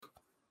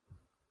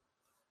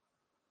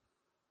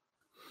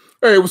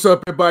Hey, what's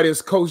up, everybody? It's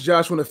Coach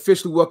Josh. I want to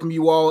officially welcome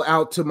you all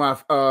out to my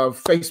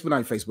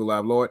Facebook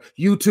Live, Lord,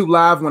 YouTube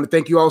Live. I want to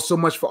thank you all so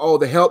much for all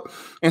the help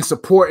and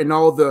support and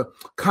all the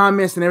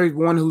comments and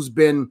everyone who's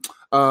been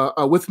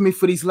with me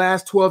for these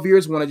last 12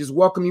 years. I want to just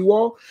welcome you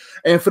all.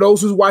 And for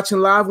those who's watching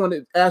live, I want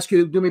to ask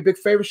you to do me a big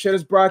favor, share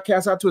this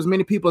broadcast out to as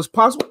many people as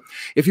possible.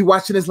 If you're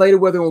watching this later,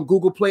 whether on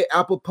Google Play,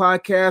 Apple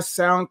Podcasts,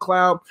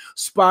 SoundCloud,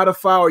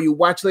 Spotify, or you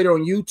watch later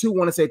on YouTube, I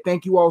want to say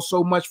thank you all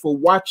so much for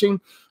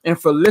watching and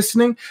for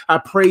listening. I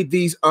pray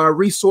these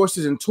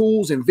resources and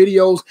tools and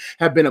videos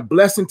have been a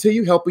blessing to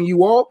you, helping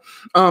you all.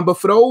 But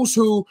for those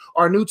who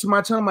are new to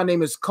my channel, my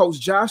name is Coach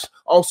Josh,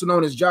 also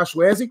known as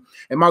Joshua Ezzy,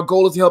 and my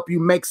goal is to help you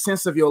make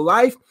sense of your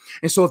life.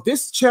 And so if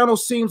this channel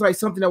seems like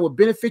something that would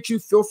benefit you,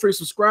 feel free to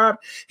subscribe,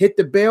 hit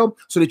the bell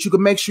so that you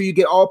can make sure you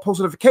get all post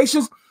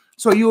notifications.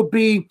 So you'll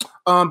be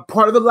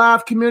part of the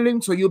live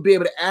community, so you'll be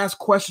able to ask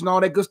questions,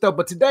 all that good stuff.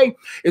 But today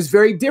is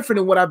very different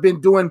than what I've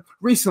been doing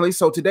recently.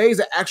 So today is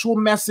an actual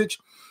message.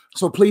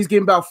 So please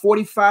give me about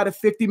 45 to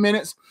 50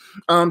 minutes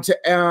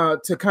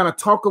to kind of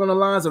talk on the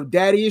lines of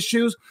daddy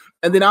issues.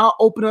 And then I'll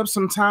open up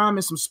some time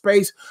and some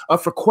space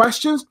for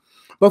questions.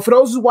 But for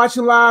those who's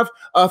watching live,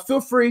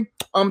 feel free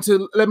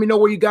to let me know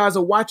where you guys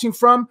are watching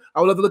from.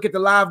 I would love to look at the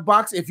live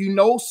box. If you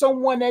know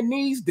someone that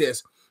needs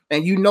this,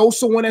 and you know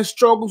someone that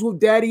struggles with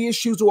daddy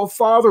issues or a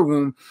father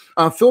wound,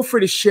 feel free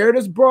to share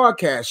this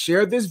broadcast,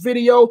 share this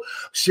video,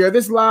 share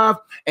this live,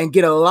 and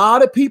get a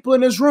lot of people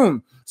in this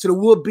room so that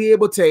we'll be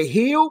able to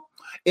heal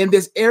in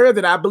this area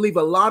that I believe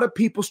a lot of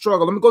people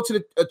struggle. Let me go to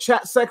the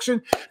chat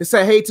section and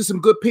say hey to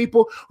some good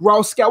people.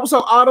 Raw Scallop, what's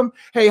up, Autumn?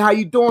 Hey, how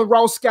you doing?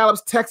 Raw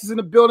Scallops, Texas in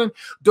the building.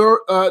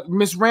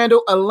 Miss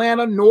Randall,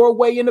 Atlanta,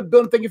 Norway in the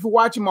building. Thank you for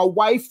watching. My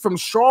wife from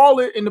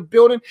Charlotte in the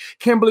building.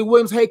 Kimberly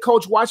Williams, hey,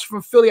 Coach, watching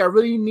from Philly. I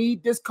really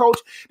need this, Coach.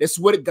 That's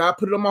what God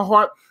put it on my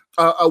heart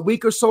a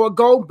week or so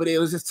ago, but it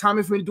was just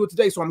timing for me to do it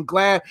today. So I'm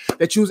glad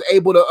that you was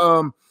able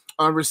to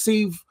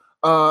receive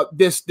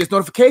this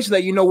notification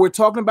that we're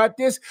talking about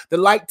this. The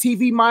Light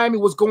TV Miami,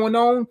 what's going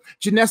on?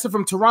 Janessa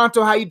from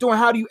Toronto, how you doing?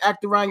 How do you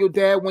act around your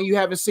dad when you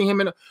haven't seen him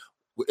in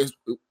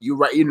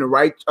you're in the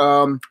right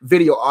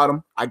video,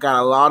 Autumn. I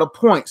got a lot of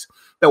points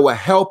that will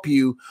help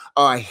you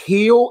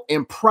heal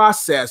and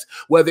process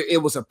whether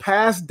it was a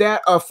past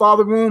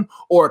father wound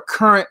or a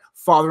current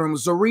father wound.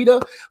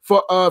 Zarita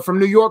from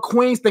New York,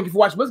 Queens, thank you for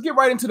watching. Let's get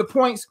right into the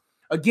points.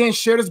 Again,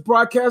 share this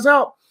broadcast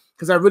out,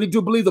 because I really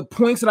do believe the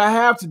points that I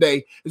have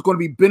today is going to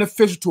be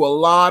beneficial to a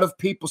lot of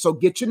people. So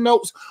get your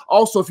notes.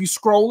 Also, if you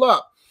scroll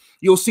up,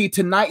 you'll see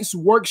tonight's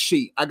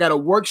worksheet. I got a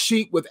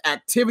worksheet with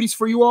activities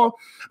for you all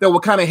that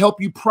will kind of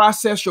help you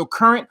process your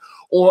current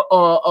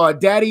or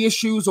daddy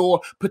issues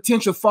or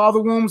potential father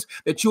wounds,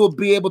 that you'll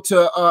be able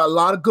to, a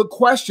lot of good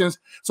questions.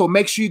 So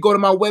make sure you go to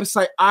my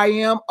website,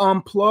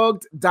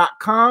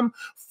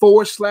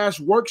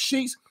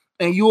 iamunplugged.com/worksheets,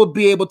 and you will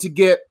be able to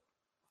get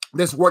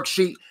this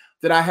worksheet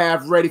that I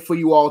have ready for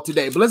you all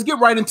today. But let's get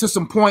right into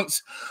some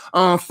points.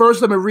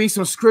 First, let me read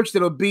some scripts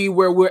that'll be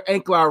where we'll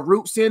anchor our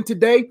roots in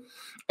today,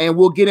 and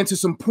we'll get into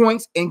some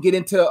points and get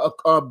into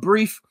a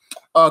brief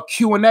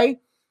Q&A.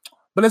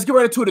 But let's get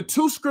right into the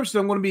two scriptures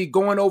I'm going to be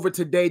going over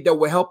today that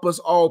will help us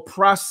all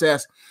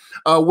process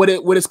what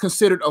is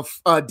considered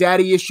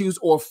daddy issues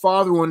or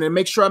father wound. And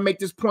make sure I make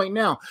this point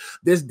now.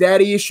 This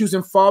daddy issues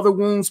and father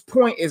wounds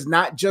point is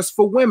not just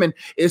for women.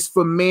 It's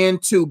for men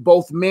too.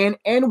 Both men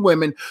and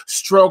women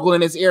struggle in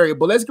this area.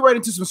 But let's get right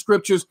into some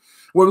scriptures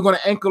where we're going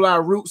to anchor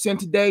our roots in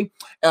today.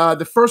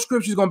 The first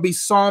scripture is going to be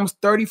Psalms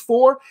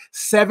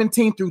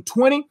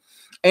 34:17-20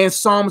 and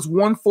Psalms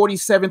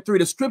 147:3.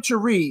 The scripture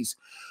reads,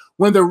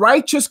 "When the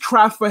righteous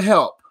cry for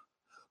help,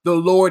 the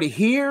Lord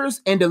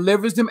hears and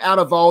delivers them out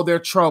of all their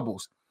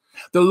troubles.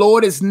 The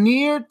Lord is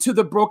near to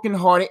the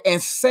brokenhearted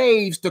and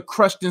saves the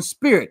crushed in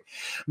spirit.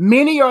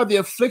 Many are the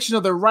affliction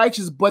of the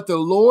righteous, but the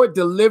Lord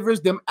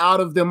delivers them out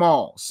of them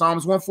all."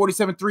 Psalms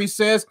 147:3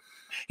 says,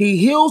 "He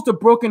heals the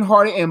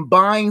brokenhearted and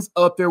binds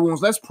up their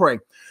wounds." Let's pray.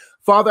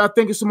 Father, I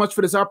thank you so much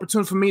for this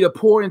opportunity for me to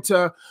pour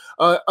into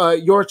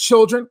your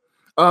children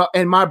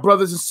and my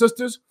brothers and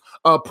sisters.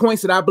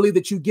 Points that I believe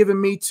that you've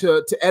given me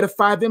to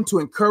edify them, to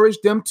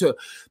encourage them, to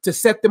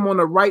set them on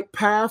the right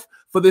path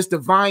for this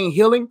divine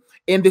healing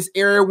in this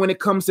area when it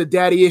comes to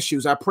daddy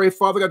issues. I pray,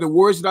 Father God, the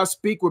words that I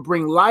speak will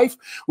bring life,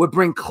 will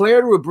bring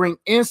clarity, will bring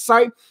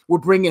insight, will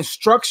bring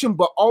instruction,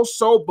 but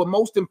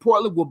most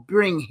importantly, will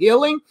bring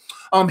healing,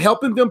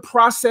 helping them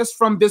process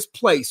from this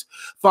place.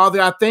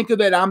 Father, I thank you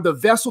that I'm the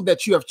vessel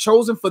that you have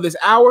chosen for this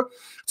hour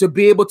to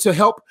be able to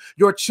help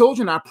your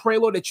children. I pray,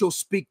 Lord, that you'll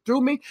speak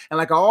through me. And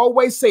like I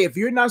always say, if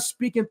you're not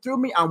speaking through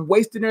me, I'm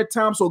wasting their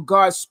time. So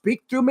God,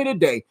 speak through me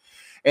today.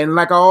 And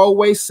like I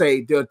always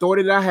say, the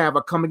authority that I have,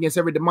 I come against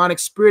every demonic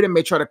spirit that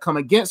may try to come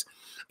against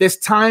this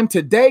time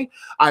today.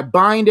 I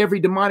bind every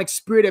demonic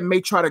spirit that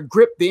may try to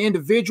grip the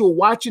individual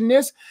watching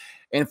this.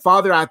 And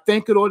Father, I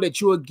thank you, Lord,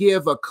 that you will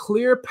give a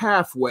clear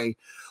pathway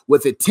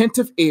with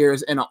attentive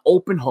ears and an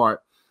open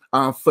heart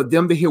for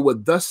them to hear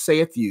what thus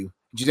saith you.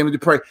 Jesus' name we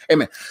pray.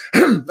 Amen.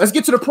 Let's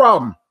get to the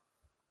problem.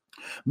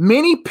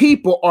 Many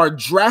people are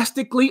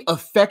drastically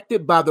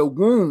affected by the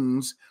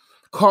wounds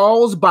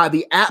caused by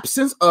the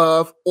absence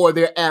of or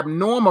their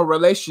abnormal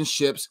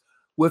relationships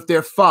with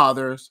their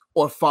fathers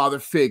or father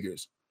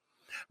figures.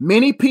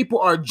 Many people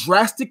are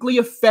drastically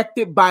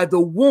affected by the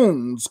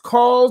wounds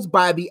caused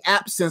by the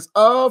absence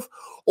of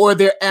or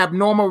their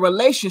abnormal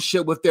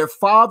relationship with their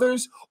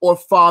fathers or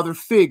father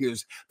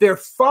figures. Their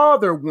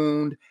father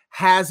wound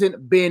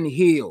hasn't been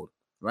healed,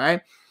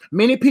 right?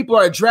 Many people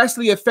are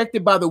drastically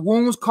affected by the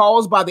wounds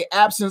caused by the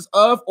absence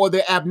of or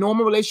their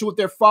abnormal relationship with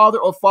their father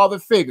or father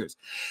figures.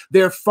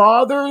 Their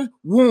father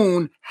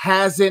wound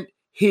hasn't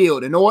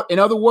healed. In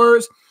other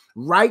words,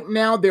 right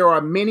now, there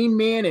are many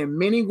men and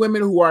many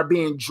women who are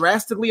being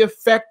drastically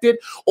affected,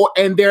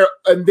 and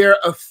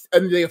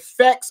the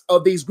effects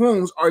of these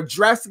wounds are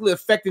drastically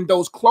affecting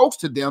those close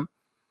to them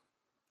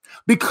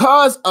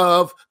because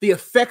of the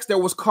effects that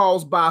was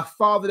caused by a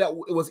father that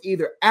was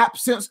either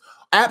absent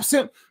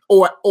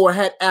or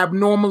had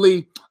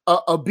abnormally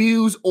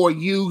abused or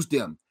used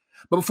them.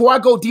 But before I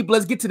go deep,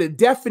 let's get to the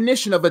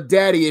definition of a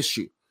daddy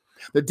issue.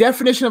 The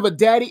definition of a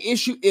daddy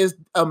issue is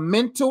a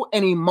mental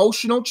and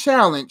emotional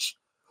challenge.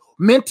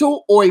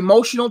 Mental or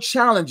emotional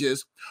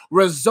challenges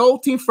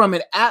resulting from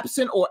an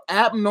absent or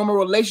abnormal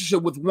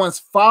relationship with one's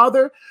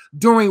father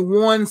during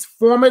one's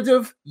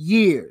formative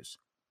years.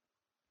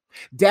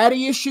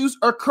 Daddy issues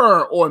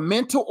occur, or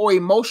mental or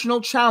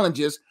emotional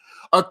challenges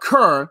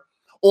occur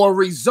or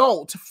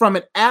result from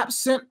an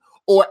absent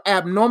or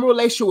abnormal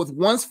relationship with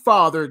one's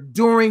father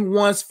during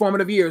one's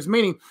formative years,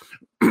 meaning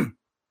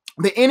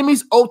the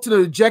enemy's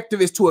ultimate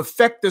objective is to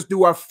affect us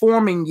through our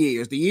forming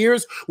years, the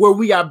years where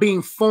we are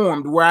being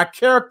formed, where our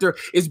character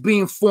is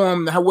being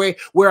formed,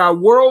 where our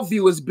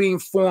worldview is being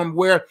formed,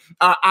 where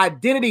our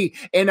identity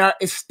and our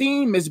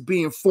esteem is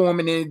being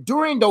formed. And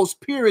during those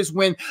periods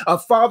when a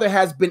father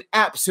has been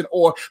absent,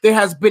 or there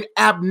has been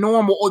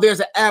abnormal, or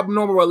there's an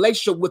abnormal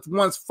relationship with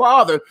one's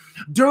father,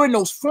 during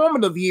those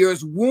formative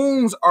years,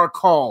 wounds are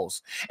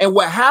caused. And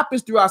what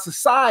happens throughout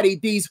society,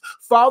 these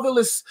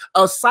fatherless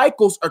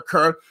cycles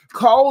occur,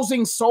 causing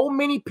so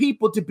many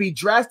people to be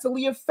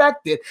drastically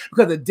affected,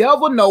 because the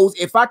devil knows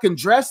if I can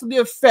drastically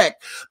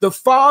affect the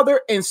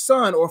father and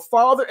son or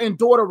father and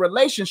daughter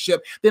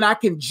relationship, then I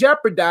can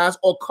jeopardize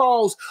or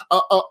cause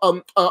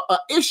a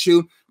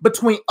issue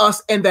between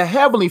us and the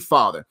Heavenly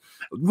Father.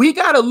 We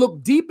got to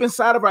look deep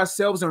inside of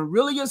ourselves and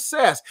really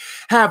assess,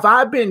 have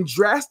I been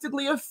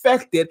drastically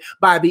affected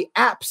by the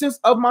absence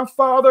of my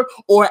father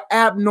or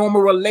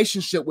abnormal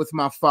relationship with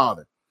my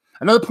father?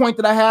 Another point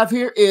that I have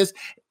here is,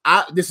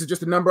 this is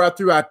just a number I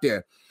threw out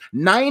there.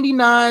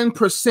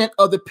 99%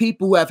 of the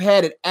people who have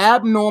had an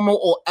abnormal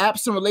or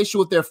absent relationship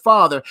with their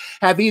father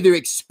have either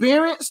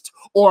experienced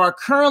or are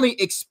currently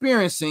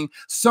experiencing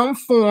some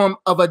form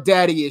of a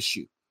daddy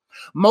issue.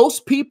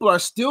 Most people are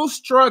still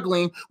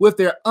struggling with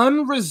their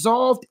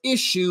unresolved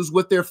issues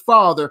with their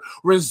father,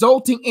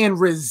 resulting in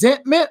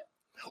resentment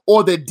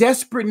or the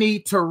desperate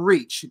need to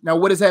reach. Now,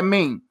 what does that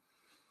mean?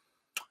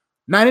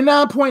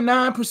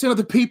 99.9% of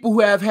the people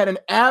who have had an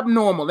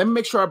abnormal, let me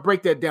make sure I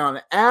break that down.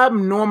 An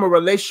abnormal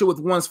relationship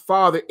with one's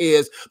father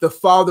is the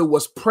father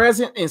was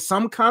present in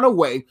some kind of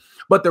way,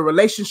 but the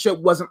relationship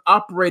wasn't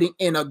operating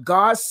in a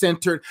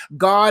God-centered,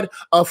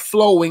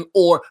 God-flowing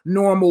or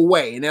normal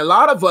way. And a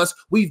lot of us,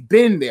 we've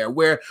been there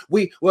where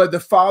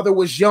the father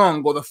was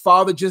young, or the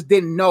father just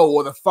didn't know,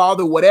 or the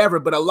father whatever.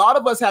 But a lot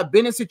of us have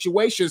been in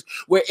situations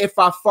where if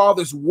our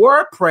fathers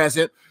were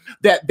present,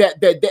 that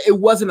it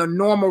wasn't a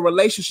normal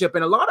relationship.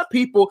 And a lot of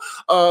people,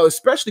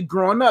 especially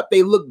growing up,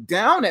 they look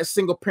down at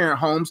single parent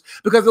homes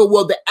because of,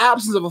 well, the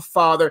absence of a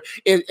father,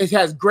 it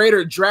has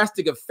greater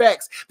drastic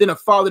effects than a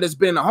father that's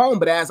been in a home.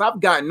 But as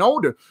I've gotten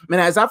older, and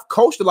as I've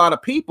coached a lot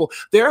of people,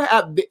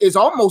 is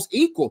almost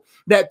equal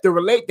that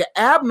the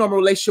abnormal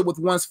relationship with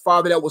one's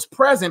father that was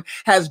present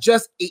has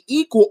just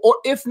equal, or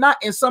if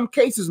not in some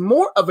cases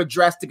more of a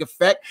drastic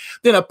effect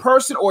than a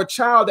person or a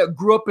child that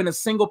grew up in a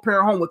single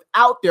parent home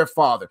without their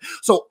father.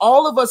 So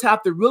all of us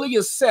have to really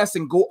assess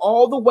and go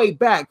all the way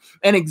back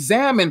and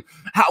examine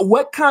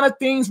what kind of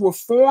things were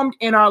formed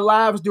in our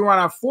lives during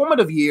our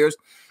formative years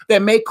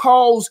that may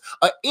cause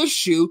an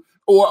issue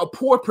or a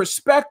poor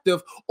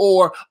perspective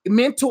or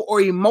mental or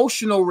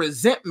emotional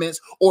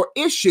resentments or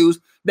issues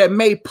that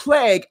may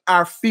plague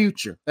our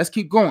future. Let's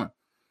keep going.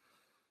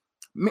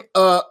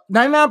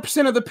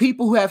 99% of the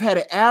people who have had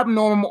an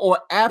abnormal or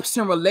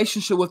absent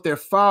relationship with their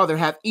father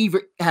have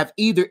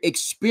either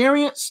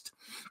experienced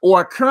or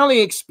are currently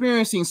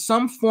experiencing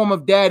some form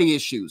of daddy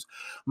issues.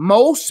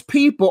 Most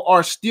people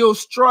are still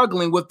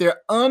struggling with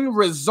their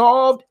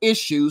unresolved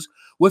issues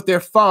with their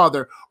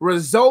father,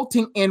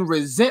 resulting in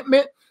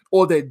resentment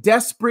or the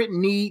desperate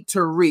need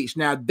to reach.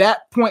 Now,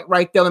 that point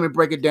right there, let me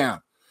break it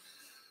down.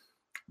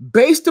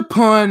 Based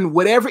upon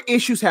whatever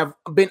issues have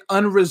been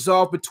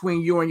unresolved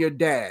between you and your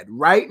dad,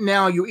 right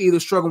now you're either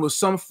struggling with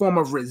some form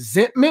of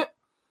resentment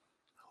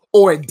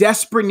or a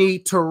desperate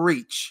need to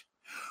reach.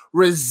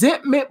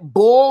 Resentment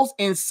boils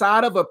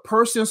inside of a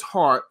person's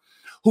heart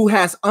who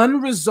has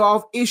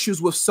unresolved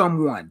issues with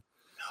someone.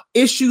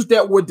 issues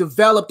that were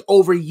developed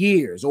over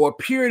years or a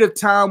period of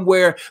time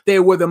where they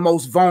were the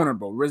most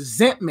vulnerable.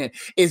 Resentment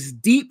is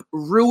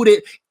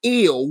deep-rooted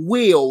ill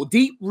will,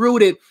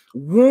 deep-rooted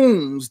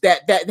wounds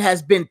that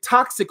has been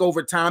toxic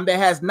over time, that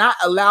has not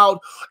allowed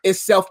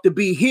itself to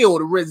be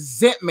healed.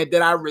 Resentment,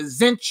 that I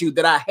resent you,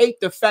 that I hate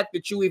the fact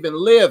that you even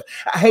live.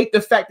 I hate the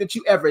fact that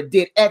you ever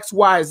did X,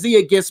 Y, Z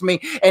against me.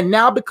 And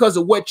now because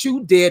of what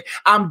you did,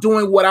 I'm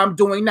doing what I'm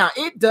doing now.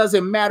 It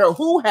doesn't matter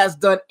who has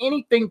done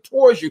anything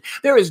towards you.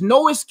 There is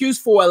no excuse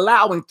for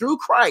allowing, through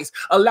Christ,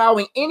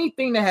 allowing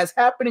anything that has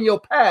happened in your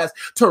past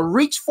to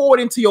reach forward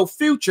into your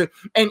future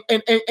and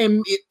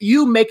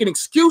you making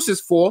excuses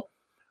for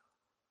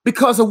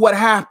because of what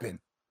happened.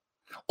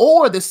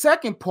 Or the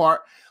second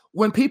part,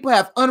 when people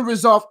have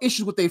unresolved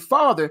issues with their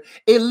father,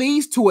 it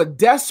leads to a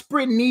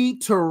desperate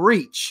need to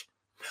reach.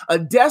 A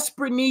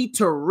desperate need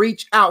to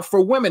reach out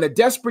for women, a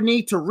desperate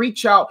need to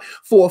reach out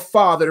for a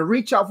father, to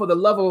reach out for the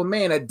love of a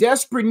man, a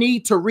desperate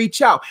need to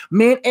reach out.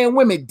 Men and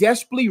women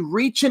desperately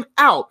reaching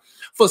out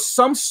for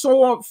some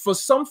form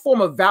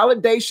of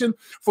validation,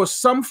 for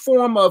some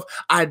form of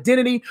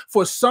identity,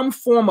 for some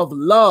form of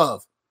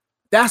love.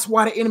 That's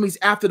why the enemy's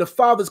after the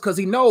fathers, because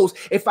he knows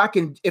if I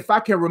can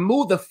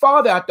remove the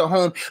father out the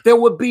home, there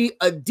would be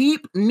a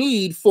deep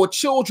need for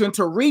children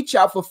to reach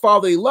out for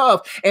fatherly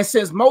love. And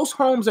since most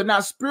homes are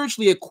not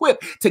spiritually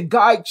equipped to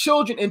guide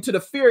children into the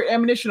fear and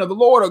admonition of the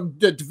Lord, or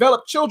to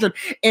develop children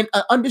in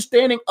an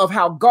understanding of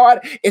how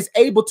God is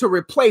able to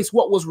replace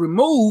what was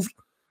removed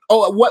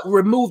or what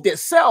removed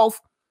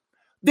itself,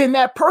 then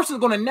that person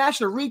is going to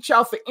naturally reach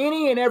out for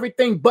any and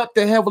everything but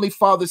the Heavenly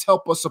Father's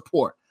help or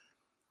support.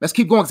 Let's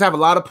keep going because I have a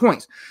lot of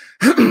points.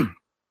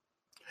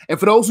 And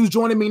for those who's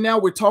joining me now,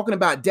 we're talking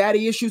about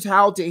daddy issues,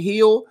 how to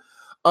heal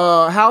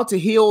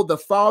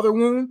the father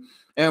wound.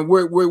 And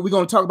we're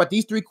going to talk about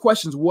these 3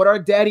 questions. What are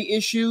daddy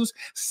issues?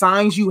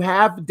 Signs you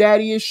have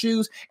daddy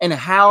issues, and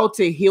how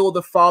to heal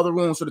the father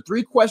wound. So the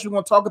 3 questions we're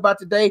going to talk about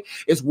today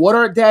is what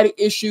are daddy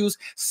issues,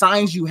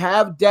 signs you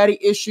have daddy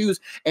issues,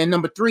 and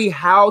number 3,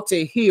 how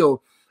to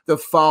heal the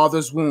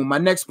father's wound. My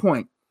next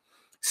point,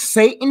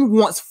 Satan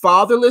wants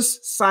fatherless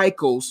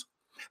cycles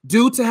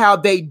due to how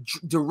they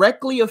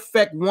directly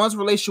affect one's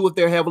relationship with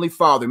their heavenly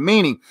father,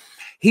 meaning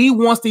he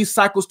wants these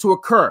cycles to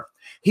occur.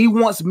 He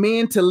wants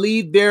men to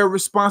leave their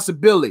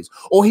responsibilities,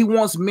 or he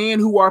wants men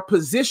who are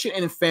positioned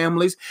in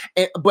families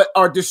but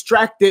are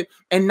distracted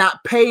and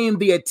not paying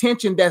the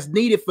attention that's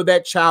needed for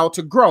that child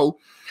to grow.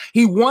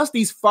 He wants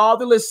these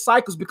fatherless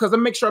cycles because, let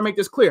me make sure I make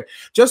this clear.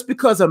 Just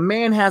because a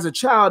man has a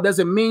child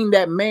doesn't mean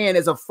that man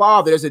is a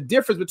father. There's a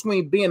difference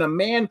between being a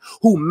man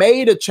who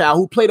made a child,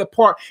 who played a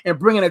part in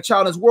bringing a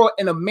child in this world,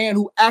 and a man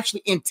who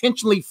actually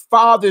intentionally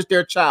fathers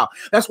their child.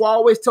 That's why I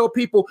always tell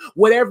people,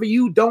 whatever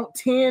you don't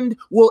tend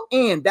will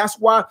end. That's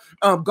why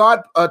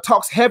God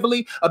talks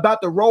heavily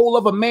about the role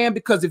of a man,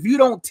 because if you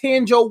don't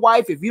tend your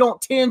wife, if you don't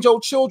tend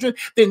your children,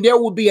 then there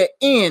will be an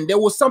end. There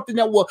was something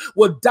that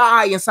will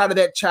die inside of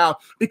that child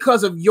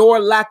because of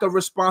your lack of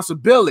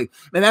responsibility.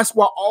 And that's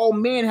why all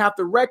men have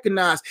to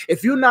recognize,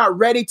 if you're not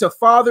ready to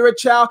father a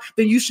child,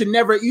 then you shouldn't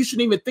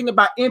even think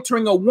about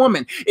entering a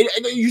woman.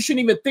 You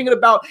shouldn't even think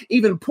about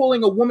even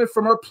pulling a woman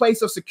from her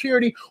place of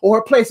security or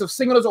her place of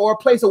singleness or her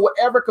place of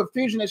whatever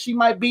confusion that she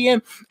might be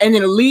in, and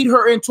then lead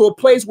her into a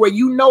place where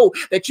you know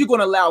that you're going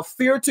to allow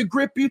fear to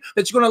grip you,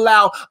 that you're going to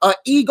allow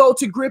ego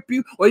to grip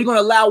you, or you're going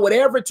to allow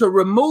whatever to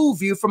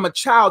remove you from a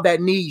child that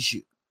needs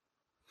you.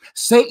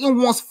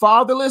 Satan wants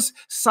fatherless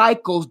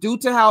cycles due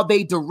to how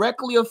they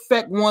directly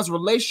affect one's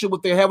relationship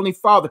with their heavenly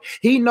father.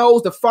 He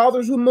knows the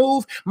fathers who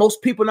move,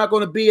 most people are not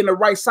going to be in the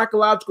right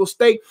psychological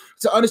state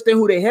to understand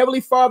who their heavenly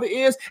father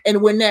is.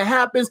 And when that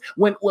happens,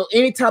 when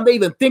anytime they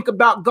even think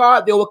about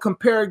God, they will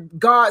compare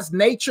God's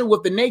nature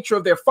with the nature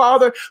of their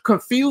father,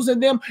 confusing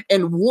them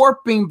and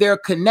warping their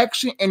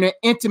connection and their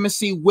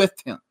intimacy with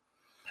him.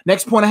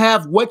 Next point I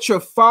have, what your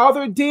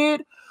father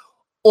did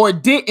or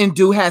didn't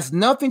do has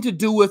nothing to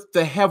do with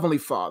the heavenly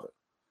father.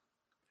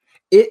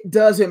 It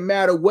doesn't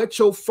matter what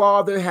your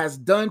father has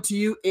done to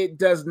you. It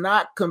does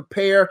not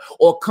compare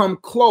or come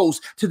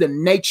close to the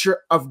nature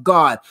of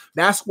God.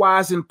 That's why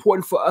it's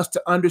important for us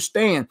to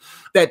understand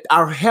that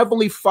our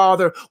heavenly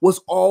father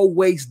was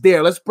always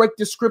there. Let's break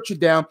this scripture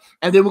down,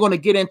 and then we're going to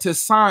get into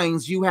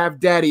signs you have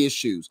daddy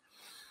issues.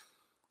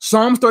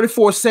 Psalms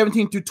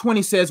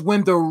 34:17-20 says,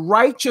 when the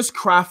righteous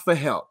cry for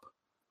help.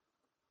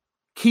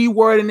 Key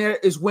word in there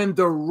is when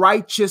the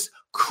righteous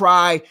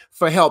cry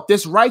for help.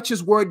 This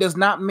righteous word does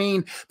not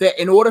mean that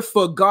in order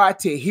for God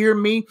to hear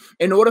me,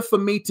 in order for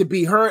me to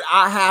be heard,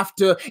 I have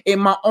to, in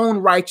my own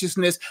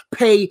righteousness,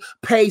 pay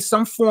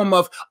some form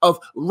of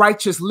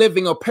righteous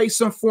living or pay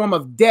some form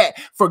of debt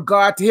for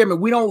God to hear me.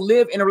 We don't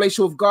live in a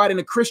relationship with God in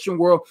the Christian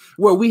world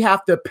where we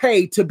have to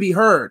pay to be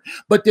heard.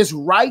 But this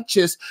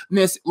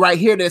righteousness right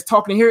here that's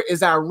talking here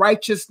is our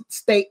righteous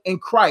state in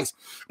Christ.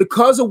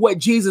 Because of what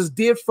Jesus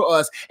did for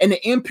us and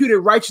the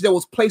imputed righteousness that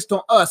was placed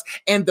on us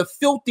and the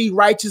filthy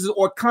righteousness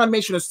or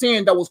condemnation of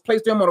sin that was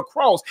placed on him on the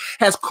cross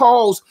has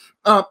caused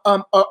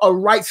a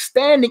right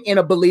standing in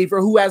a believer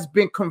who has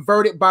been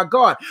converted by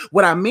God.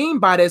 What I mean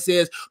by this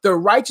is the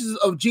righteousness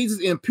of Jesus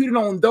imputed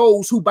on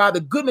those who by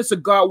the goodness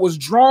of God was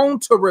drawn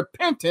to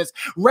repentance,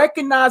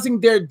 recognizing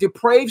their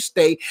depraved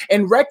state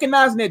and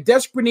recognizing their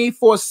desperate need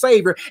for a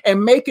savior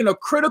and making a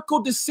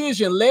critical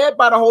decision led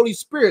by the Holy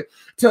Spirit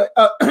to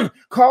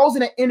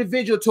causing an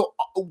individual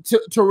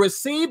to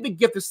receive the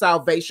gift of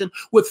salvation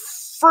with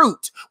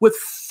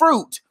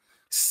fruit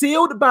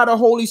sealed by the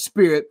Holy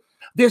Spirit.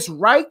 This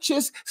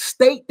righteous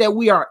state that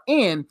we are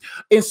in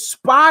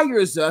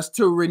inspires us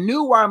to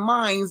renew our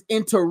minds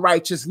into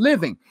righteous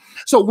living.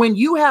 So when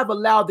you have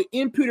allowed the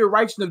imputed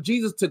righteousness of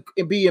Jesus to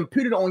be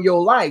imputed on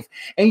your life,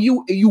 and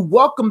you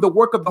welcome the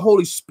work of the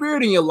Holy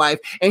Spirit in your life,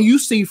 and you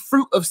see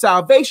fruit of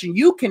salvation,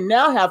 you can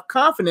now have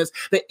confidence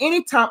that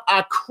anytime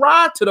I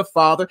cry to the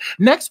Father,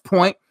 next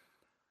point,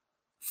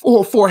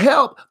 for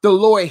help, the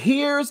Lord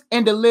hears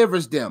and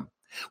delivers them.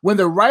 When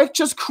the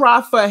righteous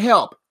cry for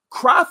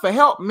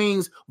help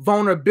means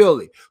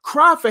vulnerability.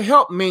 Cry for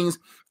help means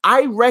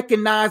I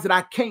recognize that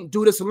I can't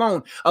do this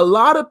alone. A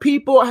lot of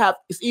people have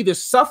either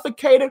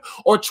suffocated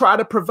or try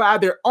to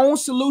provide their own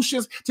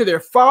solutions to their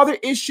father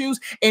issues,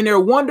 and they're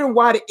wondering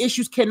why the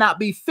issues cannot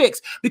be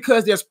fixed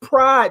because there's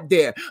pride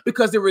there,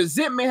 because the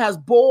resentment has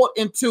boiled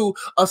into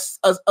a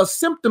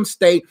symptom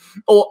state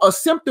or a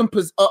symptom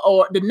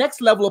or the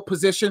next level of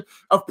position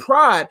of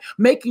pride,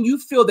 making you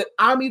feel that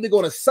I'm either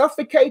going to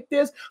suffocate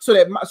this so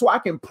I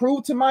can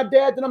prove to my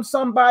dad that I'm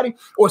somebody,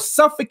 or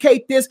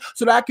suffocate this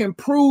so that I can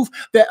prove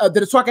that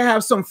so I can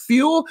have some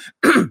fuel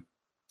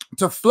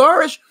to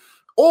flourish,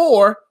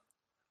 or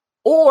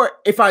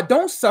if I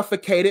don't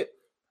suffocate it,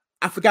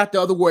 I forgot the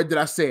other word that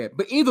I said.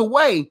 But either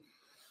way,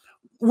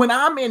 when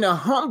I'm in a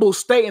humble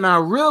state and I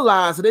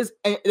realize that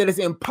it's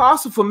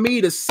impossible for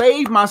me to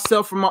save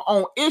myself from my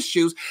own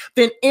issues,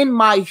 then in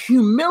my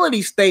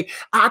humility state,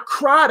 I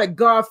cry to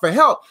God for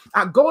help.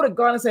 I go to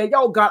God and say,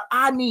 yo, God,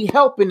 I need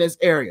help in this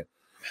area.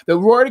 The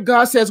word of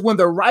God says when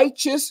the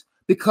righteous,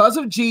 because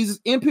of Jesus'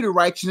 imputed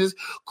righteousness,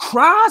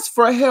 cries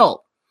for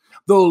help,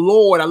 the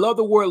Lord, I love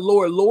the word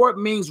Lord. Lord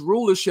means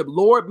rulership.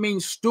 Lord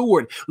means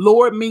steward.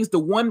 Lord means the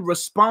one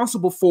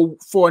responsible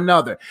for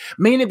another.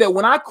 Meaning that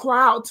when I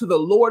cry out to the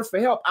Lord for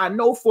help, I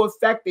know for a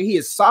fact that he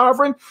is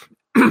sovereign.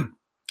 And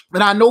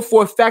I know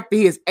for a fact that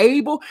he is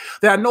able,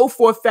 that I know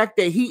for a fact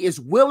that he is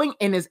willing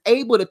and is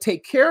able to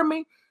take care of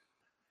me.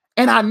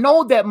 And I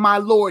know that my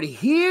Lord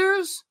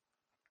hears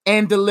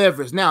and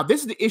delivers. Now,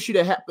 this is the issue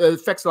that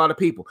affects a lot of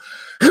people.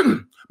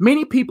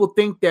 Many people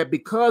think that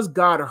because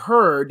God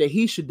heard that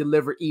he should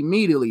deliver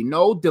immediately.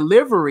 No,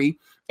 delivery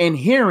and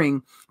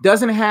hearing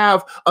doesn't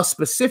have a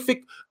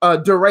specific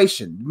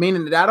duration,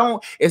 meaning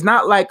that it's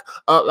not like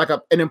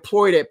an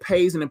employer that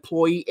pays an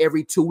employee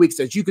every 2 weeks.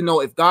 As you can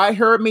know, if God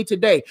heard me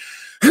today,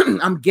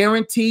 I'm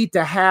guaranteed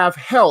to have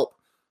help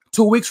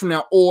 2 weeks from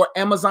now, or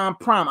Amazon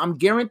Prime. I'm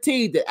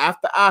guaranteed that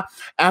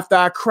after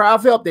I cry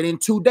for help, that in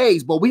 2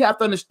 days. But we have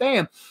to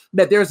understand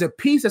that there's a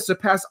peace that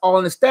surpasses all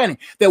understanding.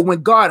 That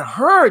when God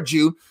heard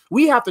you,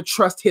 we have to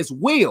trust his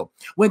will.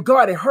 When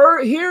God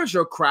hears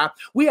your cry,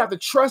 we have to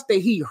trust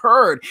that he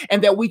heard,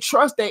 and that we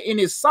trust that in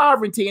his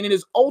sovereignty and in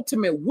his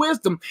ultimate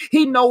wisdom,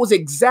 he knows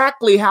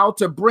exactly how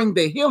to bring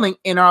the healing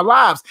in our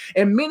lives.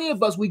 And many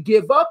of us, we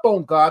give up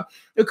on God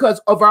because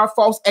of our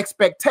false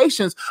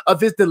expectations of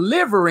his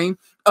delivering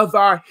of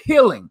our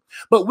healing.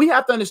 But we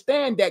have to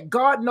understand that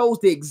God knows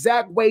the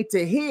exact way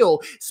to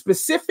heal,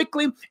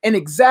 specifically and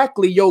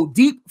exactly your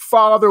deep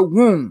father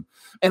wound.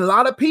 And a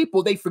lot of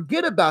people, they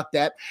forget about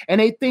that,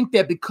 and they think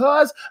that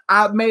because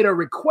I've made a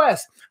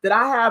request that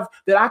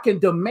I can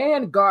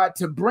demand God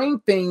to bring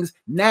things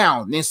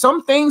now. And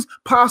some things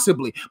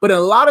possibly, but in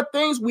a lot of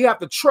things we have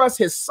to trust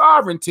his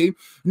sovereignty,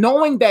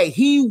 knowing that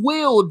he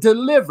will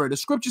deliver. The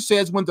scripture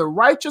says, when the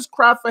righteous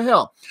cry for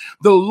help,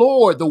 the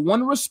Lord, the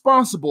one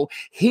responsible,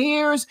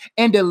 hears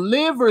and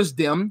delivers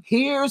them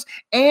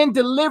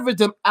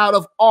out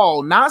of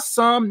all, not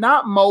some,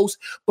 not most,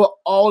 but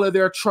all of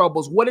their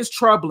troubles. What is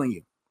troubling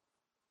you?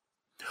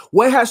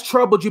 What has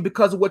troubled you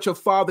because of what your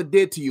father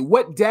did to you?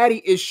 What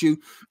daddy issue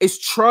is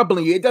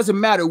troubling you? It doesn't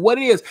matter what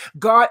it is.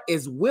 God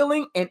is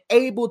willing and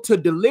able to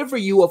deliver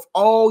you of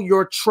all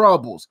your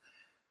troubles.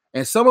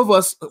 And some of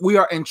us, we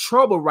are in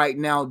trouble right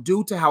now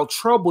due to how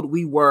troubled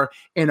we were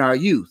in our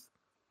youth.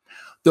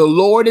 The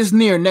Lord is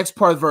near. Next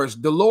part of the verse.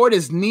 The Lord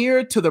is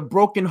near to the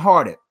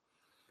brokenhearted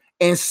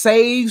and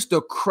saves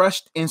the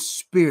crushed in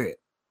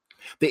spirit.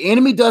 The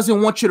enemy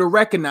doesn't want you to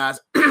recognize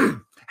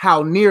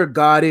how near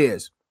God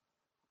is.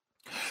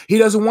 He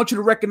doesn't want you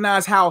to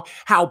recognize how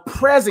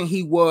present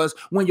he was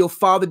when your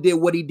father did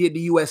what he did to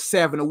you at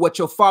 7, or what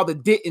your father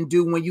didn't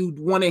do when you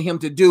wanted him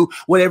to do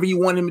whatever you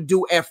wanted him to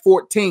do at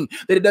 14.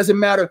 That it doesn't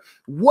matter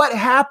what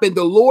happened,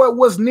 the Lord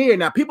was near.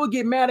 Now, people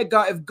get mad at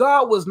God. If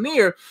God was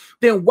near,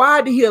 then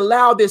why did he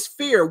allow this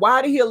fear?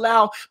 Why did he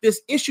allow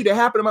this issue to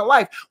happen in my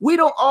life? We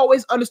don't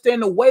always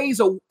understand the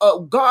ways of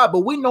God,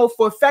 but we know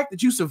for a fact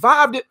that you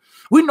survived it.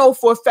 We know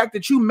for a fact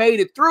that you made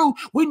it through.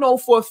 We know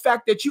for a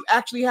fact that you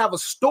actually have a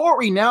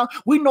story now.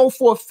 We know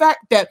for a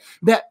fact that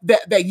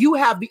you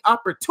have the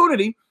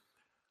opportunity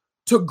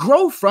to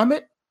grow from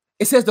it,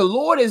 it says the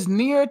Lord is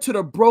near to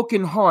the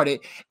brokenhearted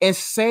and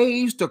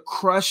saves the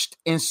crushed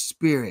in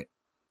spirit.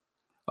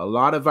 A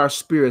lot of our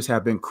spirits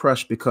have been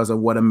crushed because of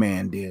what a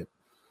man did.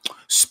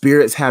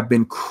 Spirits have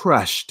been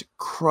crushed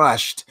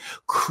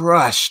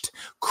because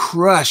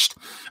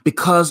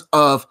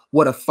of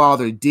what a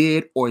father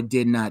did or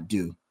did not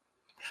do.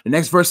 The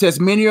next verse says,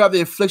 many are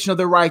the affliction of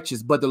the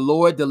righteous, but the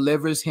Lord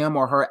delivers him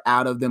or her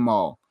out of them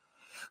all.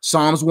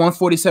 Psalms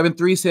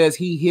 147:3 says,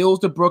 he heals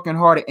the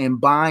brokenhearted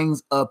and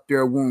binds up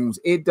their wounds.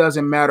 It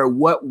doesn't matter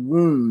what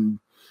wound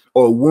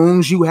or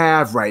wounds you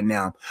have right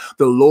now.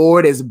 The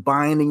Lord is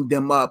binding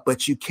them up,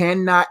 but you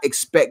cannot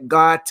expect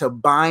God to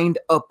bind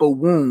up a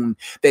wound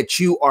that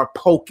you are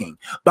poking,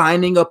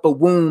 binding up a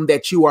wound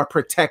that you are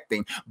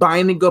protecting,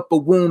 binding up a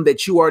wound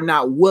that you are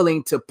not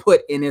willing to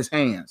put in his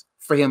hands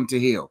for him to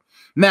heal.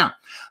 Now,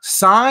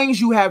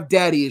 signs you have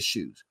daddy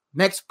issues.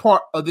 Next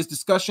part of this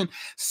discussion,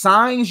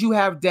 signs you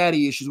have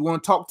daddy issues. We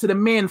want to talk to the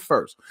men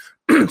first.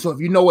 So if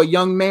you know a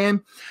young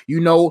man,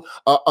 you know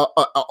a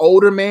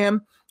older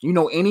man, you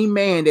know any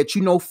man that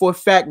you know for a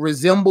fact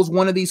resembles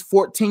one of these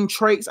 14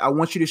 traits, I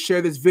want you to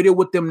share this video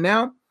with them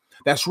now.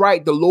 That's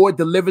right. The Lord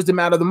delivers them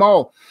out of them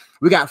all.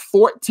 We got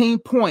 14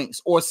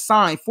 points or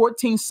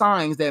 14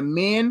 signs that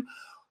men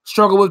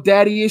struggle with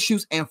daddy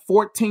issues and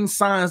 14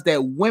 signs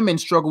that women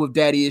struggle with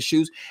daddy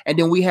issues. And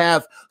then we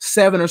have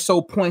 7 or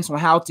so points on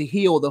how to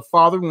heal the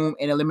father wound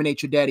and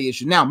eliminate your daddy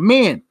issues. Now,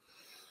 men,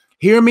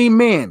 hear me,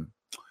 men.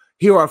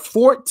 Here are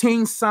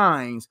 14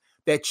 signs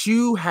that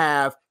you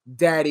have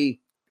daddy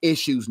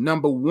issues.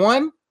 Number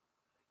 1,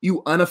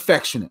 you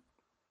unaffectionate.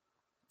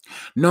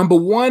 Number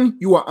 1,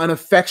 you are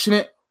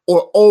unaffectionate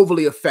or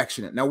overly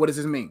affectionate. Now, what does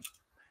this mean?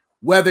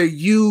 Whether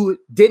you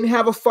didn't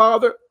have a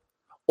father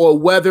or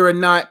whether or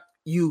not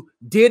you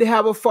did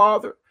have a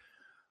father,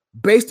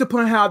 based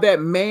upon how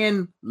that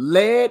man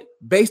led,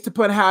 based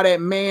upon how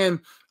that man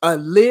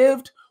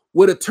lived,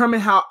 will determine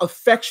how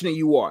affectionate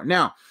you are.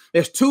 Now,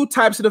 there's 2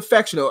 types of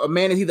affection. A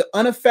man is either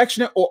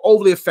unaffectionate or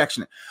overly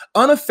affectionate.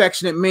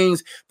 Unaffectionate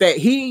means that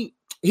he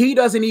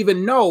doesn't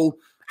even know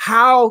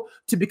how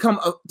to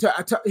become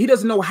he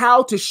doesn't know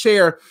how to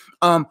share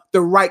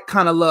the right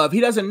kind of love.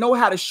 He doesn't know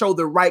how to show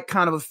the right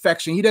kind of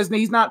affection.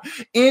 He's not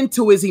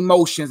into his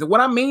emotions. And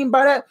what I mean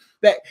by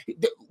that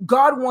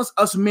God wants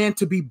us men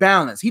to be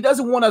balanced. He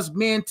doesn't want us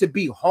men to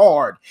be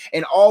hard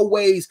and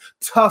always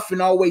tough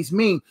and always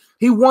mean.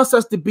 He wants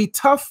us to be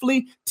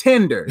toughly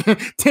tender,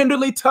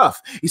 tenderly tough.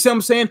 You see what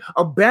I'm saying?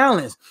 A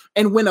balance.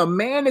 And when a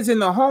man is in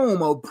the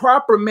home, a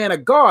proper man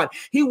of God,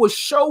 he will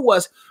show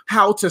us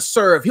how to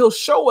serve. He'll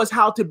show us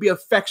how to be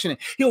affectionate.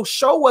 He'll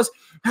show us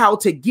how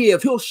to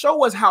give. He'll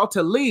show us how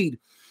to lead.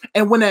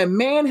 And when a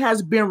man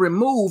has been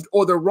removed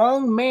or the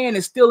wrong man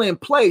is still in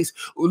place,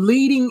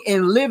 leading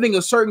and living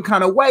a certain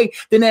kind of way,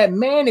 then that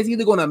man is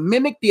either going to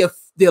mimic the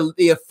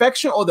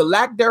affection or the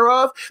lack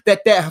thereof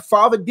that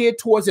father did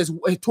towards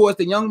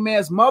the young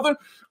man's mother,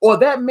 or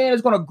that man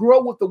is going to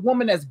grow with the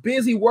woman that's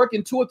busy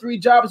working 2 or 3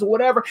 jobs or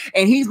whatever,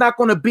 and he's not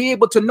going to be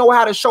able to know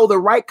how to show the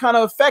right kind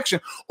of affection,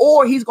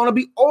 or he's going to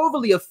be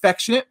overly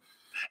affectionate,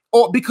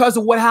 or because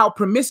of how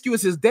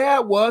promiscuous his dad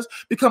was,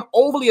 become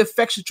overly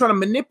affectionate, trying to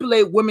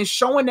manipulate women,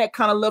 showing that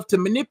kind of love to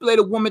manipulate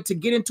a woman to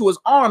get into his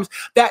arms.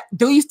 That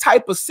these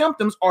type of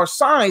symptoms are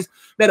signs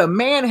that a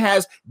man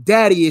has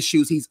daddy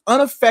issues. He's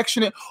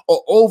unaffectionate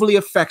or overly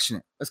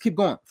affectionate. Let's keep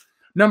going.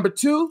 Number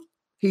 2,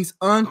 he's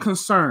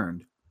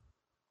unconcerned.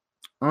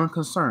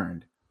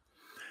 Unconcerned.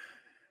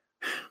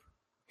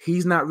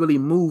 He's not really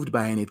moved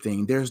by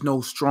anything. There's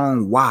no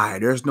strong why.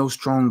 There's no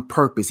strong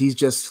purpose. He's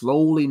just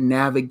slowly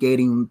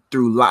navigating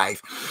through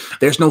life.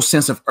 There's no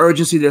sense of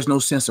urgency. There's no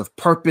sense of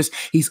purpose.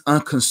 He's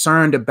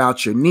unconcerned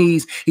about your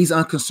needs. He's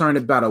unconcerned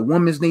about a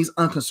woman's needs,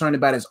 unconcerned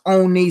about his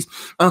own needs,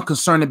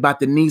 unconcerned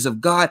about the needs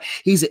of God.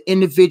 He's an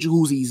individual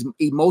who's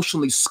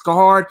emotionally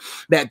scarred,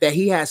 that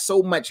he has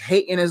so much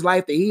hate in his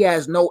life that he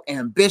has no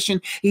ambition.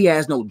 He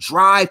has no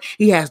drive.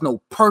 He has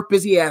no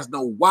purpose. He has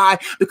no why,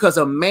 because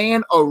a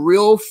man, a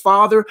real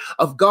father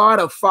of God,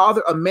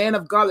 a man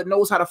of God that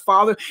knows how to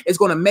father, is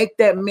going to make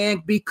that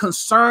man be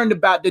concerned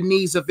about the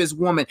needs of his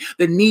woman,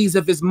 the needs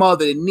of his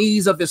mother, the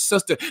needs of his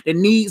sister, the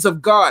needs of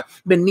God,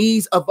 the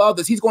needs of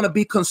others. He's going to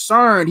be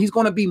concerned. He's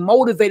going to be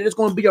motivated. It's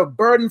going to be a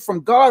burden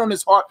from God on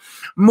his heart,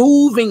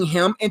 moving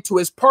him into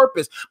his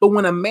purpose. But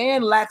when a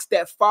man lacks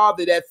that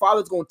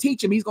father's going to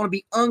teach him. He's going to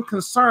be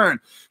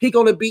unconcerned. He's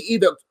going to be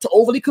either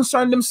overly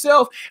concerned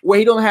himself, where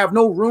he don't have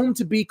no room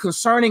to be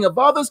concerning of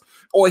others,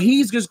 or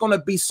he's just going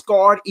to be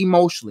scarred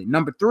emotionally.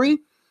 Number 3,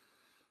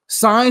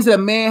 signs that a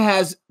man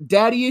has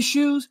daddy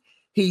issues.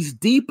 He's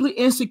deeply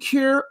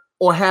insecure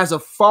or has a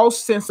false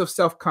sense of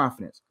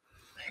self-confidence.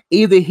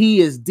 Either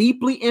he is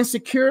deeply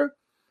insecure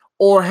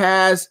or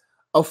has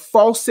a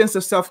false sense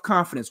of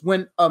self-confidence.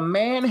 When a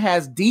man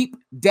has deep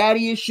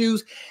daddy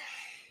issues,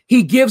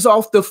 he gives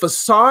off the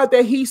facade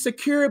that he's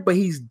secure, but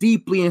he's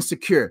deeply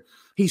insecure.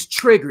 He's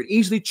triggered,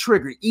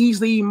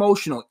 easily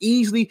emotional,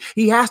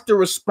 he has to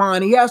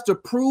respond. He has to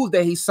prove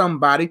that he's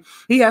somebody.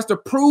 He has to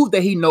prove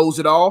that he knows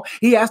it all.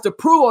 He has to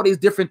prove all these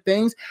different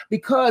things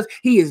because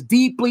he is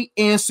deeply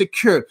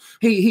insecure.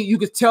 You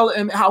could tell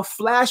him how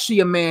flashy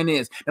a man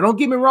is. Now, don't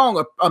get me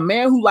wrong. A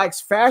man who likes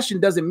fashion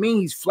doesn't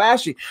mean he's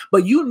flashy,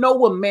 but you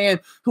know a man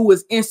who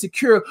is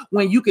insecure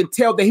when you can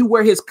tell that he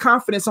wears his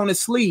confidence on his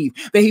sleeve,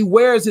 that he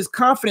wears his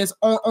confidence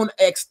on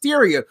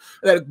exterior,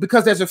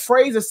 because there's a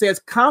phrase that says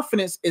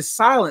confidence is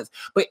silence,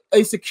 but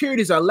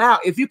insecurities are loud.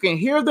 If you can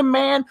hear the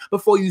man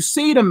before you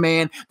see the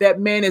man, that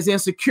man is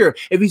insecure.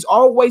 If he's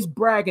always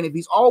bragging, if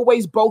he's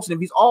always boasting, if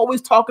he's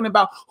always talking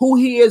about who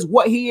he is,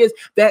 what he is,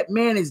 that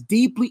man is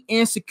deeply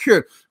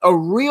insecure. A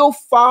real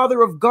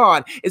father of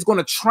God is going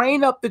to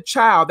train up the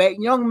child, that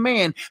young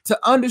man, to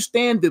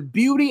understand the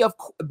beauty of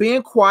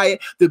being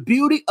quiet, the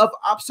beauty of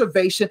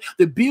observation,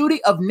 the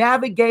beauty of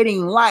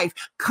navigating life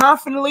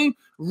confidently,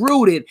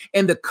 rooted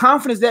in the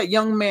confidence that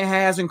young man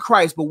has in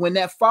Christ. But when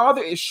that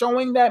father is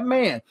showing that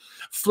man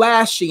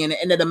flashy and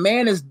that a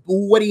man is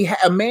what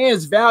a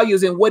man's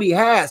values and what he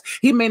has,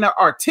 he may not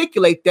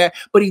articulate that,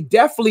 but he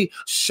definitely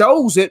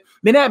shows it.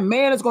 Then that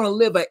man is going to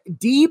live a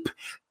deep,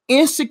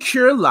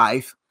 insecure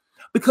life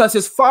because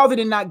his father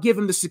did not give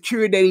him the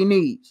security that he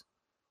needs.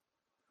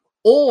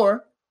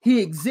 Or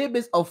he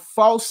exhibits a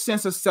false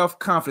sense of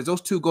self-confidence.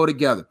 Those two go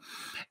together.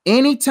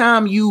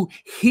 Anytime you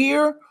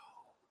hear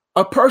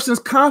a person's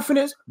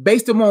confidence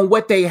based upon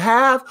what they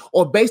have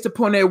or based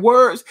upon their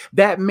words,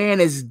 that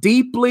man is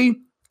deeply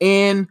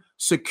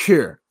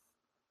insecure.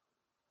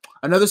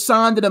 Another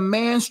sign that a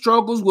man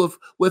struggles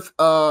with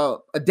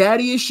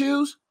daddy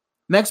issues.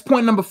 Next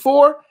point, number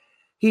 4,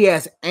 he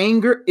has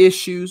anger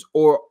issues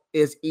or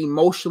is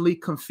emotionally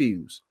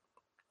confused.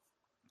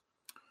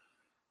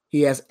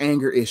 He has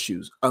anger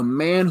issues. A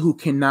man who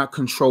cannot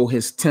control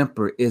his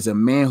temper is a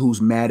man who's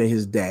mad at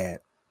his dad.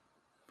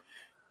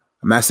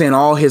 I'm not saying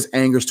all his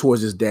anger is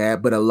towards his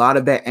dad, but a lot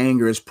of that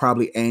anger is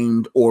probably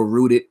aimed or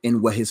rooted in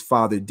what his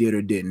father did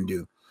or didn't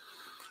do.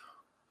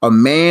 A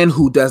man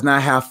who does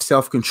not have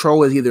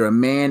self-control is either a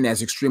man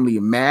that's extremely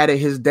mad at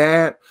his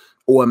dad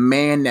or a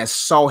man that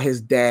saw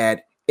his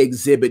dad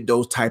exhibit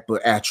those type of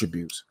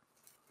attributes.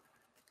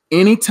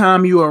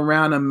 Anytime you're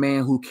around a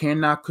man who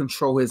cannot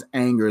control his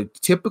anger,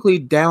 typically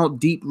down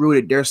deep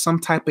rooted, there's some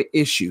type of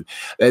issue.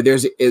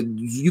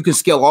 You can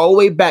scale all the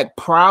way back.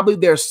 Probably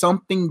there's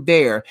something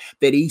there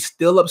that he's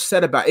still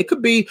upset about. It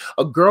could be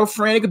a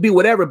girlfriend, it could be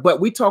whatever, but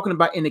we're talking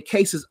about in the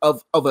cases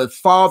of a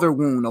father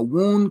wound, a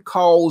wound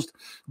caused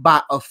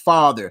by a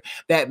father.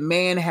 That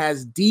man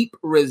has deep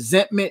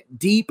resentment,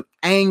 deep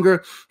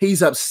anger.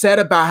 He's upset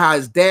about how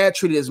his dad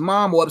treated his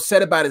mom, or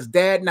upset about his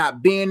dad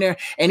not being there.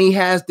 And he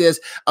has this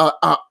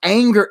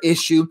anger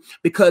issue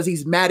because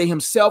he's mad at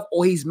himself,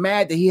 or he's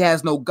mad that he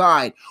has no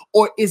guide,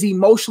 or is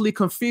emotionally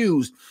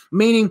confused,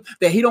 meaning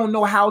that he don't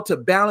know how to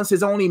balance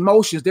his own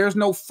emotions. There's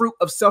no fruit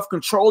of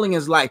self-controlling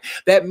his life.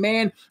 That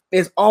man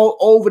is all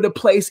over the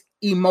place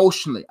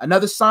emotionally.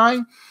 Another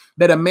sign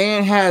that a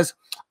man has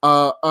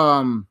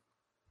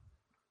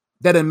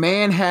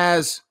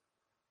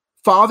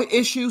father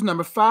issues.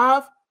 Number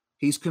 5,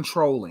 he's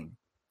controlling.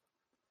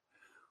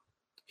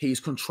 He's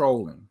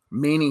controlling,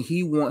 meaning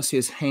he wants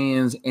his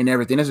hands in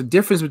everything. There's a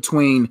difference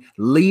between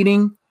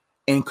leading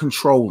and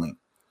controlling.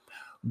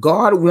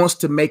 God wants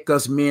to make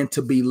us men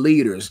to be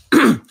leaders,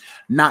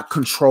 not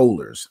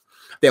controllers.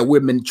 That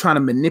we've been trying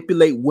to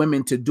manipulate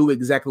women to do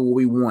exactly what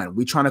we want.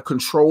 We're trying to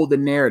control the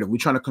narrative. We're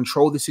trying to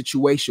control the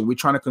situation. We're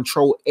trying to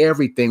control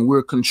everything.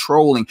 We're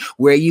controlling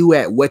where you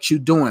at, what you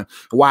doing,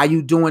 why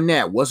you doing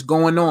that, what's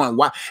going on.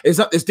 Why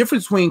it's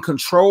difference between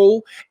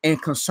control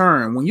and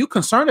concern. When you're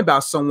concerned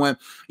about someone,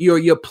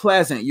 you're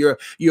pleasant. You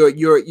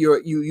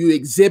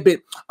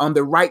exhibit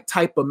the right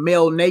type of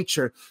male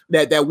nature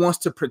that wants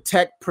to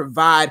protect,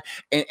 provide,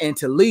 and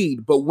to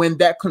lead. But when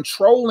that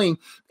controlling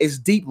is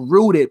deep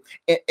rooted,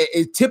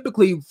 it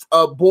typically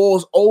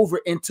boils over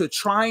into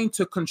trying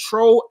to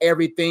control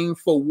everything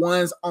for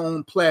one's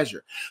own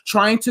pleasure,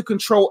 trying to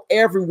control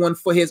everyone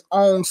for his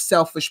own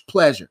selfish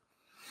pleasure.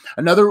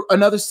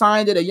 Another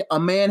sign that a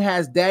man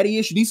has daddy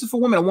issues. This is for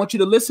women. I want you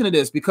to listen to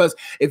this, because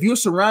if you're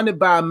surrounded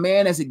by a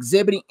man that's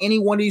exhibiting any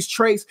one of these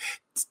traits,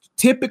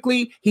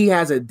 typically he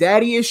has a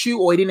daddy issue,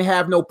 or he didn't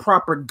have no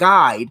proper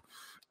guide,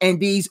 and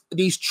these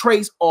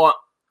traits are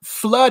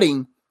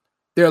flooding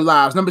their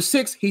lives. Number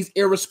 6, he's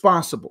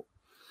irresponsible.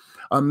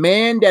 A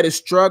man that is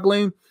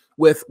struggling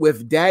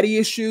with daddy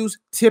issues,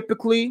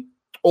 typically,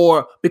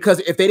 or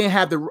because if they didn't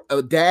have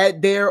the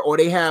dad there, or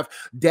they have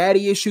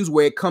daddy issues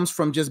where it comes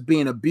from just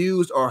being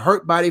abused or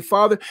hurt by their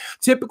father,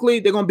 typically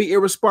they're going to be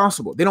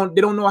irresponsible. They don't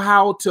know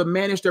how to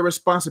manage their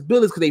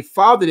responsibilities because their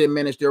father didn't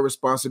manage their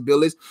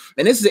responsibilities.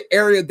 And this is an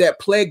area that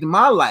plagued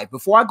my life.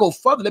 Before I go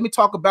further, let me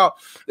talk about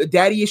the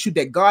daddy issue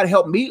that God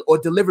helped me or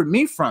delivered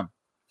me from.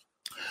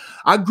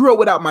 I grew up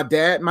without my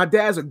dad. My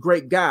dad's a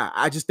great guy.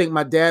 I just think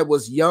my dad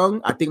was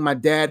young. I think my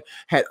dad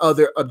had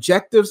other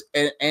objectives.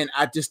 And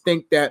I just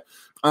think that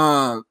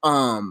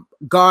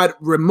God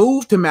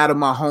removed him out of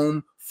my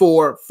home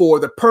for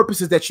the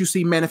purposes that you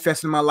see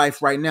manifest in my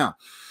life right now.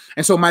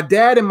 And so my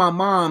dad and my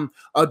mom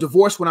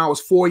divorced when I was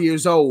 4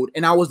 years old,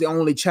 and I was the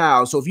only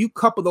child. So if you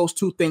couple those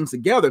two things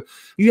together,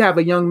 you have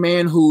a young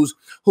man who's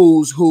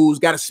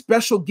got a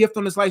special gift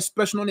on his life,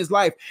 special in his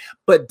life,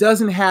 but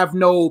doesn't have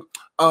no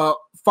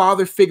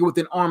father figure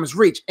within arm's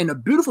reach. And the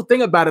beautiful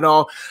thing about it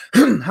all,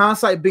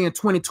 hindsight being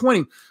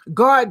 2020,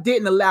 God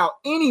didn't allow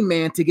any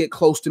man to get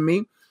close to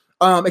me.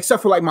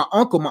 Except for like my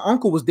uncle. My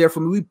uncle was there for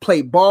me. We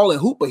played ball and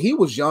hoop, but he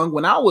was young.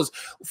 When I was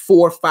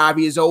 4 or 5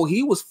 years old,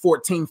 he was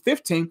 14,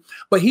 15.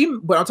 But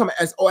I'm talking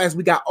about as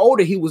we got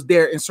older, he was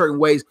there in certain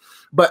ways.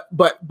 But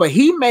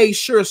he made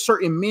sure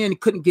certain men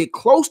couldn't get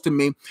close to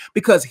me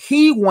because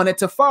he wanted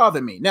to father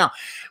me. Now,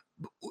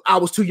 I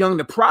was too young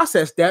to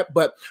process that,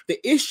 but the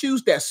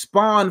issues that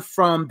spawned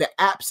from the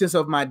absence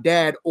of my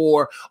dad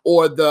or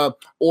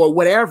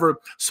whatever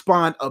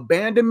spawned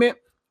abandonment,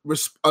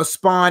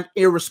 spawned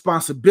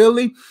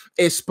irresponsibility.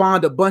 It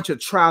spawned a bunch of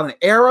trial and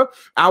error.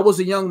 I was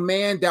a young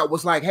man that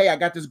was like, hey, I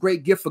got this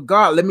great gift for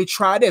God. Let me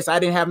try this. I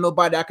didn't have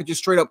nobody I could just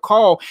straight up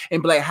call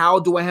and be like, how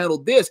do I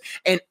handle this?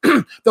 And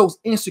those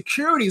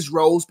insecurities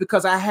rose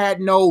because I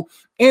had no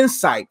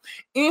insight.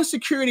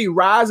 Insecurity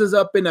rises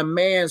up in a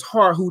man's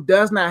heart who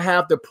does not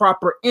have the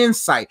proper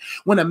insight.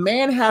 When a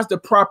man has the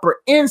proper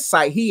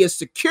insight, he is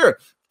secure.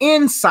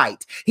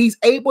 Insight. He's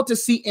able to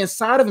see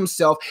inside of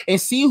himself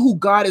and see who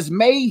God has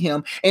made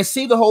him and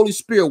see the Holy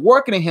Spirit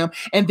working in him.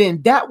 And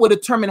then that will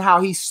determine how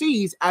he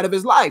sees out of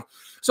his life.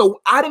 So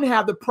I didn't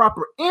have the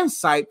proper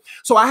insight.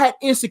 So I had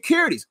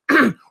insecurities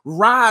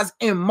rise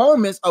in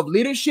moments of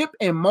leadership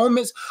and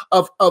moments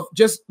of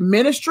just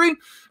ministry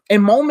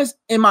and moments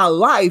in my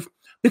life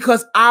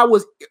because I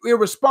was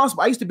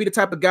irresponsible. I used to be the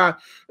type of guy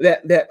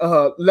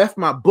that left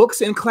my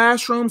books in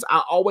classrooms.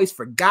 I always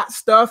forgot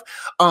stuff.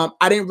 I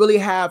didn't really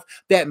have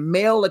that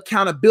male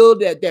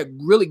accountability that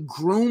really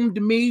groomed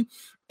me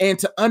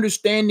into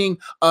understanding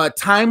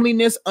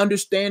timeliness,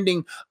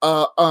 understanding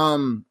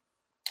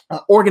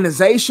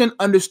organization,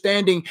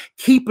 understanding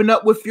keeping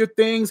up with your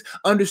things,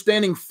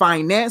 understanding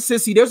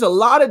finances. See, there's a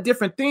lot of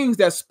different things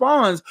that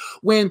spawns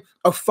when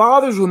a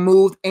father's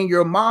removed and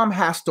your mom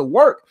has to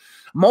work.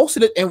 Most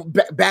of it, and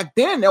back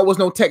then there was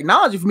no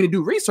technology for me to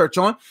do research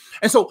on.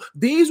 And so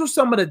these were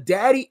some of the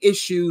daddy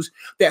issues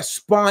that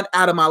spawned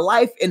out of my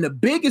life. And the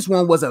biggest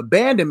one was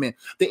abandonment.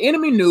 The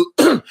enemy knew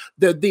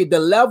the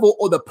level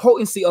or the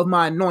potency of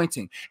my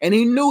anointing. And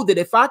he knew that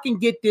if I can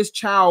get this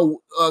child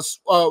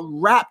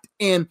wrapped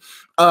in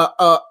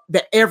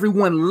that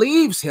everyone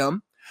leaves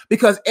him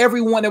because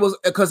he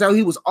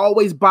was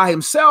always by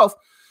himself.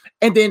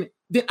 And then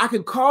I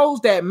can cause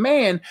that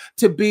man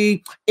to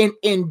be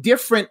in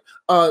different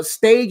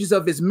stages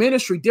of his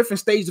ministry,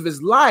 different stages of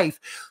his life,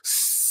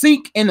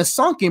 sink in a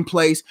sunken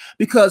place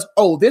because,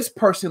 oh, this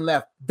person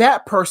left,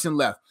 that person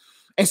left.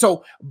 And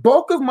so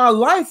bulk of my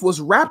life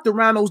was wrapped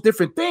around those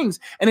different things.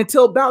 And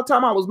until about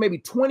time I was maybe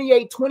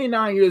 28,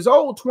 29 years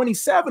old,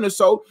 27 or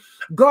so,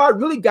 God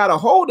really got a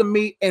hold of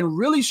me and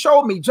really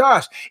showed me,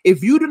 Josh,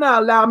 if you do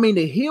not allow me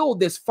to heal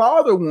this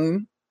father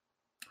wound,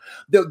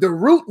 the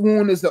root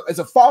wound is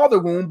a father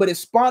wound, but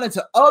it's spawned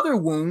into other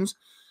wounds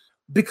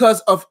because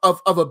of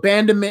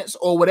abandonments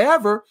or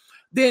whatever,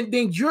 then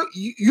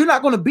you're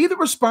not going to be the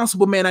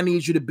responsible man I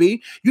need you to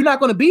be. You're not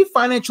going to be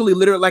financially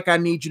literate like I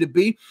need you to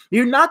be.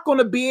 You're not going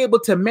to be able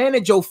to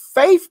manage your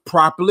faith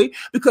properly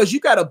because you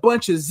got a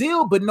bunch of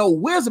zeal but no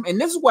wisdom. And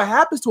this is what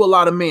happens to a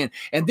lot of men.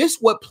 And this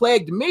is what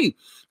plagued me.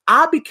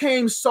 I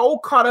became so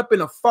caught up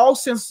in a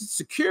false sense of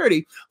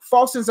security,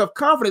 false sense of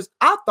confidence.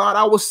 I thought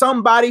I was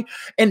somebody,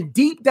 and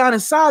deep down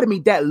inside of me,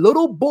 that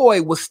little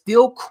boy was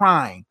still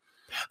crying.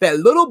 That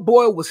little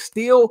boy was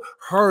still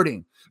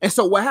hurting. And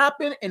so what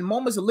happened in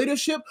moments of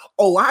leadership?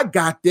 Oh, I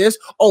got this.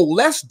 Oh,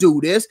 let's do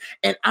this.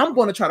 And I'm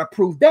going to try to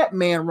prove that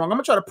man wrong. I'm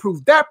going to try to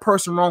prove that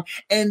person wrong.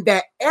 And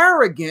that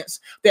arrogance,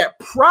 that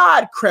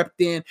pride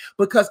crept in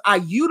because I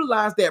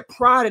utilized that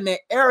pride and that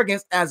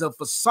arrogance as a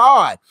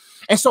facade.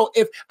 And so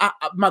if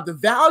the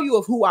value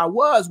of who I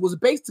was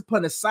based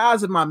upon the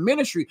size of my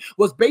ministry,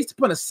 was based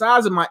upon the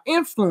size of my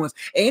influence.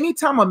 And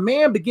anytime a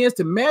man begins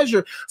to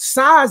measure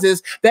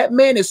sizes, that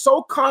man is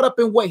so caught up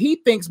in what he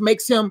thinks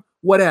makes him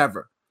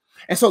whatever.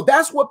 And so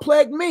that's what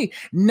plagued me.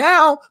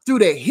 Now, through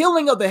the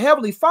healing of the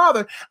Heavenly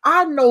Father,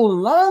 I no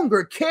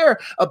longer care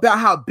about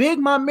how big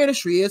my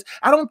ministry is.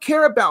 I don't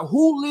care about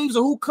who leaves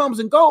or who comes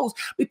and goes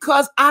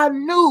because I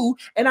knew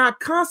and I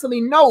constantly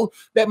know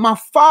that my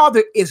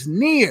Father is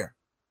near.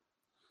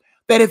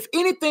 That if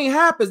anything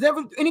happens,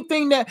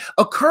 anything that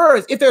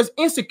occurs, if there's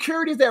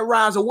insecurities that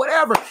rise or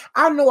whatever,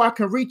 I know I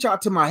can reach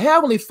out to my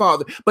Heavenly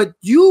Father. But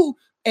you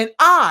and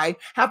I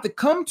have to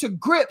come to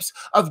grips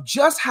of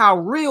just how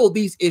real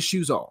these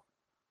issues are.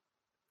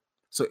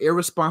 So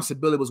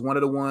irresponsibility was one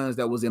of the ones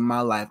that was in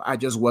my life. I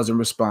just wasn't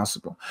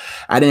responsible.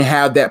 I didn't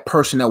have that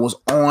person that was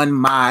on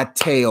my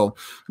tail,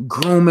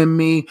 grooming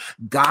me,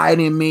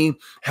 guiding me,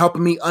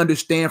 helping me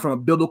understand from a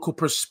biblical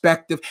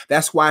perspective.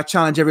 That's why I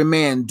challenge every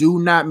man: do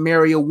not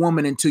marry a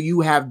woman until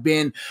you have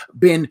until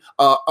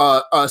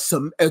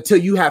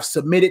you have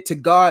submitted to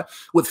God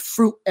with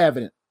fruit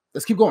evident.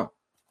 Let's keep going.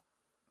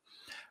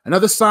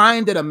 Another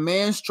sign that a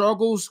man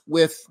struggles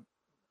with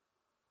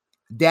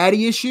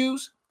daddy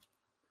issues.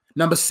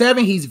 Number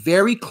 7, he's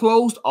very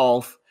closed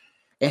off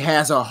and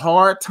has a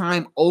hard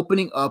time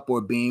opening up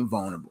or being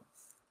vulnerable.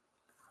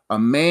 A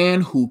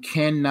man who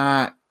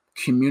cannot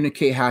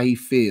communicate how he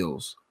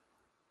feels,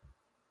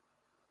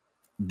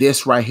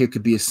 this right here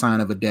could be a sign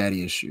of a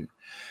daddy issue.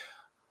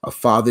 A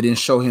father didn't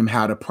show him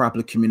how to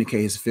properly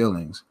communicate his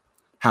feelings,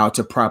 how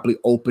to properly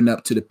open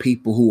up to the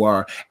people who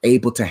are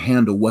able to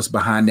handle what's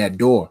behind that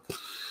door.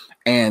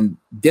 And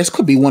this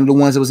could be one of the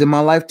ones that was in my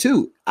life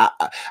too.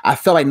 I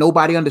felt like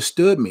nobody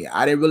understood me.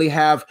 I didn't really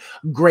have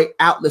great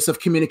outlets of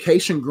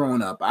communication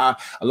growing up. A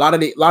lot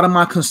of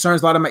my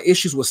concerns, a lot of my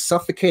issues were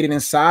suffocated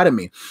inside of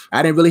me.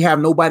 I didn't really have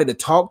nobody to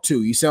talk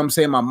to. You see what I'm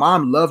saying? My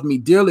mom loved me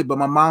dearly, but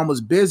my mom was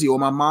busy or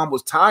my mom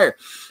was tired.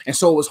 And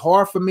so it was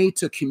hard for me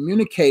to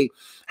communicate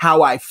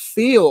how I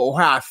feel or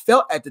how I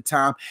felt at the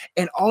time.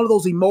 And all of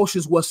those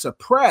emotions were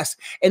suppressed.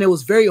 And it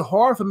was very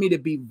hard for me to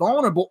be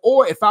vulnerable.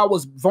 Or if I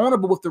was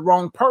vulnerable with the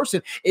wrong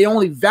person, it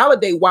only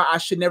validated why I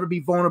should never be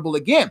vulnerable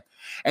again.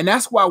 And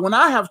that's why when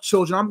I have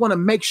children, I'm going to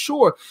make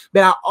sure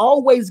that I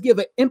always give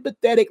an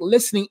empathetic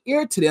listening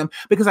ear to them,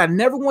 because I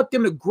never want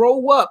them to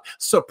grow up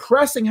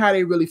suppressing how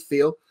they really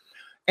feel.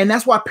 And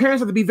that's why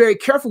parents have to be very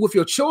careful with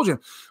your children,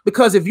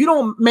 because if you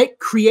don't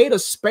create a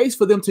space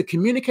for them to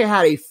communicate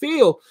how they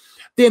feel,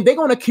 then they're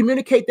going to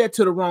communicate that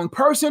to the wrong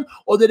person,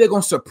 or they're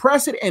going to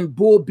suppress it and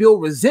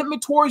build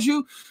resentment towards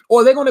you,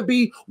 or they're going to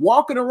be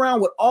walking around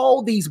with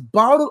all these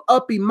bottled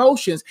up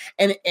emotions.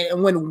 And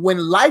when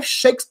life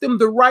shakes them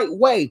the right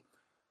way,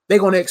 they're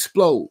going to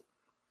explode.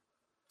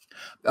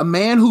 A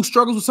man who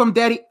struggles with some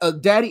daddy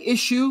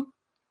issue,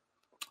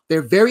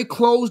 they're very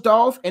closed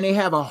off and they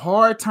have a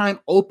hard time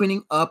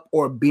opening up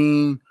or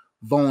being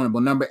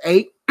vulnerable. Number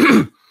 8,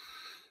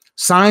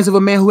 signs of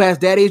a man who has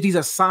daddy issues. These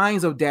are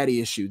signs of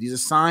daddy issues. These are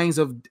signs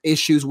of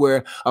issues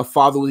where a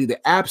father was either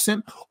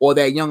absent or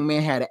that young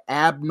man had an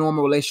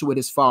abnormal relationship with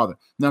his father.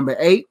 Number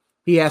 8,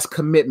 he has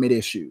commitment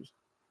issues.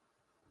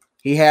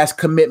 He has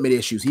commitment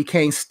issues. He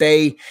can't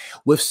stay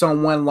with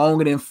someone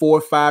longer than 4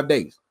 or 5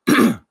 days.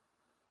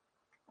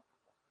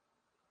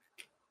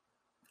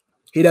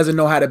 He doesn't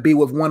know how to be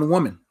with one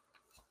woman.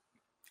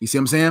 You see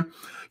what I'm saying?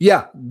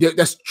 Yeah,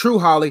 that's true,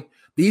 Holly.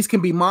 These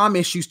can be mom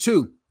issues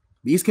too.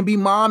 These can be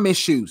mom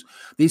issues.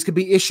 These could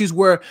be issues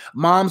where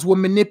moms were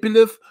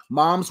manipulative,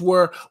 moms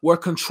were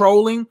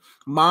controlling,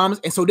 moms.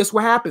 And so this is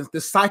what happens.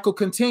 The cycle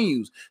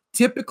continues.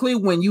 Typically,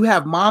 when you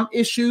have mom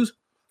issues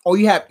or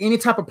you have any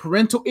type of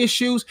parental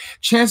issues,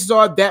 chances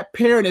are that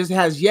parent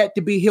has yet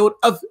to be healed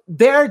of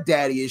their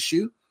daddy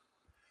issue.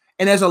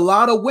 And there's a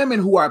lot of women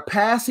who are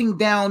passing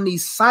down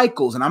these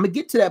cycles. And I'm going to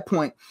get to that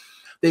point.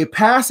 They're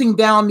passing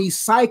down these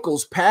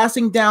cycles,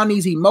 passing down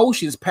these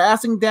emotions,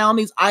 passing down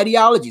these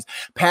ideologies,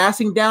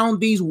 passing down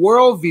these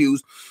worldviews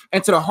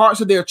into the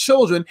hearts of their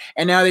children.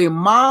 And now their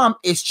mom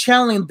is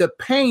channeling the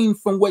pain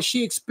from what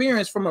she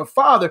experienced from her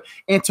father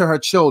into her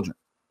children.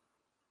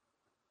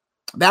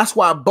 That's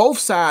why both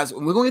sides,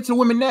 and we're going to get to the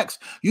women next,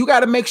 you got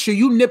to make sure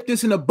you nip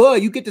this in the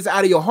bud. You get this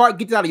out of your heart,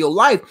 get this out of your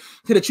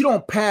life, so that you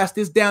don't pass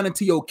this down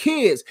into your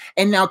kids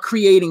and now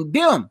creating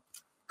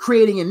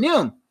in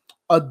them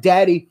a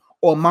daddy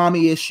or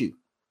mommy issue.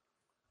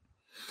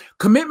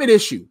 Commitment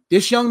issue.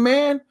 This young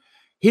man,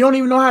 he don't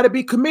even know how to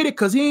be committed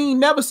because he ain't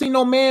never seen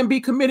no man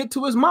be committed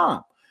to his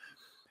mom.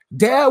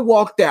 Dad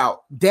walked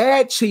out.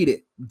 Dad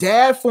cheated.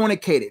 Dad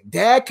fornicated.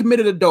 Dad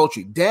committed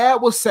adultery. Dad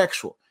was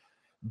sexual.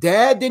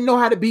 Dad didn't know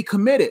how to be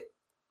committed.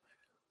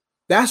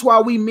 That's why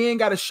we men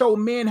got to show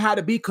men how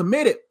to be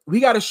committed. We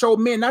got to show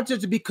men not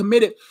just to be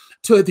committed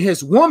to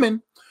his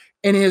woman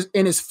and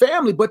his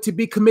family, but to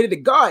be committed to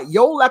God.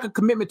 Your lack of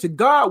commitment to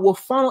God will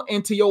funnel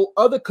into your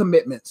other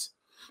commitments.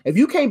 If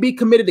you can't be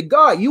committed to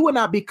God, you will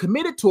not be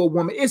committed to a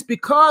woman. It's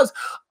because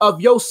of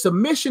your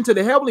submission to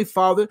the Heavenly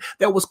Father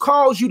that was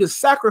caused you to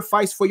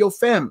sacrifice for your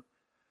family.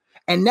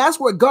 And that's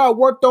where God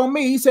worked on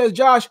me. He says,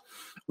 Josh,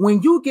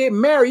 when you get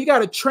married, you got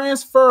to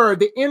transfer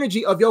the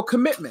energy of your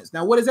commitments.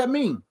 Now, what does that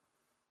mean?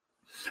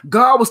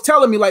 God was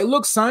telling me, like,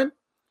 look, son,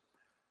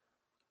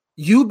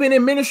 you've been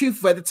in ministry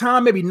for at the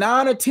time, maybe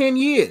 9 or 10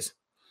 years.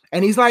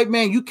 And he's like,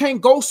 man, you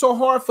can't go so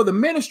hard for the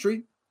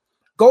ministry,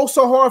 go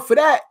so hard for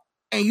that,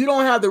 and you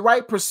don't have the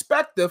right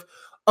perspective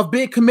of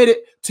being committed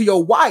to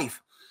your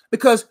wife,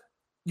 because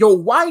your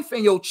wife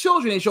and your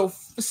children is your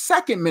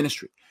second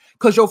ministry.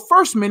 Because your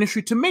first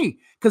ministry to me,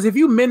 because if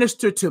you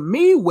minister to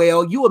me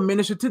well, you will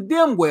minister to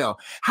them well.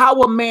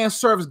 How a man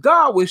serves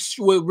God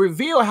will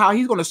reveal how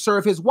he's going to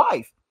serve his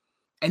wife.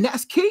 And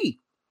that's key.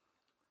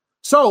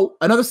 So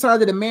another sign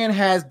that a man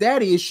has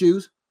daddy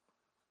issues,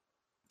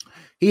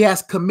 he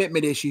has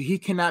commitment issues. He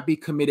cannot be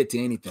committed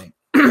to anything.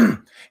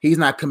 He's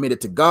not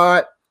committed to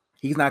God.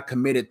 He's not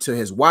committed to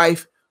his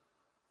wife.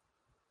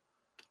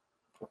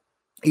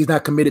 He's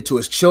not committed to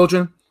his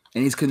children.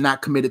 And he's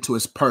not committed to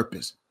his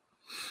purpose.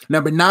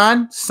 Number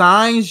 9,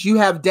 signs you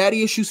have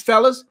daddy issues,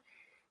 fellas.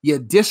 You're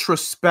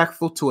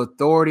disrespectful to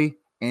authority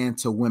and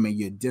to women.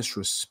 You're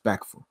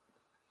disrespectful.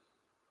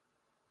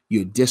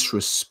 You're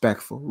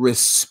disrespectful.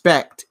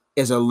 Respect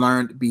is a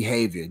learned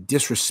behavior.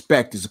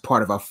 Disrespect is a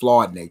part of our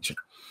flawed nature.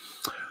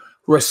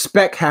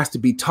 Respect has to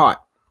be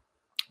taught.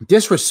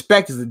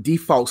 Disrespect is the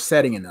default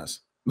setting in us.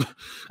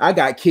 I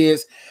got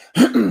kids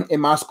in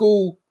my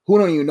school who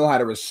don't even know how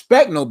to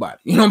respect nobody.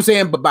 You know what I'm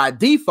saying? But by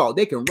default,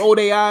 they can roll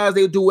their eyes,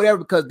 they'll do whatever,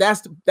 because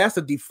that's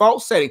the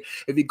default setting.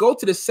 If you go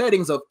to the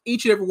settings of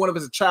each and every one of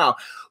us as a child,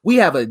 we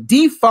have a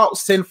default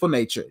sinful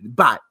nature.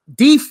 By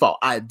default,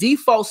 our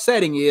default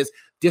setting is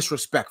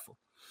disrespectful.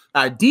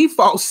 Our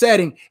default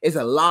setting is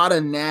a lot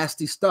of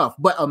nasty stuff.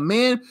 But a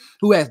man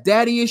who has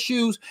daddy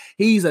issues,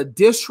 he's a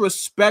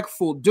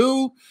disrespectful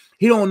dude.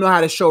 He don't know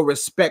how to show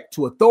respect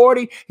to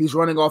authority. He's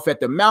running off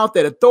at the mouth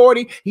at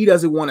authority. He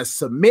doesn't want to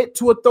submit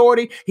to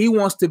authority. He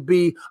wants to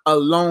be a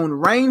lone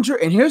ranger.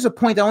 And here's a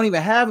point I don't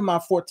even have in my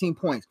 14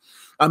 points.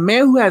 A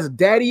man who has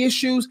daddy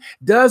issues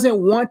doesn't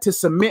want to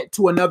submit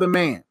to another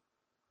man.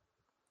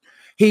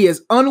 He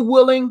is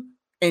unwilling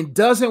and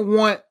doesn't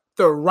want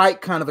the right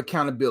kind of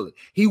accountability.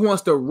 He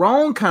wants the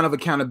wrong kind of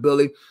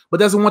accountability, but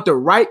doesn't want the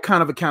right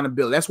kind of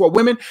accountability. That's why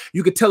women,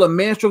 you could tell a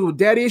man struggles with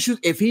daddy issues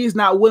if he's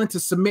not willing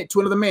to submit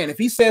to another man. If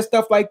he says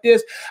stuff like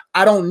this,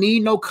 I don't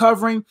need no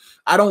covering.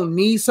 I don't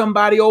need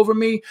somebody over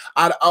me.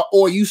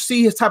 Or you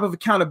see his type of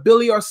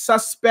accountability or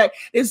suspect.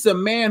 It's a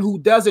man who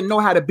doesn't know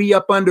how to be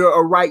up under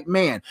a right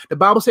man. The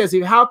Bible says,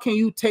 how can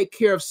you take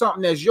care of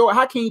something that's yours?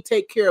 How can you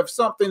take care of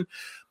something?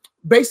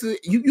 Basically,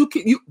 you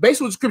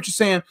basically what the scripture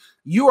saying,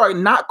 you are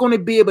not going to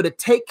be able to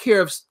take care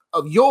of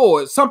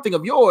something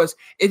of yours,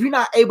 if you're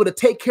not able to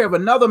take care of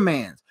another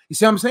man's. You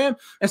see what I'm saying?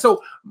 And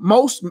so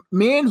most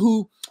men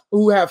who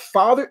have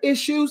father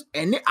issues,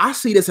 and I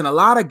see this in a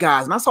lot of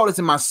guys, and I saw this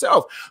in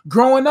myself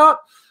growing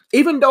up,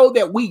 even though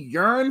that we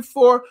yearn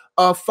for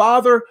a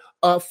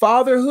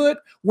fatherhood,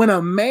 when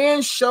a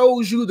man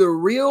shows you a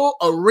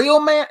real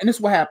man, and this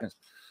is what happens.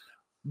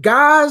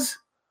 Guys,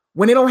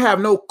 when they don't have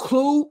no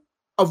clue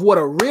of what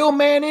a real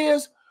man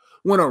is,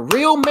 when a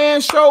real man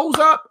shows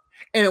up,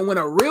 and when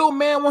a real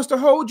man wants to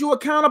hold you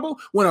accountable,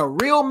 when a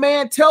real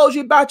man tells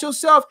you about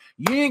yourself,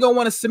 you ain't gonna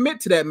want to submit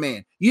to that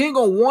man. You ain't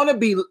gonna want to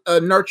be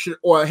nurtured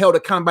or held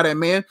accountable by that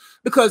man,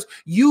 because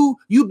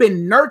you've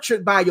been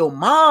nurtured by your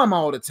mom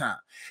all the time.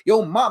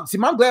 Your mom, see,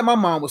 I'm glad my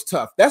mom was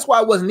tough. That's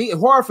why it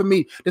wasn't hard for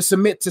me to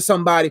submit to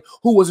somebody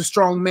who was a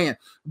strong man.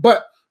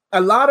 But a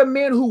lot of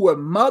men who were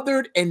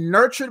mothered and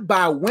nurtured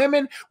by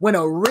women, when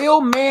a real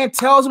man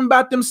tells them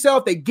about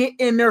themselves, they get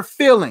in their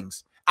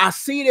feelings. I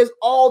see this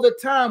all the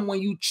time.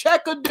 When you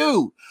check a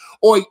dude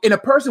and a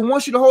person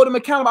wants you to hold him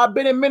accountable. I've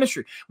been in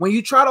ministry. When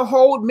you try to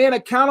hold men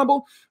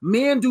accountable,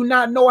 men do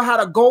not know how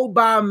to go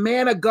by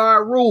man of God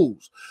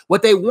rules.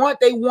 What they want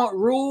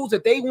rules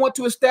that they want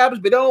to establish,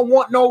 but they don't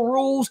want no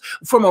rules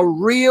from a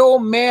real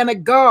man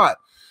of God.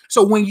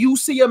 So when you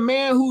see a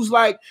man who's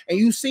like, and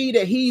you see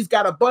that he's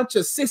got a bunch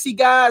of sissy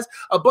guys,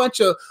 a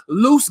bunch of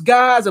loose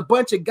guys, a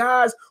bunch of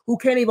guys who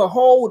can't even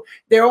hold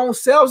their own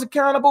selves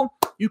accountable,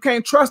 you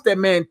can't trust that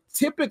man.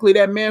 Typically,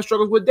 that man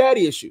struggles with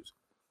daddy issues.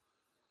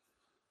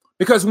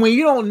 Because when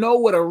you don't know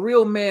what a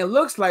real man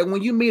looks like,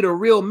 when you meet a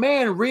real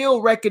man,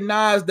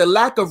 recognize the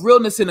lack of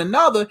realness in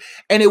another.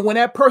 And when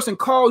that person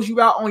calls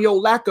you out on your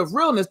lack of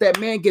realness, that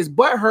man gets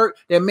butthurt,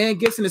 that man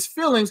gets in his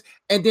feelings,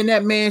 and then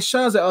that man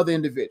shuns the other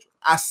individual.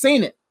 I've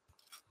seen it.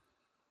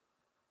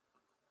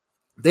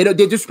 They're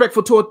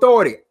disrespectful to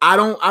authority. I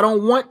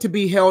don't want to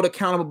be held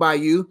accountable by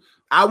you.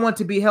 I want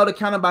to be held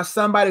accountable by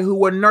somebody who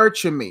will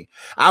nurture me.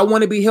 I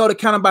want to be held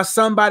accountable by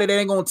somebody that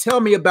ain't going to tell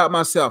me about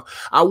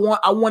myself. I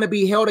want to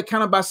be held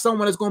accountable by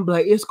someone that's going to be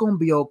like, it's going to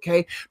be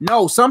okay.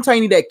 No, sometimes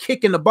you need that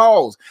kick in the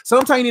balls.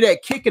 Sometimes you need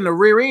that kick in the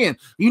rear end.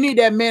 You need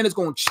that man that's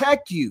going to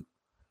check you.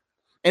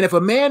 And if a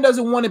man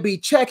doesn't want to be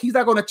checked, he's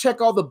not going to check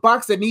all the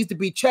boxes that needs to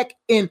be checked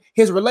in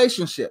his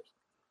relationship.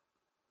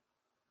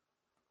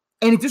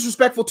 And he's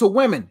disrespectful to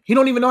women. He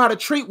don't even know how to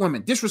treat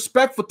women.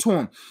 Disrespectful to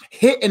them,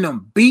 hitting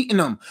them, beating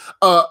them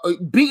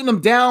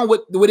down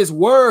with his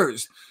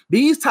words.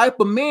 These type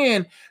of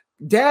men,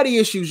 daddy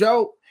issues,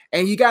 yo.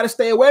 And you got to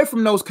stay away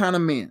from those kind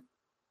of men.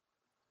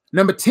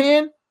 Number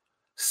 10,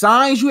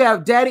 signs you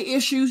have daddy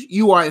issues.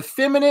 You are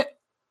effeminate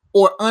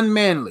or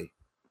unmanly.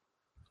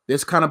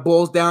 This kind of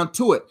boils down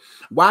to it.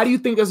 Why do you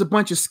think there's a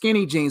bunch of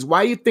skinny jeans?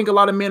 Why do you think a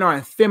lot of men are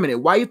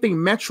effeminate? Why do you think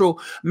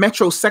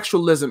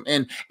metrosexualism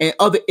and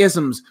other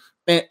isms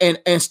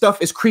and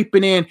stuff is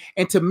creeping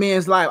into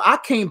men's life? I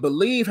can't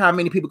believe how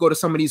many people go to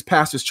some of these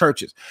pastors'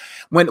 churches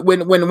when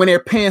they're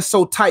pants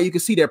so tight you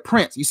can see their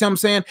prints. You see what I'm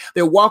saying?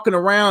 They're walking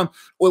around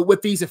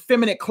with these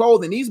effeminate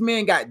clothing. These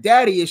men got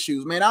daddy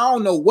issues, man. I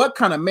don't know what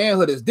kind of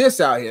manhood is this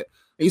out here.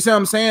 You see what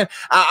I'm saying?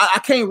 I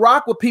can't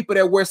rock with people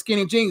that wear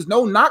skinny jeans.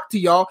 No knock to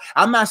y'all.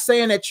 I'm not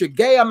saying that you're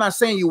gay. I'm not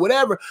saying you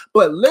whatever.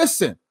 But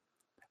listen.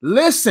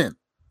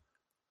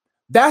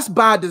 That's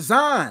by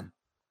design.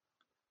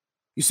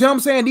 You see what I'm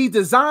saying? These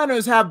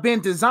designers have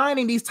been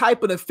designing these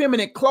type of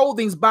effeminate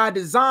clothings by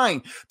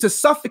design to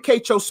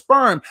suffocate your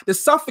sperm, to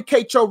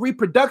suffocate your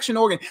reproduction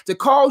organ, to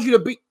cause you to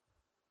be.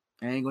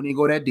 I ain't gonna even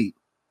go that deep.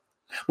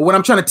 But what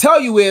I'm trying to tell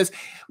you is,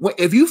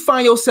 if you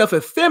find yourself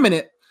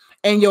effeminate,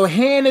 and your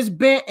hand is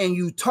bent and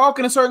you talk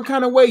in a certain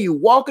kind of way, you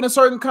walk in a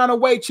certain kind of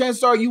way,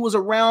 chances are you was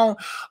around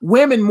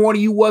women more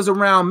than you was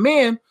around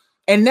men.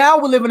 And now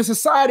we live in a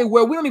society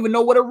where we don't even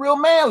know what a real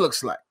man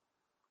looks like.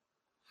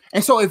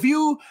 And so if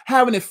you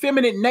have an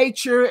effeminate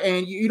nature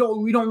and you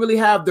don't really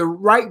have the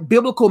right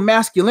biblical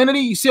masculinity,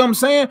 you see what I'm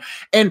saying?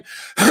 And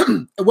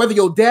whether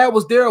your dad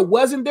was there or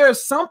wasn't there,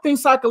 something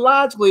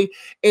psychologically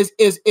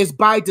is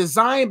by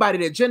design, by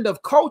the agenda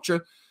of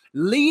culture,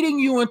 leading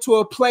you into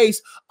a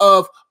place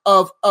of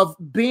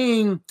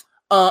being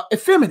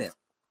effeminate.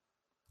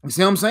 You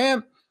see what I'm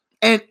saying?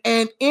 And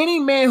any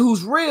man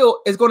who's real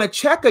is going to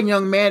check a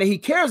young man that he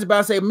cares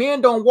about, say, men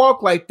don't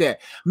walk like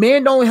that.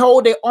 Men don't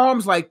hold their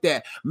arms like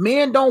that.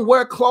 Men don't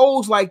wear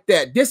clothes like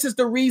that. This is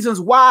the reasons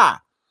why.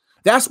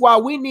 That's why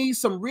we need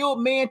some real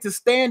men to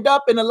stand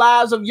up in the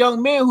lives of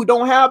young men who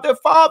don't have their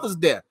fathers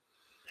there,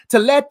 to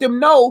let them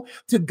know,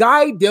 to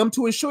guide them,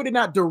 to ensure they're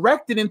not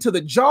directed into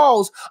the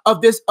jaws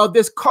of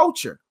this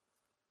culture.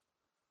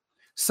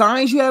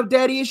 Signs you have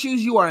daddy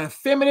issues, you are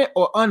effeminate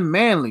or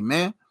unmanly,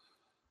 man.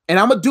 And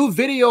I'm going to do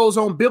videos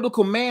on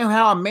biblical man,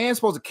 how a man's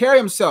supposed to carry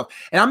himself.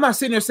 And I'm not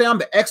sitting there saying I'm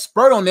the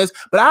expert on this,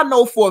 but I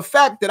know for a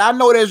fact that I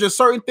know there's just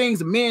certain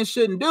things men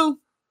shouldn't do.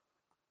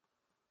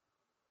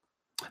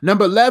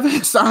 Number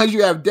 11, signs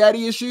you have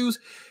daddy issues.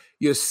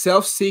 You're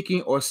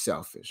self-seeking or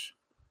selfish.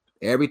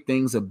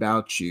 Everything's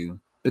about you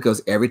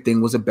because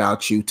everything was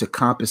about you to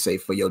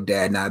compensate for your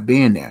dad not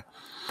being there.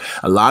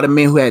 A lot of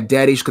men who had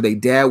daddy issues because their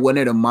dad wasn't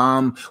there, the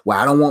mom, well,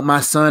 I don't want my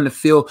son to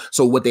feel.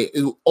 So what they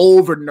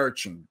over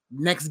nurturing,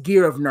 next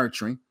gear of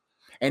nurturing.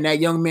 And that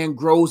young man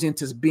grows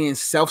into being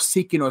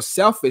self-seeking or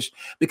selfish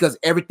because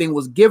everything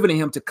was given to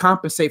him to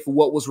compensate for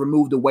what was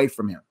removed away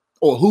from him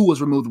or who was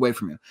removed away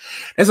from him.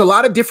 There's a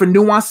lot of different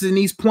nuances in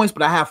these points,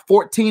 but I have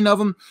 14 of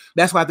them.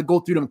 That's why I have to go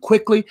through them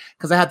quickly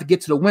because I have to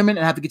get to the women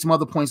and I have to get some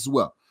other points as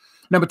well.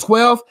 Number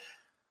 12,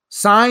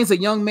 signs a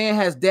young man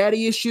has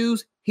daddy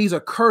issues. He's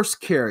a curse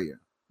carrier.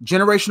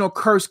 Generational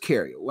curse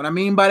carrier. What I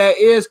mean by that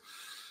is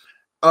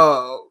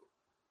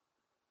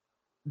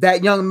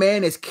that young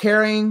man is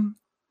carrying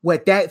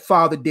what that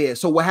father did.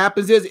 So what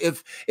happens is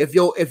if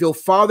your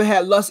father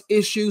had lust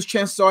issues,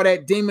 chances are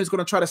that demon is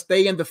going to try to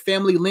stay in the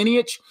family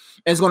lineage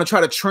and is going to try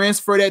to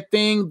transfer that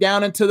thing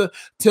down into the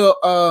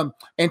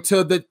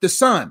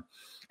son.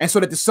 And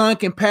so that the son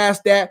can pass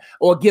that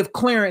or give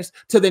clearance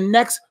to the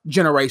next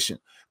generation.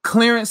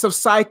 Clearance of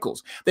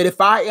cycles, that if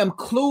I am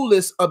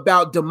clueless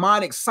about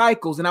demonic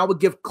cycles, and I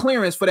would give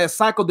clearance for that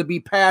cycle to be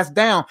passed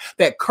down,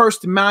 that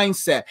cursed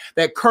mindset,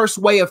 that cursed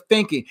way of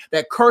thinking,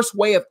 that cursed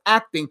way of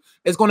acting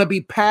is going to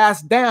be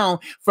passed down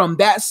from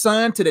that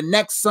son to the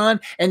next son,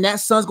 and that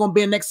son's going to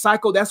be in the next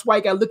cycle. That's why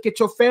you got to look at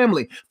your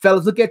family.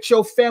 Fellas, look at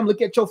your family,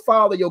 look at your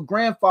father, your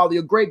grandfather,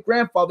 your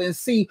great-grandfather, and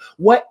see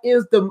what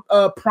is the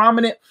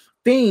prominent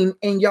theme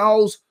in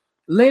y'all's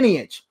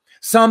lineage.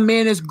 Some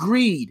men is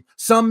greed.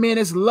 Some men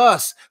is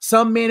lust.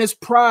 Some men is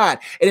pride.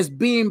 It is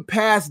being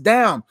passed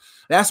down.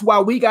 That's why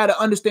we got to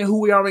understand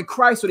who we are in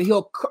Christ so that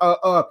he'll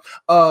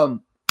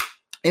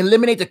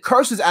eliminate the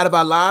curses out of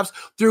our lives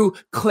through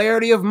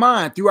clarity of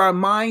mind, through our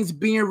minds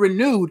being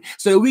renewed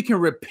so that we can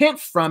repent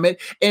from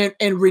it and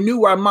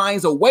renew our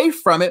minds away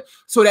from it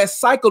so that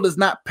cycle does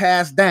not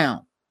pass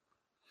down.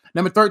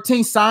 Number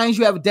 13, signs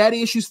you have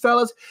daddy issues,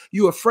 fellas.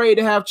 You're afraid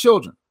to have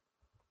children.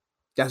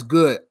 That's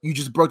good. You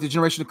just broke the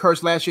generational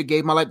curse last year,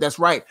 gave my life. That's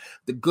right.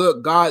 The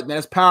good God, man,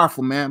 that's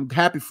powerful, man. I'm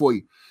happy for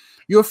you.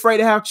 You're afraid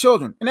to have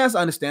children, and that's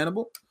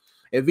understandable.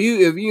 If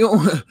you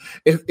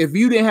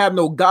didn't have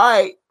no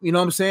guide, you know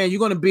what I'm saying, you're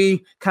going to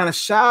be kind of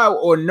shy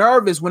or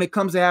nervous when it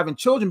comes to having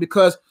children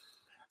because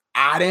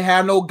I didn't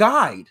have no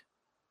guide.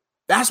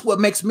 That's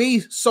what makes me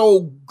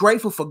so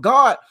grateful for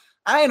God.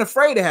 I ain't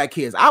afraid to have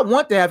kids. I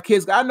want to have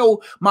kids. I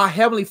know my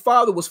Heavenly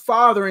Father was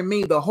fathering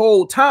me the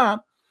whole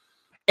time.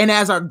 And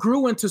as I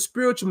grew into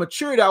spiritual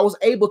maturity, I was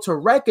able to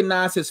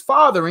recognize his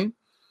fathering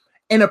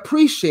and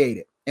appreciate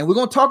it. And we're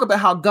going to talk about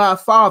how God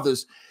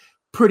fathers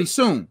pretty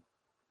soon.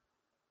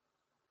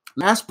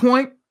 Last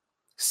point,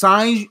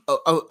 signs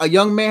a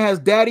young man has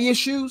daddy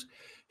issues.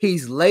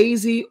 He's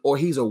lazy or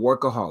he's a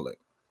workaholic.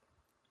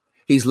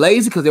 He's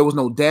lazy because there was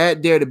no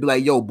dad there to be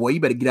like, yo, boy,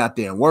 you better get out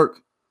there and work.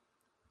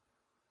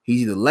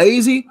 He's either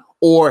lazy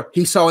or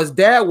he saw his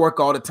dad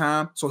work all the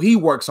time, so he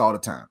works all the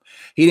time.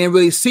 He didn't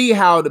really see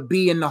how to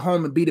be in the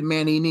home and be the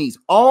man he needs.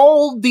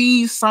 All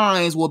these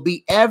signs will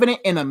be evident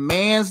in a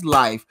man's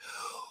life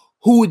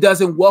who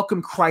doesn't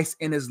welcome Christ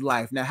in his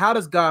life. Now, how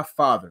does God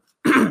father?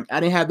 I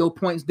didn't have those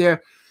points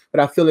there, but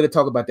I feel it to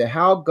talk about that.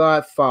 How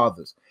God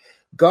fathers.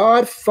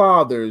 God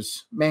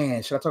fathers,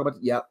 man, should I talk about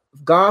that? Yeah.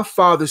 God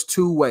fathers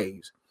two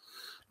ways,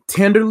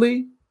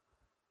 tenderly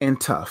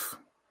and tough.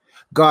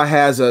 God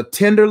has a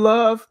tender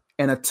love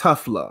and a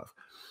tough love.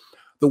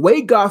 The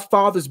way God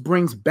fathers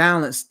brings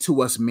balance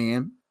to us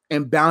men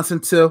and balance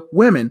into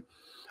women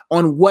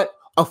on what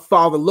a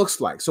father looks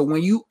like. So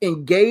when you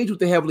engage with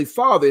the Heavenly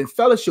Father in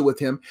fellowship with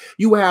him,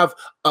 you have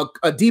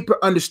a deeper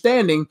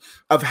understanding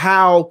of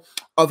how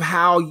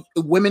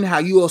women, how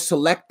you will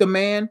select the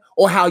man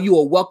or how you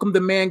will welcome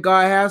the man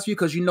God has for you,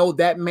 because you know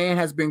that man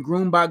has been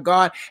groomed by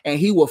God and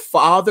he will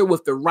father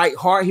with the right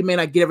heart. He may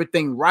not get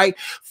everything right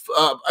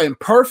and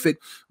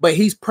perfect, but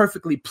he's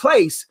perfectly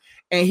placed.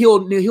 And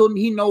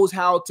he knows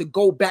how to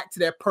go back to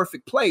that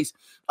perfect place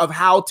of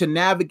how to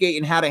navigate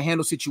and how to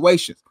handle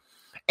situations.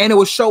 And it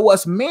will show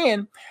us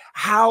men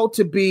how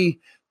to be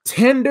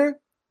tender.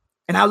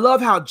 And I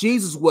love how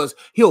Jesus was.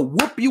 He'll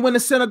whoop you in the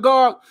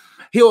synagogue.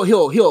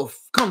 He'll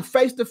come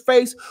face to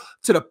face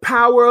to the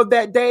power of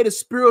that day, the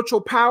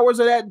spiritual powers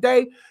of that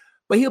day.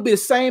 But he'll be the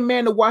same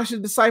man to wash his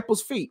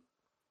disciples' feet.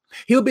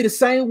 He'll be the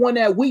same one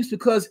that weeps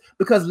because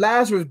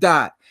Lazarus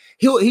died.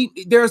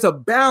 There's a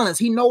balance.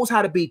 He knows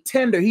how to be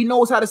tender. He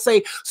knows how to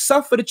say,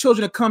 suffer the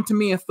children to come to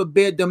me and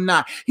forbid them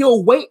not.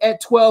 He'll wait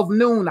at 12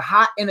 noon,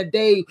 hot in the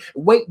day,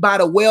 wait by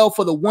the well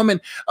for the woman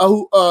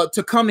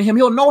to come to him.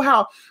 He'll know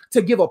how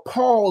to give a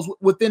pause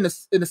in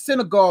the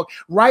synagogue,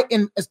 right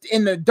in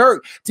the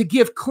dirt, to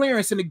give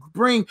clearance and to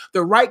bring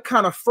the right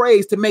kind of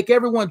phrase to make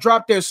everyone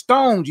drop their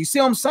stones. You see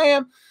what I'm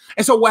saying?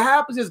 And so what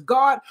happens is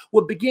God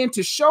will begin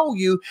to show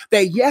you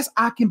that, yes,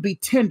 I can be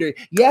tender.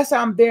 Yes,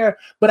 I'm there,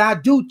 but I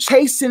do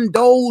chasten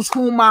those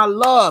whom I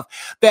love.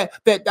 That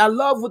I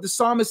love what the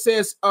psalmist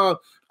says,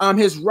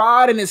 his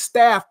rod and his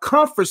staff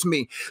comforts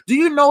me. Do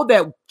you know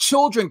that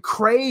children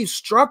crave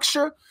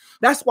structure?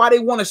 That's why they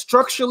want a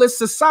structureless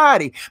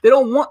society. They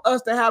don't want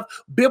us to have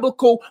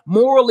biblical,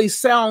 morally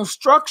sound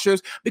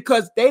structures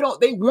because they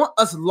want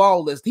us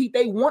lawless.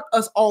 They want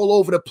us all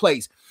over the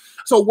place.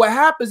 So what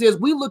happens is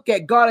we look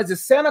at God as a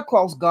Santa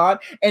Claus God,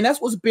 and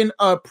that's what's been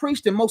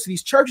preached in most of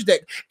these churches,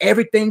 that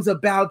everything's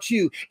about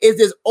you. Is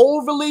this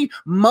overly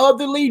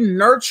motherly,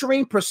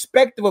 nurturing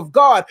perspective of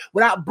God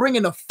without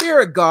bringing the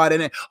fear of God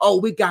in it. Oh,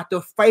 we got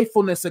the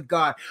faithfulness of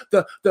God,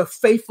 the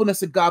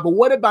faithfulness of God. But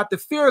what about the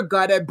fear of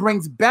God that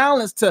brings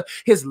balance to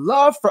his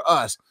love for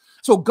us?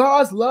 So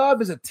God's love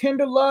is a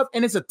tender love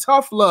and it's a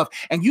tough love.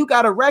 And you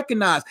got to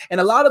recognize, and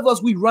a lot of us,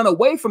 we run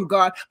away from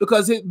God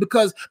because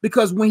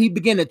when he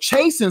begins to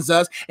chasten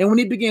us and when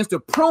he begins to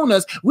prune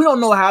us, we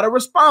don't know how to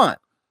respond.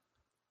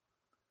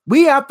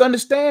 We have to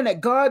understand that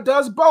God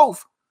does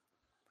both.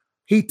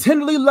 He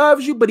tenderly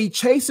loves you, but he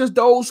chastens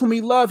those whom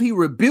he loves. He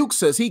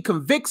rebukes us. He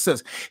convicts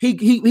us.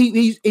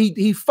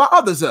 He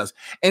fathers us.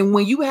 And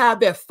when you have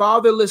that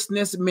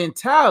fatherlessness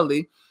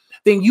mentality,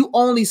 then you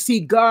only see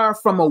God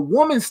from a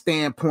woman's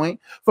standpoint,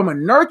 from a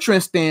nurturing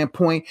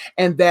standpoint,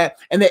 and that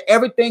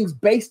everything's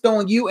based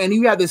on you. And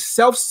you have this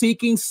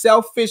self-seeking,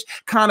 selfish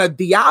kind of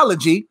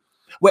theology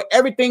where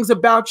everything's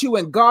about you,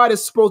 and God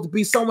is supposed to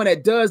be someone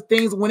that does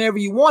things whenever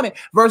you want it,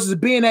 versus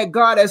being that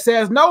God that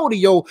says no to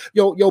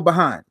your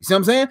behind. You see what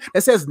I'm saying?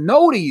 That says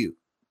no to you.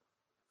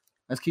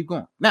 Let's keep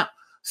going. Now,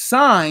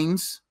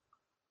 signs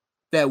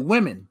that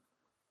women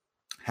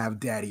have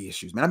daddy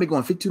issues. Man, I've been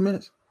going 52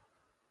 minutes.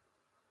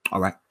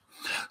 All right.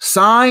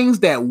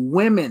 Signs that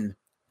women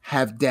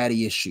have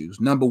daddy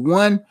issues. Number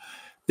one,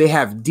 they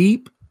have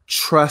deep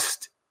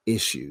trust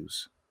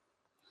issues.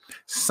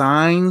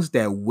 Signs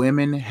that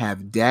women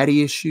have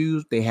daddy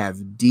issues. They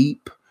have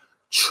deep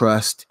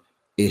trust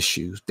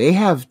issues. They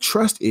have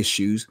trust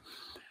issues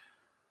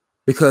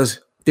because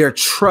their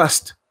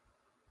trust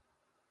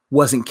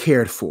wasn't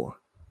cared for.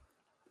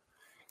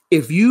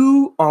 If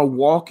you are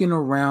walking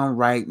around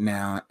right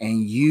now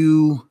and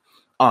you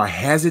are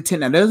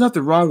hesitant, now there's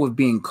nothing wrong with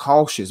being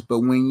cautious, but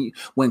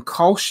when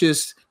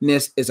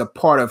cautiousness is a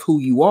part of who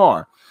you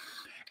are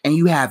and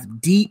you have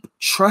deep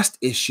trust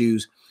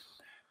issues,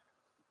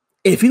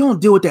 if you don't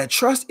deal with that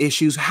trust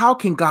issues, how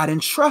can God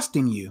entrust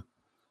in you?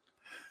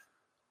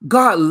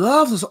 God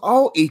loves us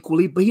all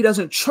equally, but he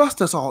doesn't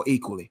trust us all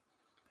equally.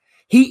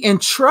 He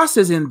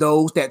entrusts in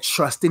those that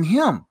trust in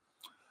him.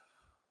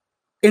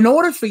 In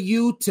order for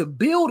you to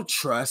build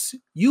trust,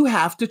 you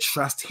have to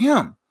trust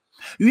him.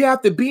 You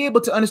have to be able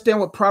to understand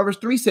what Proverbs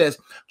 3 says.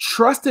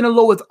 Trust in the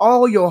Lord with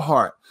all your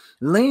heart.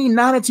 Lean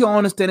not into your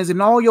understandings,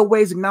 in all your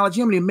ways acknowledge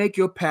him, and he'll make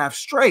your path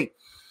straight.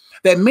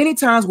 That many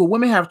times when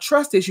women have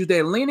trust issues,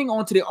 they're leaning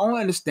onto their own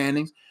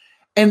understandings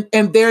and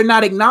they're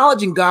not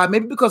acknowledging God,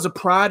 maybe because of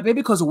pride,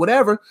 maybe because of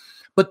whatever.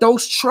 But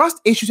those trust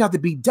issues have to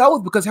be dealt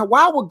with, because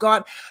why would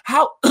God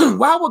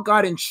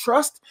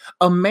entrust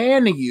a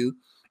man to you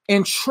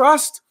and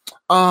trust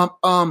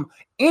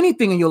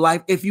anything in your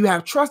life if you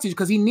have trust issues?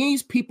 Because he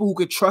needs people who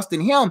could trust in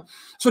him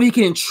so that he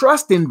can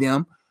entrust in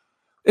them.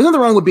 There's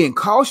nothing wrong with being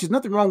cautious,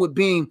 nothing wrong with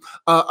being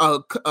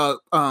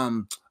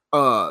to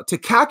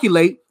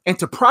calculate and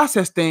to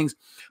process things.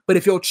 But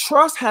if your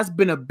trust has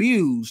been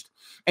abused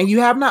and you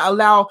have not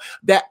allowed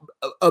that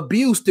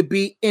abuse to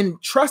be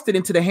entrusted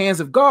into the hands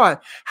of God,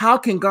 how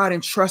can God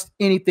entrust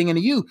anything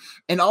into you?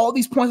 And all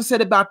these points I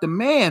said about the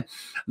man,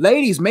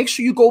 ladies, make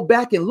sure you go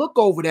back and look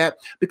over that,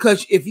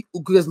 because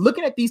because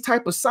looking at these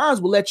type of signs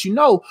will let you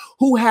know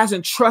who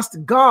hasn't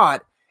trusted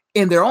God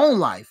in their own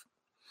life.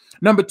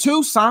 Number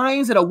two,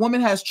 signs that a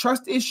woman has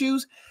trust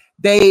issues: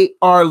 they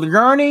are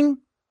yearning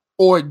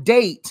or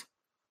date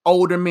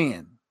older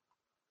men.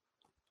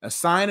 A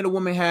sign that a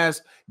woman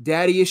has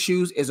daddy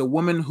issues is a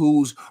woman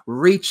who's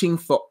reaching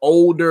for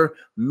older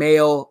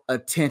male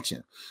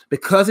attention.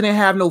 Because they didn't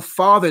have no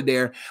father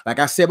there, like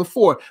I said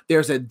before,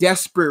 there's a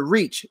desperate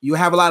reach. You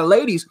have a lot of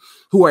ladies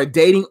who are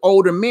dating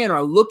older men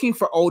or looking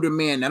for older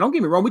men. Now, don't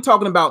get me wrong, we're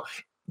talking about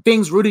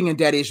things rooting in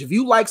daddy issues. If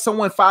you like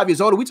someone 5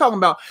 years older, we're talking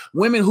about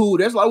women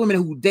there's a lot of women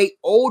who date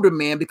older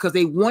men because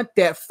they want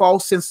that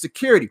false sense of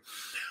security.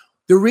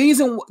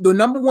 The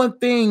number one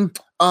thing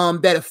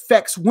that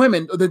affects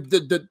women,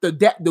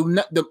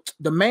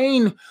 the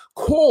main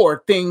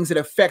core things that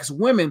affects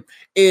women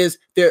is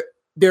their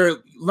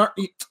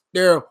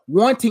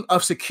wanting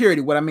of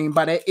security. What I mean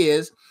by that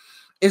is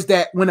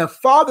that when a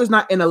father's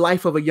not in the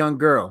life of a young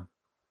girl,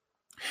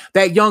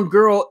 that young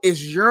girl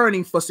is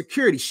yearning for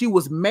security. She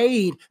was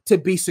made to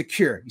be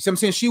secure. You see what I'm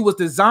saying? She was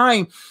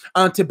designed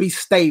to be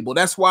stable.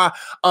 That's why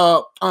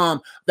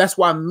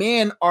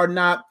men are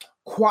not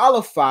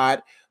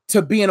qualified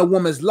to be in a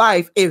woman's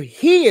life if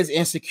he is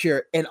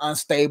insecure and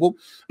unstable,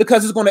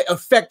 because it's going to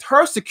affect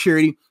her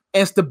security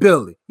and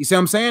stability. You see what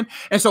I'm saying?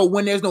 And so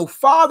when there's no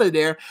father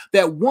there,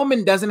 that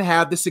woman doesn't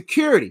have the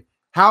security.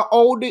 How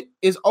old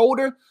is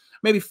older?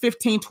 Maybe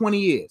 15, 20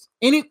 years.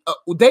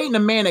 Dating a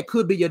man that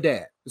could be your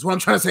dad is what I'm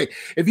trying to say.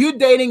 If you're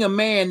dating a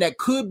man that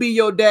could be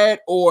your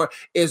dad or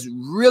is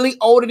really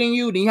older than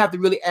you, then you have to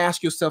really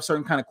ask yourself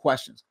certain kind of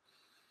questions.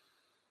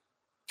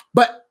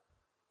 But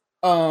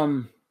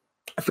I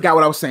forgot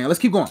what I was saying. Let's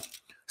keep going.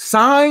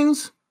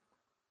 Signs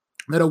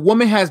that a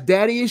woman has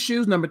daddy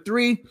issues. Number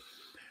 3,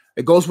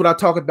 it goes what I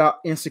talk about: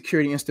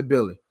 insecurity,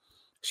 instability.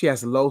 She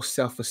has low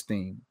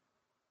self-esteem.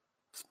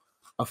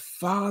 A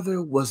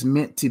father was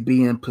meant to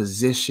be in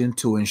position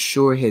to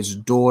ensure his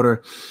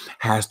daughter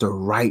has the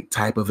right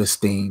type of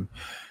esteem.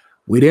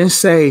 We didn't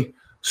say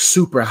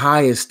super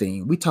high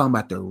esteem. We talking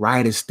about the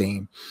right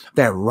esteem,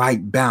 that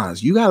right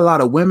balance. You got a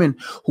lot of women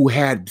who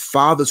had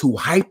fathers who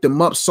hyped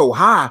them up so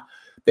high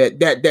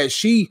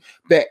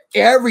that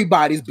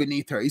everybody's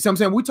beneath her. You see what I'm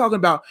saying? We're talking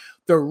about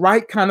the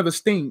right kind of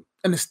esteem,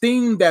 an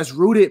esteem that's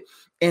rooted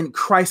in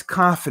Christ's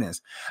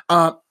confidence.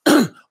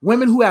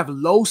 Women who have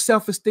low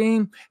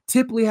self-esteem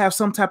typically have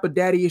some type of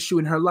daddy issue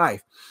in her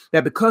life,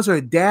 that because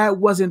her dad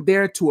wasn't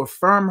there to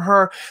affirm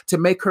her, to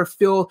make her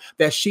feel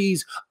that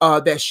she's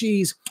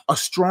a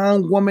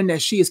strong woman,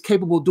 that she is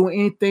capable of doing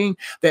anything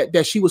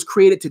that she was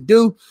created to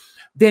do,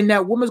 then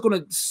that woman's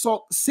going to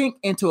sink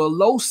into a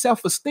low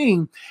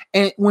self-esteem.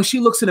 And when she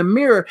looks in the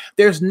mirror,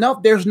 there's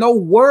no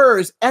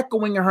words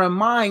echoing in her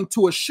mind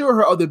to assure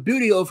her of the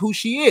beauty of who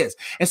she is.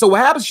 And so what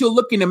happens, she'll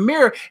look in the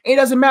mirror, and it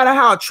doesn't matter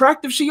how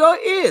attractive she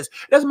is.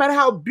 It doesn't matter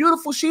how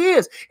beautiful she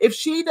is. If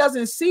she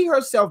doesn't see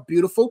herself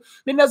beautiful,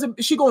 then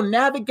she going to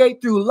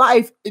navigate through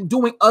life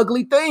doing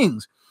ugly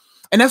things.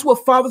 And that's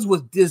what fathers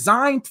was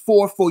designed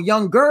for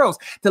young girls,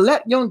 to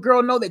let young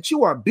girl know that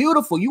you are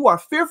beautiful. You are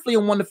fearfully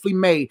and wonderfully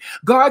made.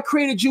 God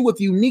created you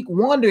with unique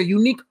wonder,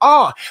 unique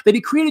awe, that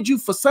he created you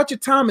for such a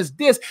time as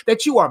this,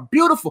 that you are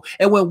beautiful.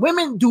 And when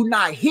women do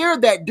not hear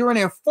that during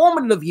their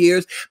formative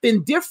years,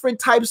 then different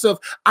types of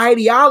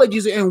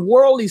ideologies and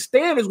worldly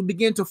standards will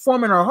begin to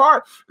form in her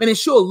heart. And then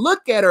she'll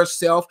look at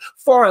herself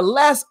far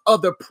less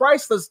of the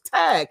priceless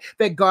tag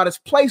that God has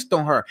placed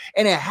on her.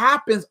 And it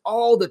happens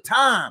all the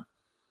time.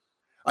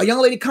 A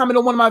young lady commented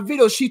on one of my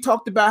videos. She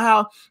talked about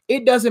how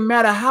it doesn't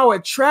matter how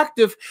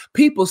attractive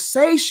people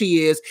say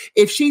she is.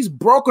 If she's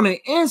broken on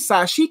the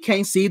inside, she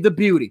can't see the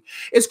beauty.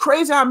 It's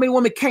crazy how many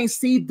women can't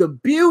see the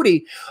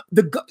beauty.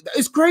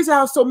 It's crazy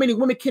how so many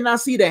women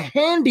cannot see the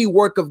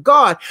handiwork of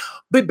God,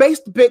 but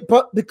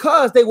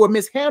because they were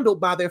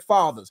mishandled by their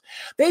fathers.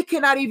 They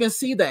cannot even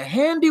see the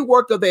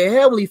handiwork of their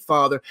heavenly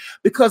father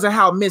because of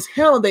how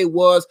mishandled they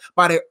was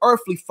by their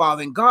earthly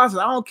father. And God says,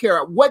 I don't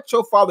care what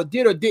your father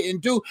did or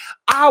didn't do.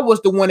 I was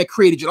the one that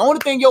created you. The only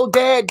thing your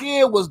dad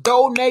did was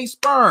donate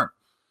sperm.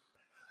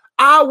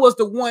 I was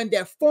the one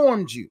that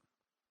formed you.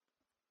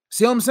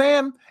 See what I'm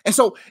saying? And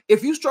so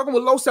if you struggle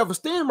with low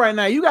self-esteem right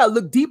now, you got to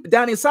look deep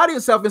down inside of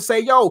yourself and say,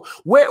 yo,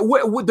 where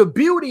the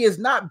beauty is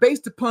not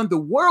based upon the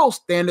world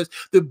standards.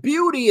 The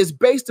beauty is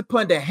based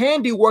upon the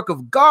handiwork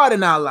of God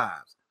in our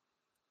lives.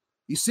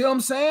 You see what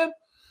I'm saying?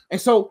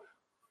 And so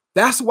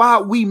that's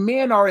why we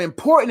men are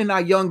important in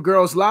our young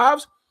girls'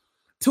 lives,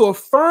 to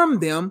affirm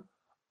them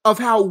of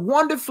how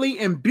wonderfully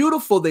and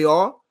beautiful they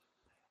are.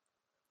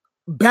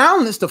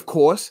 Balanced, of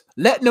course,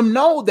 letting them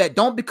know that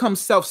don't become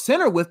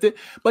self-centered with it,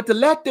 but to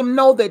let them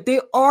know that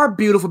they are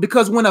beautiful.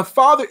 Because when a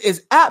father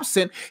is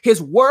absent,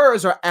 his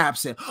words are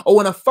absent. Or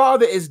when a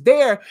father is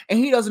there and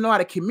he doesn't know how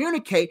to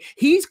communicate,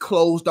 he's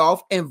closed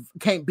off and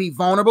can't be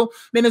vulnerable,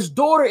 then his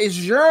daughter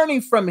is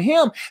yearning from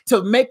him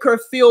to make her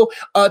feel,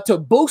 to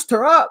boost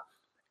her up.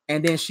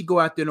 And then she go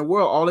out there in the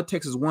world. All it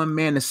takes is one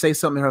man to say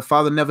something her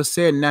father never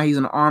said. And now he's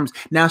in the arms.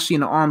 Now she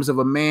in the arms of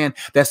a man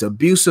that's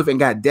abusive and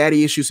got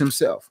daddy issues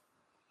himself.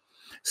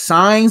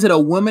 Signs that a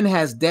woman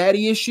has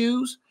daddy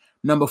issues.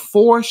 Number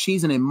 4,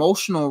 she's an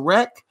emotional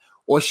wreck,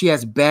 or she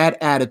has bad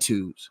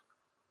attitudes.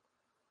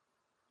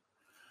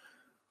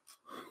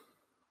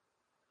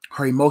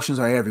 Her emotions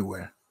are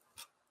everywhere.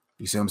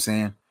 You see what I'm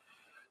saying?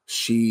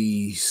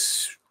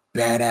 She's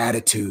bad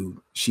attitude.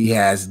 She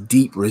has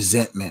deep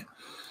resentment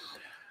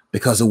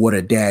because of what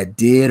her dad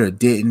did or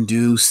didn't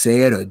do,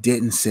 said or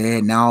didn't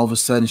say. Now all of a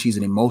sudden she's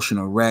an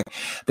emotional wreck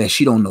that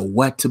she don't know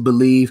what to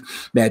believe,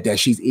 that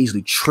she's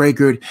easily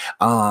triggered.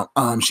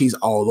 She's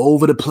all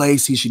over the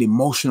place. She's an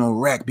emotional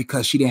wreck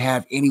because she didn't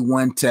have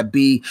anyone to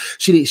be.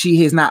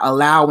 She is not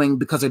allowing,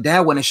 because her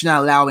dad wasn't, she's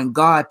not allowing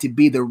God to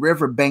be the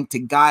riverbank to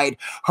guide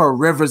her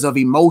rivers of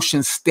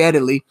emotion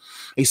steadily.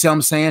 You see what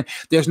I'm saying?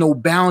 There's no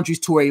boundaries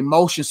to her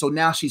emotions. So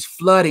now she's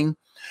flooding.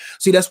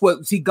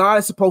 God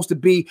is supposed to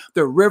be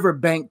the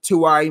riverbank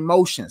to our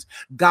emotions,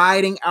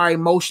 guiding our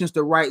emotions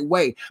the right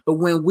way. But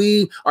when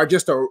we are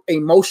just an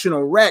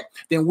emotional wreck,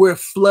 then we're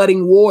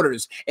flooding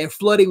waters, and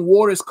flooding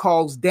waters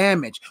cause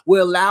damage.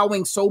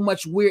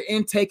 We're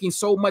intaking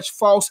so much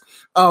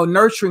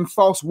nurturing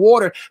false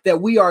water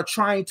that we are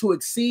trying to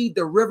exceed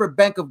the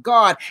riverbank of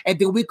God. And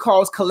then we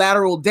cause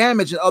collateral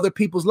damage in other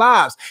people's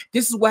lives.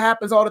 This is what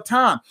happens all the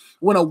time.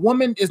 When a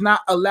woman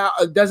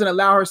doesn't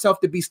allow herself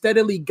to be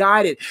steadily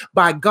guided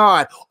by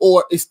God,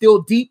 or is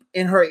still deep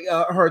in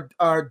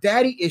her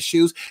daddy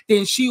issues,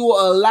 then she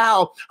will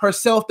allow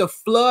herself to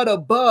flood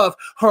above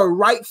her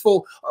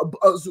rightful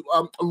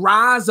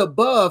rise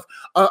above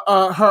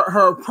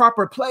her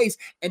proper place,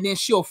 and then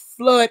she'll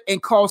flood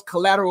and cause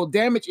collateral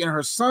damage in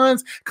her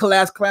sons,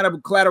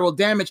 collateral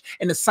damage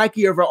in the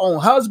psyche of her own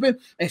husband,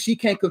 and she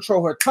can't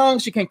control her tongue,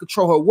 she can't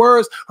control her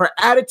words, her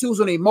attitudes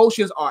and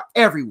emotions are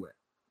everywhere.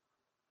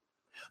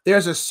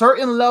 There's a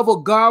certain level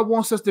God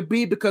wants us to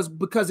be, because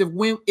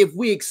if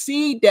we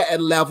exceed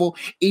that level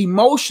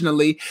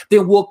emotionally,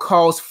 then we'll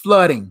cause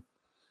flooding.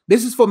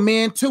 This is for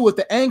men too, with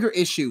the anger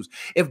issues.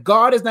 If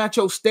God is not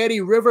your steady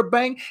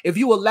riverbank, if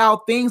you allow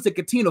things to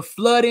continue to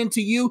flood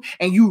into you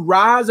and you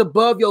rise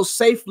above your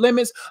safe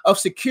limits of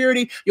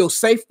security, your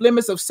safe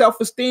limits of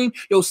self-esteem,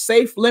 your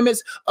safe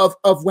limits of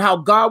how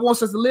God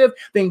wants us to live,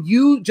 then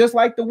you, just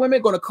like the women,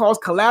 are going to cause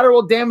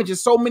collateral damage to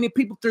so many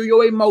people through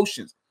your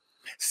emotions.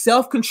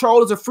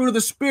 Self-control is a fruit of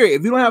the spirit.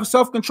 If you don't have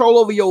self-control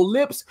over your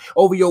lips,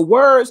 over your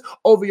words,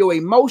 over your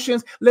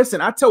emotions,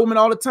 listen, I tell women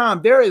all the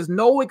time, there is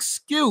no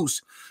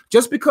excuse.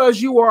 Just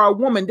because you are a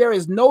woman, there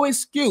is no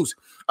excuse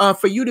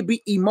for you to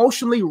be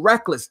emotionally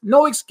reckless.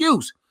 No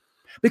excuse.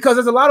 Because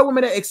there's a lot of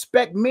women that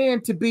expect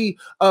men to be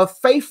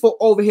faithful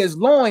over his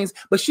loins,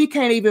 but she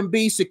can't even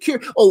be secure.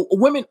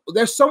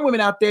 There's some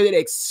women out there that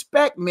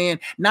expect men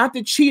not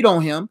to cheat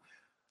on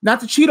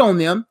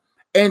them,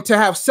 and to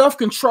have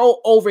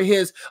self-control over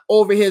his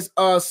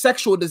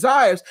sexual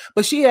desires,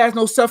 but she has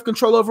no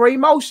self-control over her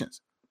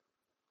emotions.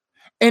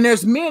 And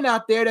there's men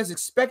out there that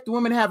expect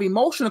women to have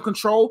emotional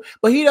control,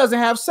 but he doesn't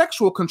have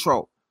sexual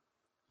control.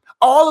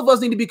 All of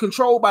us need to be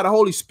controlled by the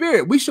Holy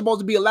Spirit. We're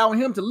supposed to be allowing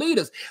him to lead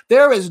us.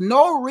 There is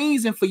no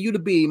reason for you to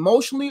be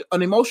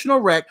an emotional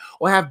wreck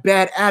or have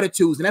bad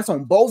attitudes, and that's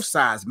on both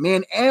sides,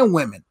 men and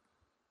women.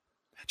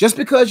 Just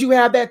because you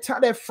have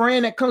that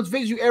friend that comes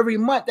visit you every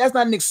month, that's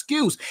not an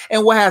excuse.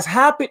 And what has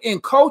happened in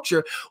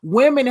culture,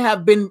 women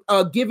have been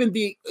given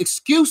the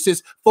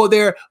excuses for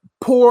their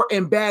poor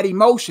and bad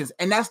emotions,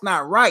 and that's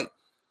not right.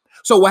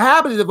 So what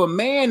happens is, if a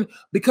man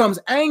becomes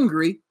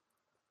angry,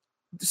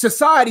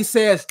 society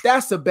says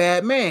that's a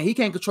bad man. He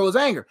can't control his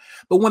anger.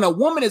 But when a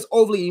woman is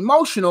overly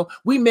emotional,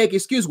 we make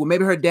excuses. Well,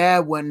 maybe her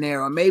dad wasn't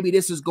there, or maybe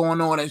this is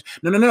going on.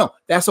 No.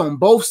 That's on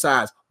both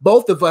sides.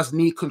 Both of us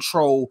need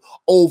control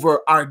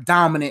over our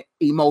dominant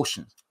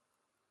emotions.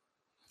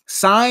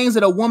 Signs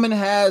that a woman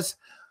has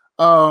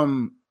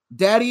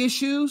daddy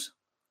issues.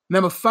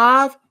 Number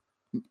 5,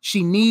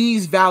 she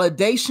needs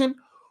validation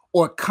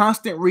or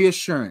constant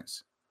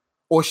reassurance,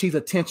 or she's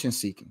attention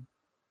seeking.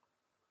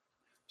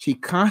 She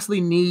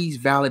constantly needs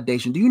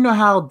validation. Do you know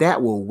how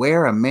that will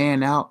wear a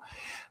man out?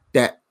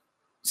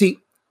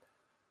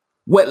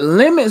 What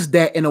limits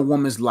that in a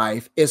woman's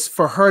life is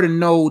for her to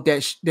know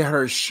that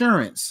her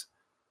assurance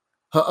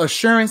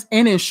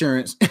and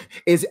insurance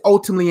is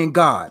ultimately in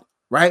God,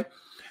 right?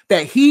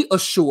 That he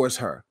assures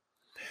her.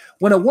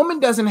 When a woman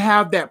doesn't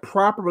have that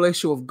proper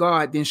relationship with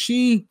God, then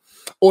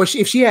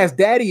if she has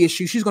daddy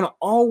issues, she's going to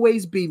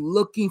always be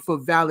looking for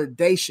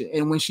validation.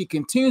 And when she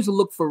continues to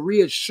look for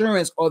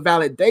reassurance or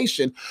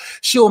validation,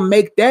 she'll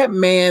make that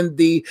man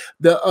the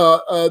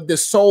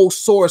sole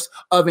source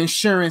of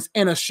insurance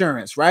and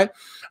assurance, right?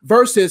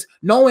 Versus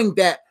knowing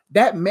that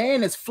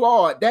man is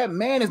flawed. That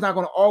man is not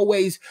going to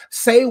always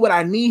say what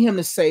I need him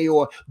to say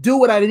or do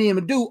what I need him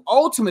to do.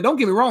 Ultimately, don't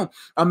get me wrong,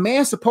 a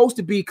man's supposed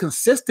to be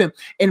consistent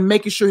in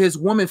making sure his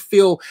woman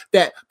feel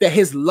that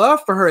his love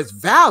for her is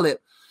valid.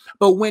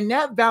 But when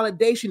that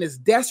validation is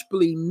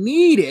desperately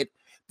needed,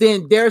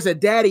 then there's a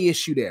daddy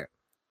issue there.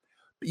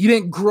 You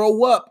didn't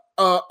grow up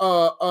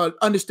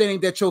understanding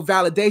that your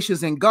validation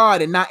is in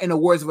God and not in the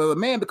words of other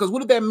man. Because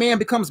what if that man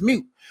becomes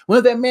mute? What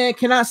if that man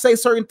cannot say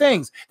certain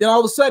things? Then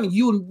all of a sudden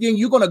you're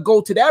going to go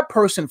to that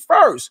person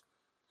first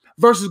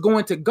versus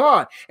going to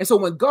God. And so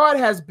when God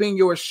has been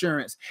your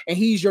assurance and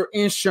he's your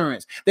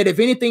insurance, that if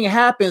anything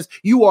happens,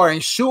 you are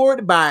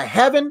insured by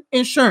heaven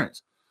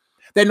insurance,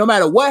 That no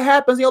matter what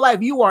happens in your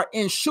life, you are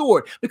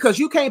insured, because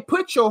you can't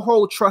put your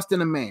whole trust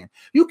in a man.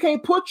 You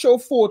can't put your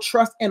full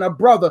trust in a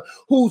brother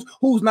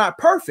who's not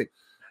perfect.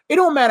 It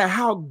don't matter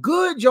how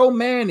good your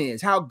man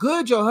is, how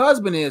good your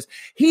husband is.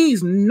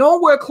 He's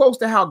nowhere close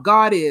to how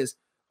God is,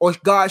 or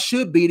God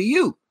should be to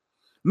you.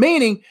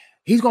 Meaning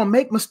he's going to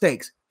make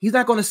mistakes. He's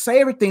not going to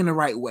say everything the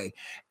right way.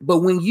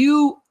 But when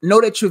you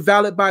know that you're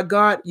valid by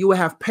God, you will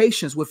have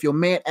patience with your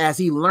man as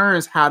he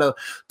learns how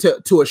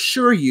to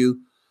assure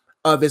you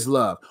of his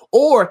love.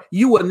 Or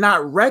you will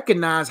not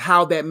recognize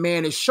how that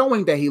man is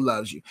showing that he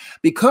loves you,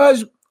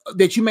 because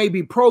that you may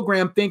be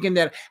programmed thinking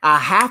that I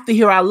have to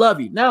hear I love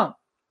you. Now,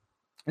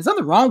 there's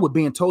nothing wrong with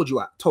being told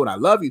I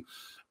love you.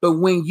 But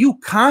when you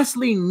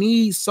constantly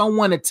need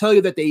someone to tell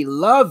you that they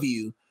love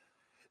you,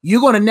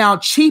 you're going to now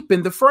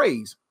cheapen the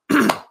phrase.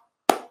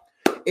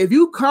 If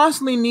you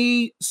constantly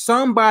need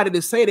somebody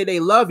to say that they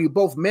love you,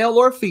 both male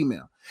or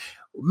female,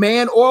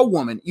 man or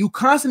woman, you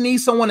constantly need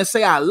someone to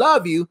say I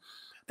love you,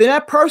 then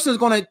that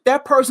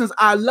person's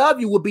I love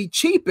you will be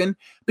cheapened,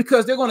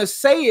 because they're going to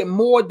say it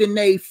more than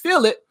they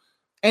feel it.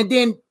 And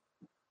then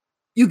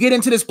you get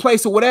into this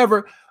place or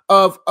whatever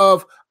of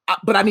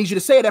but I need you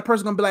to say it. That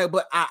person's going to be like,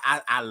 but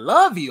I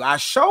love you. I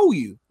show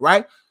you,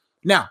 right?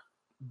 Now,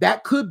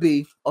 that could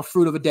be a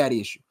fruit of a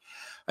daddy issue.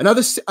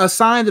 Another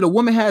sign that a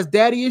woman has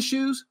daddy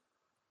issues,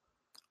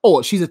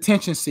 or she's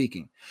attention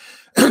seeking,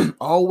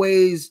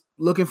 always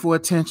looking for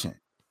attention.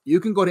 You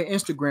can go to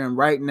Instagram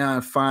right now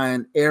and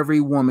find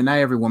every woman, not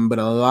every woman, but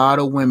a lot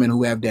of women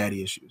who have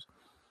daddy issues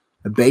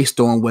based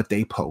on what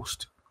they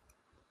post.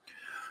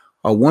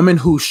 A woman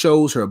who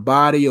shows her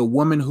body, a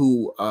woman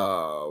who,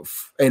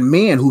 and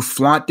men who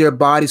flaunt their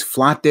bodies,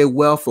 flaunt their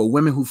wealth, or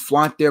women who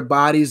flaunt their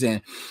bodies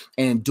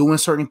and doing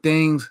certain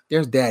things,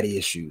 there's daddy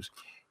issues.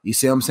 You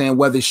see what I'm saying?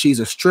 Whether she's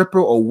a stripper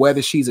or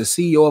whether she's a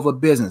CEO of a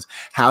business,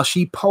 how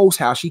she posts,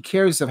 how she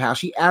carries herself, how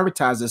she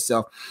advertises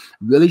herself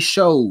really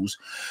shows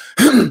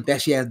that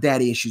she has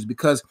daddy issues.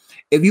 Because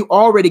if you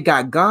already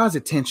got God's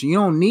attention, you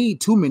don't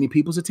need too many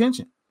people's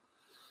attention.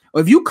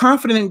 If you're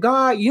confident in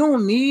God, you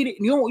don't need it.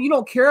 You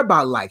don't care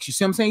about likes. You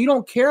see what I'm saying? You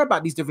don't care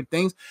about these different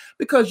things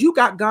because you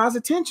got God's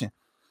attention.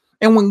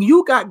 And when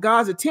you got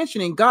God's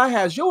attention and God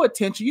has your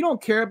attention, you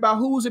don't care about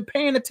who's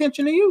paying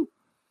attention to you.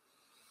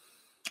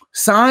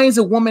 Signs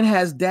a woman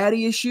has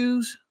daddy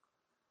issues.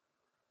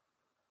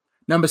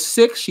 Number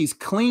 6, she's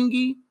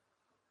clingy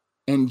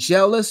and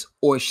jealous,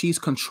 or she's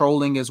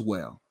controlling as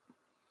well.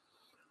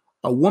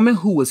 A woman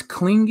who is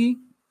clingy,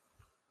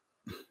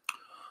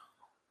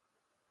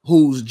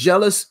 who's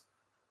jealous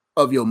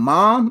of your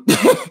mom,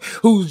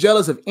 who's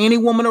jealous of any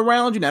woman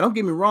around you. Now, don't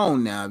get me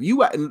wrong. Now, if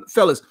you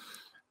fellas,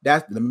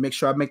 let me make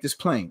sure I make this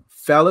plain.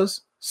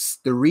 Fellas,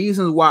 the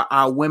reasons why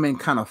our women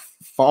kind of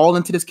fall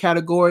into this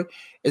category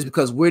is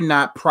because we're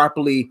not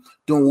properly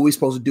doing what we're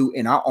supposed to do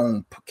in our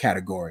own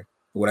category.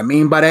 What I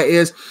mean by that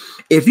is,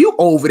 if you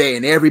over there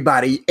in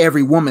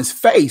every woman's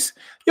face,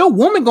 your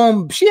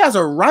woman she has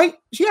a right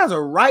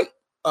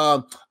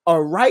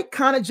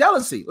kind of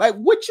jealousy. Like,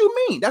 what you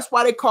mean? That's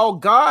why they call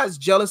God's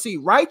jealousy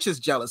righteous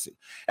jealousy.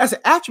 That's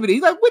an attribute.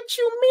 He's like, what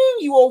you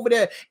mean you over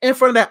there in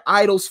front of that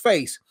idol's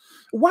face?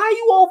 Why are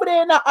you over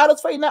there in that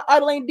idol's face? That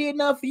idol ain't did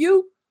nothing for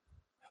you.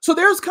 So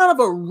there's kind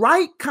of a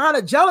right kind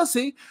of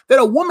jealousy that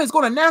a woman's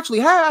going to naturally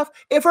have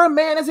if her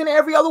man is in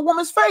every other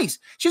woman's face.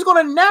 She's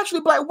going to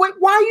naturally be like, wait,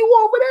 why are you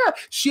over there?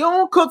 She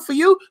don't cook for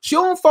you. She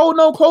don't fold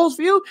no clothes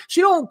for you. She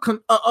don't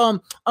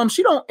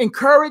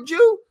encourage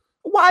you.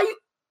 Why?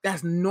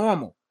 That's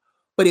normal.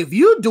 But if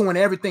you're doing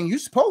everything you're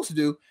supposed to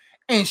do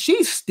and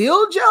she's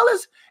still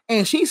jealous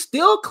and she's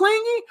still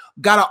clingy,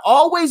 gotta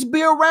always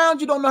be around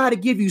you, don't know how to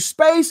give you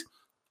space,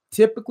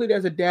 typically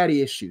there's a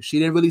daddy issue. She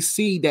didn't really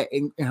see that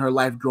in her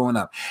life growing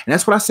up. And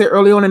that's what I said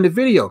early on in the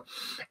video.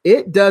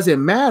 It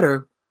doesn't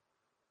matter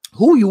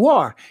who you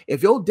are.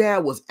 If your dad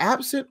was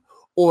absent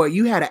or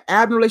you had an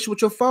abnormal relationship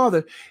with your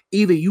father,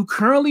 either you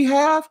currently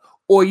have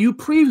or you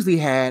previously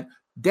had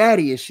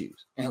daddy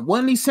issues. And one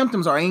of these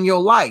symptoms are in your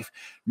life.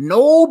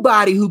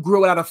 Nobody who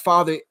grew without a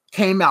father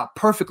came out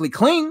perfectly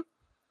clean.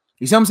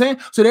 You see what I'm saying?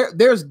 So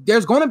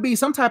there's going to be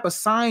some type of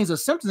signs or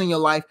symptoms in your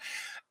life.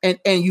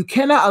 And you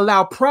cannot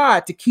allow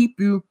pride to keep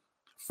you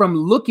from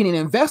looking and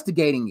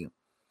investigating you.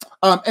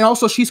 And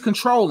also she's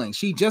controlling.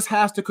 She just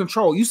has to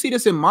control. You see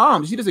this in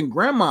moms. You see this in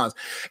grandmas.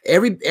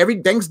 Every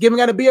Thanksgiving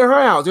got to be at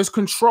her house. There's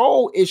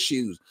control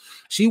issues.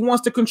 She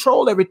wants to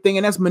control everything,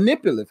 and that's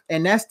manipulative.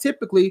 And that's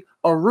typically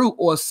a root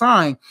or a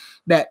sign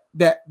that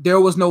there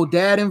was no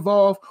dad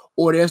involved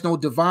or there's no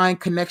divine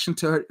connection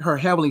to her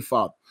heavenly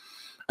father.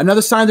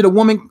 Another sign that a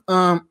woman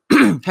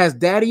has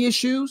daddy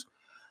issues.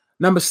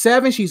 Number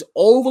 7, she's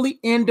overly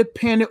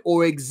independent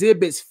or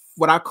exhibits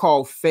what I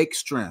call fake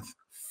strength.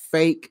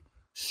 Fake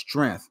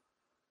strength.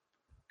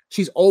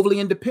 She's overly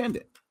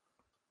independent.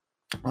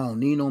 I don't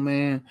need no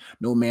man.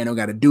 No man don't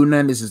got to do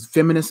nothing. This is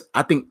feminist.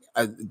 I think,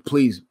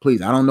 please,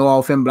 I don't know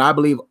all feminists, but I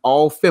believe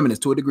all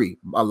feminists to a degree.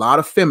 A lot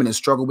of feminists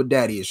struggle with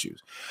daddy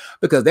issues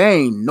because there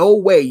ain't no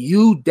way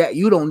you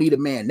don't need a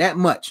man that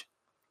much.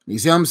 You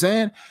see what I'm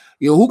saying?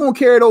 Who gonna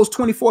carry those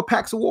 24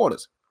 packs of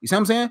waters? You see what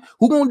I'm saying?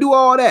 Who gonna do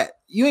all that?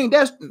 You ain't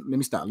that. Let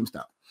me stop.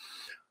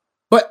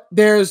 But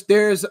they're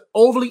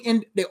overly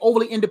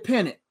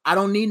independent. I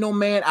don't need no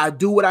man. I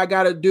do what I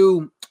gotta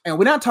do. And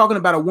we're not talking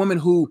about a woman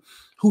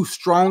who's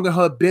strong in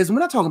her business. We're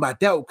not talking about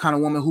that kind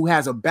of woman who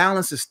has a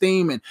balanced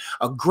esteem and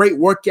a great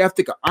work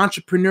ethic, an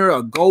entrepreneur,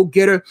 a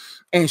go-getter,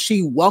 and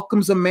she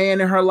welcomes a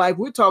man in her life.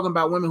 We're talking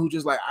about women who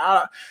just like,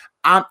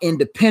 I'm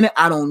independent.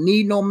 I don't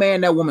need no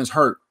man. That woman's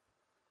hurt.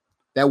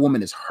 That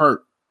woman is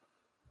hurt.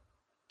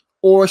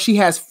 Or she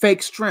has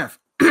fake strength.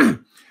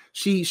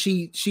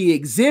 she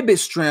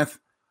exhibits strength,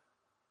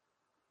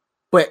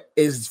 but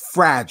is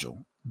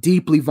fragile,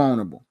 deeply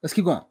vulnerable. Let's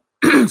keep going.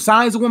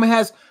 Signs a woman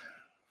has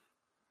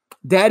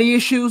daddy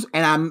issues,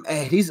 and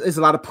these is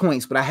a lot of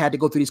points, but I had to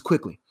go through these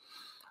quickly.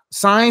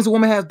 Signs a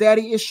woman has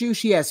daddy issues.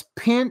 She has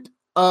pent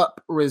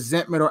up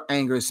resentment or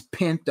anger. It's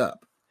pent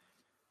up.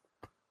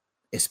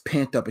 It's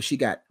pent up, and she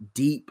got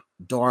deep,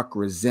 dark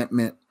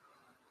resentment,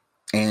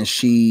 and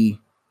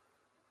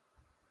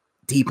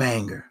deep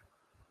anger,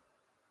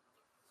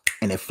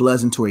 and it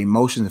floods into her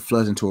emotions and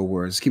floods into her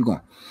words. Let's keep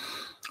going.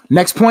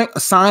 Next point, a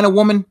sign a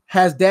woman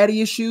has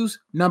daddy issues.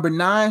 Number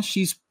 9,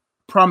 she's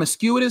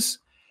promiscuous,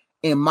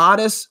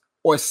 immodest,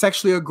 or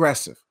sexually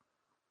aggressive.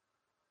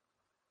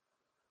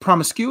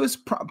 Promiscuous.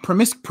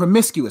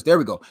 There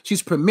we go.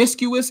 She's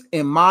promiscuous,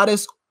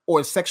 immodest,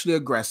 or sexually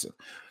aggressive.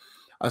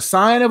 A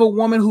sign of a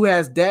woman who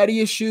has daddy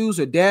issues,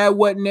 or dad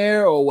wasn't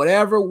there, or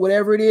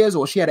whatever it is,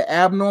 or she had an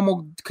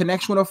abnormal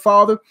connection with her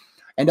father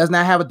and does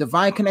not have a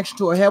divine connection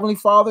to her heavenly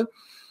father.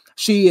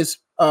 She is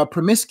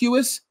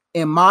promiscuous,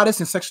 immodest,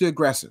 and sexually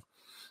aggressive.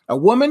 A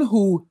woman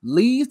who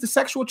leads the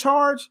sexual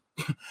charge,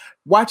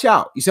 watch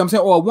out. You see what I'm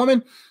saying? Or a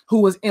woman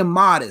who is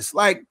immodest,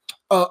 like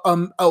a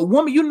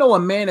woman, a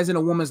man is in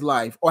a woman's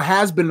life or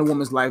has been in a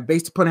woman's life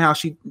based upon how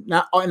she,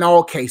 not in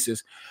all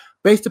cases,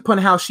 based upon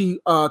how she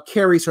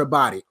carries her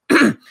body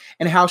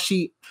and how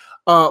she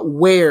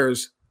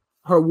wears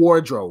her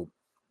wardrobe.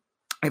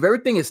 If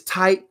everything is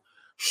tight,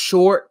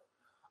 short,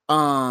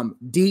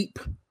 deep,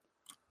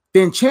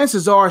 then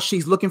chances are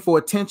she's looking for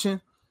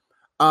attention.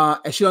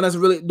 And she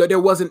doesn't really, there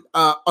wasn't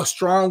a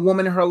strong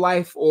woman in her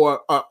life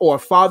or a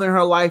father in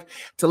her life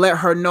to let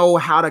her know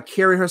how to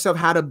carry herself,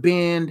 how to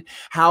bend,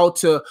 how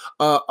to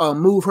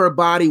move her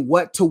body,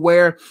 what to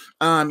wear.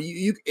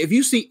 If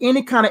you see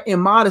any kind of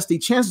immodesty,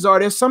 chances are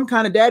there's some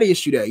kind of daddy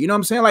issue there. You know what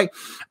I'm saying? Like,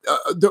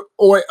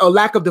 or a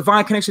lack of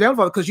divine connection to the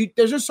Heavenly Father, because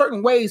there's just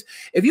certain ways.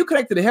 If you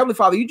connect to the Heavenly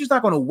Father, you're just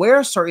not going to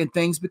wear certain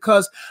things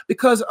because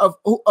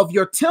of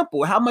your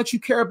temple, how much you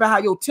care about how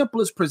your temple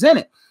is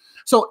presented.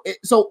 So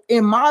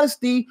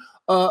immodesty,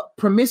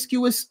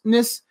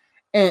 promiscuousness,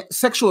 and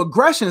sexual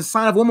aggression is a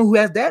sign of a woman who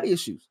has daddy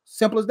issues.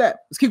 Simple as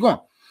that. Let's keep going.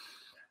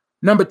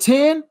 Number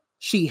 10,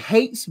 she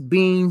hates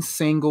being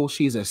single.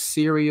 She's a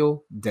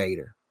serial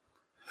dater.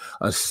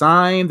 A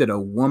sign that a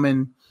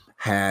woman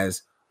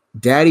has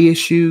daddy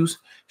issues.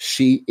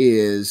 She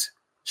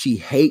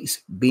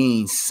hates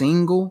being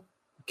single.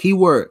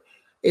 Keyword.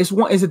 It's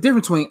a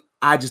difference between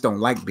I just don't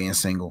like being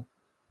single,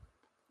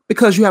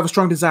 because you have a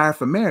strong desire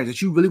for marriage,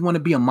 that you really want to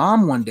be a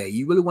mom one day.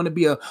 You really want to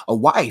be a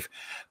wife.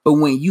 But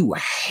when you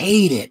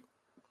hate it,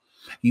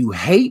 you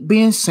hate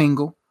being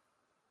single,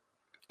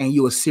 and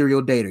you're a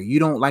serial dater. You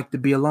don't like to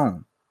be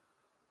alone.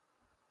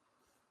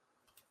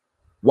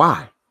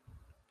 Why?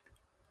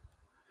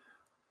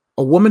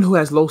 A woman who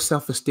has low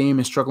self-esteem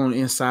and struggling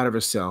inside of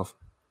herself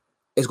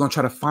is going to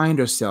try to find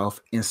herself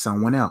in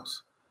someone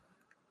else.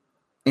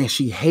 And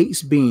she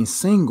hates being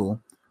single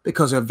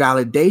because her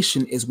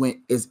validation is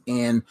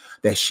in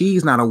that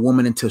she's not a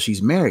woman until she's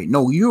married.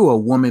 No, you're a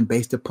woman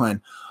based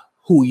upon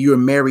who you're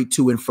married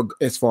to, and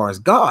as far as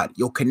God,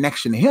 your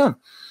connection to Him.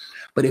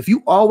 But if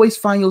you always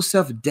find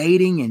yourself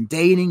dating, and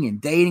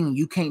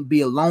you can't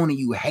be alone, and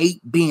you hate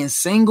being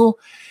single,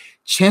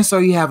 chances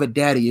are you have a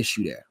daddy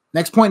issue there.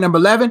 Next point, number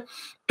 11,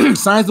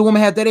 signs the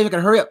woman has daddy. I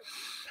gotta hurry up.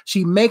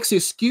 She makes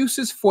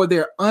excuses for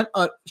her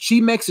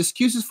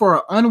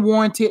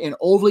unwarranted and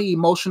overly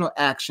emotional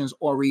actions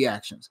or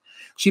reactions.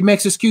 She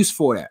makes excuse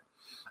for that.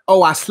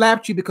 Oh, I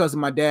slapped you because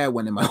my dad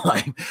went in my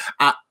life.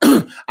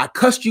 I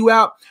cussed you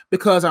out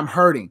because I'm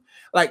hurting.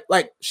 Like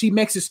she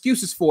makes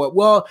excuses for it.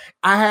 Well,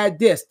 I had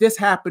this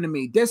happened to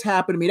me. This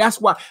happened to me. That's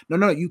why.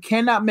 No. You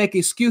cannot make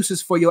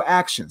excuses for your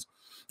actions.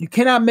 You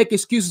cannot make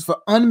excuses for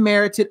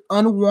unmerited,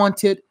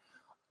 unwanted,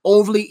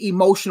 overly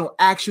emotional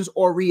actions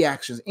or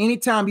reactions.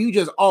 Anytime you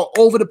just all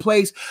over the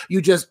place,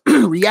 you just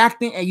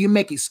reacting and you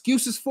make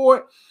excuses for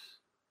it,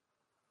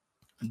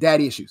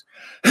 daddy issues.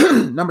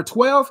 Number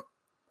 12,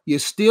 you're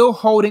still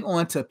holding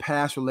on to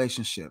past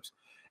relationships.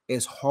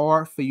 It's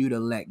hard for you to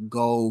let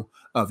go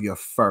of your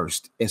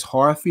first. It's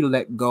hard for you to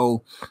let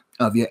go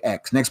of your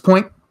ex. Next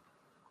point.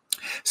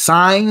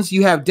 Signs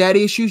you have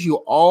daddy issues.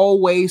 You're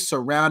always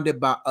surrounded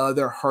by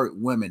other hurt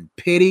women.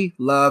 Pity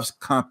loves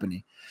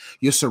company.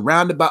 You're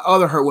surrounded by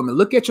other hurt women.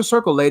 Look at your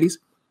circle, ladies.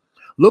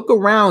 Look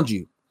around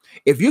you.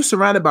 If you're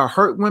surrounded by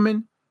hurt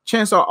women,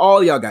 chances are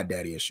all y'all got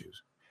daddy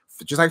issues.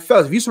 Just like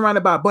fellas, if you're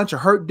surrounded by a bunch of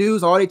hurt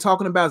dudes, all they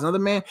talking about is another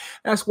man.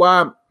 That's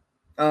why,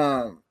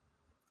 and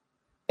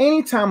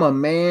Anytime a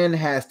man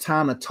has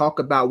time to talk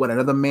about what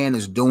another man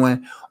is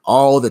doing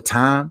all the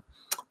time,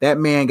 that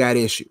man got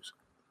issues.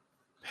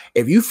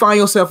 If you find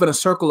yourself in a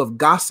circle of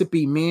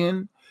gossipy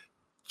men,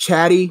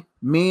 chatty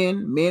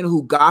men, men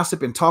who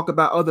gossip and talk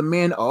about other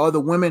men or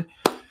other women,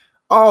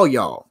 all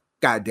y'all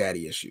got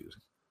daddy issues.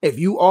 If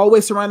you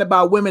always surrounded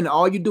by women and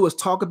all you do is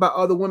talk about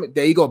other women,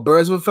 there you go.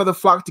 Birds of a feather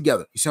flock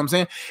together. You see what I'm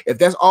saying? If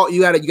that's all you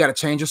gotta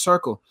change your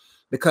circle,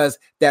 because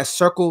that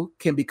circle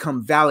can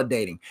become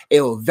validating. It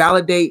will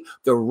validate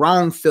the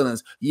wrong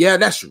feelings. Yeah,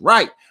 that's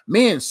right.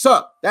 Men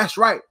suck. That's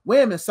right.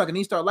 Women suck, and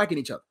you start liking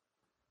each other.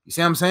 You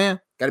see what I'm saying?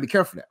 Got to be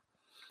careful of that.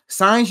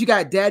 Signs you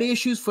got daddy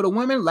issues for the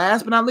women.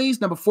 Last but not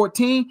least, number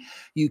 14,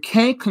 you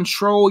can't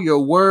control your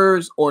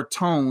words or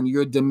tone.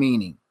 You're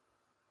demeaning.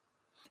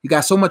 You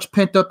got so much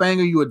pent up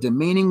anger. You are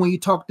demeaning when you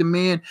talk to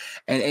men,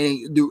 and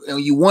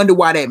you wonder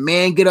why that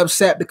man get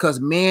upset, because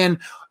men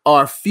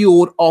are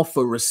fueled off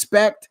of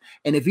respect.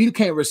 And if you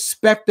can't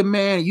respect the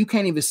man, you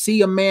can't even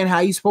see a man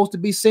how he's supposed to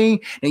be seen,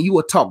 and you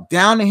will talk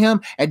down to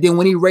him. And then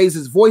when he raises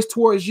his voice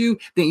towards you,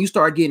 then you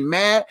start getting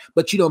mad,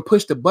 but you don't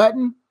push the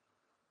button,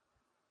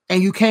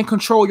 and you can't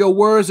control your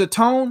words or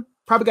tone.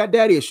 Probably got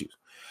daddy issues.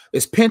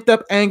 It's pent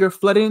up anger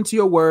flooded into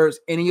your words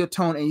and in your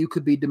tone, and you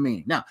could be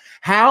demeaning. Now,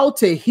 how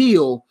to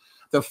heal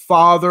the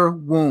father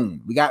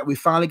wound? We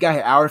finally got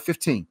here, hour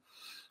 15.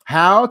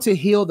 How to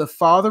heal the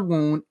father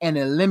wound and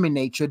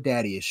eliminate your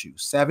daddy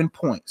issues. 7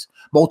 points,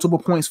 multiple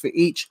points for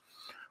each,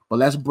 but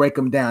let's break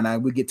them down. Now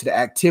we get to the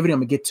activity. I'm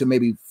gonna get to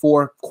maybe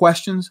 4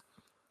 questions,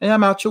 and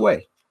I'm out your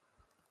way.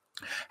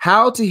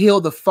 How to heal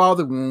the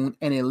father wound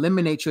and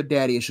eliminate your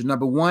daddy issues.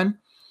 Number 1,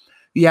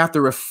 you have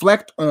to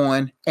reflect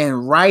on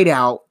and write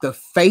out the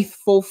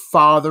faithful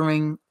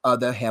fathering of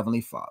the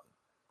Heavenly Father.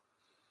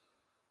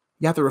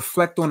 You have to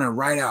reflect on and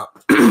write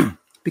out,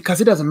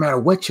 because it doesn't matter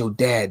what your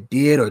dad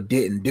did or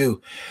didn't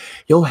do.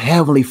 Your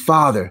Heavenly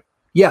Father,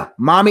 yeah,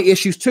 mommy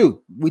issues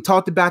too. We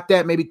talked about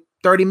that maybe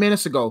 30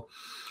 minutes ago,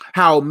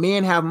 how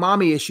men have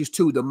mommy issues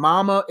too. The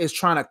mama is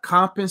trying to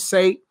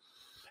compensate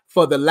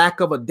for the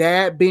lack of a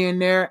dad being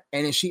there,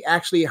 and then she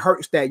actually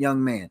hurts that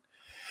young man.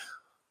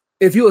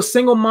 If you're a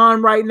single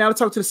mom right now, let's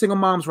talk to the single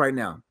moms right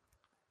now.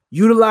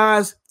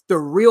 Utilize the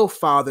real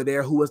father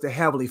there, who is the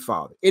Heavenly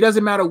Father. It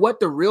doesn't matter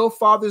what the real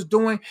father's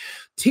doing.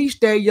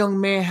 Teach that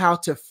young man how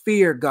to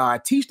fear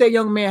God. Teach that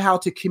young man how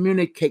to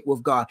communicate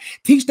with God.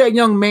 Teach that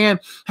young man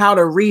how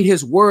to read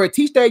his word.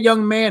 Teach that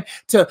young man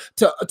to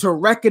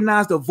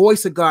recognize the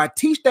voice of God.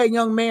 Teach that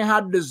young man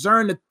how to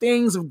discern the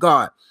things of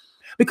God,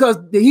 because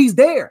he's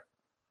there.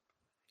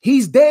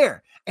 He's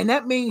there. And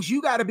that means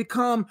you got to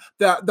become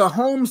the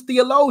home's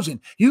theologian.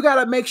 You got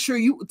to make sure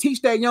you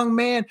teach that young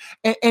man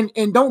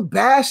and don't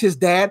bash his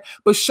dad,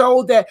 but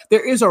show that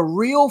there is a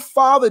real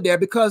father there,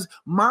 because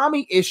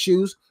mommy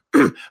issues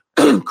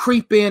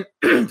creep in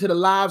to the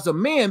lives of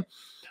men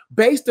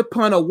based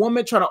upon a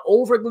woman trying to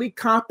overly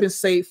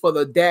compensate for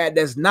the dad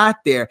that's not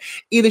there.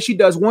 Either she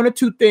does one or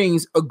two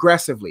things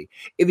aggressively.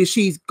 Either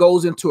she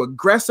goes into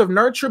aggressive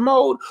nurture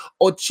mode,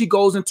 or she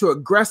goes into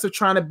aggressive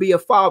trying to be a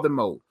father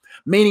mode.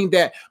 Meaning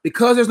that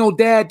because there's no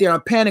dad there, I'm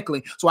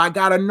panicking. So I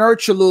got to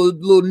nurture little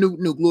nuke,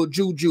 little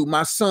Juju,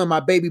 my son, my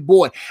baby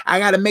boy. I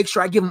got to make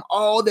sure I give him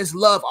all this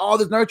love, all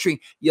this nurturing.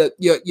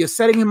 You're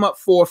setting him up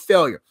for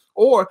failure.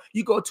 Or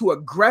you go into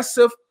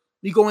aggressive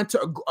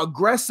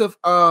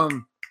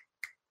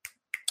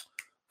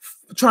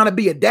trying to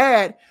be a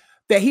dad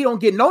that he don't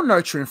get no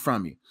nurturing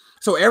from you.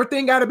 So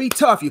everything got to be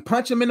tough. You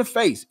punch him in the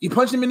face. You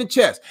punch him in the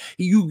chest.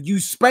 You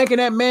spanking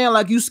that man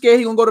like you scared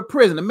he gonna go to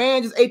prison. The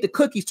man just ate the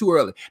cookies too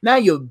early. Now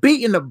you're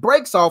beating the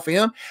brakes off of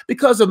him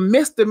because of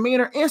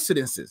misdemeanor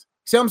incidences.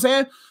 See what I'm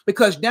saying?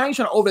 Because now you're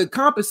trying to overly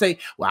compensate.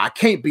 Well, I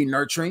can't be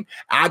nurturing.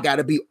 I got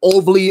to be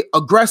overly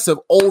aggressive,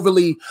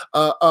 overly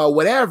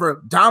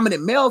whatever,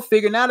 dominant male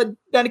figure. Now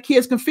the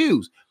kid's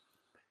confused.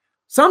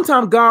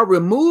 Sometimes God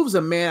removes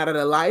a man out of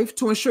their life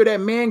to ensure that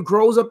man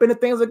grows up in the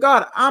things of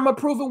God. I'm a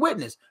proven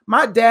witness.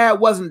 My dad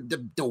wasn't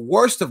the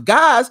worst of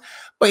guys,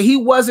 but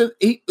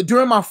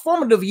during my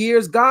formative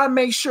years, God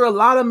made sure a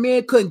lot of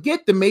men couldn't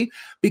get to me,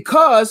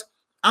 because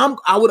I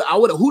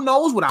would who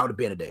knows what I would have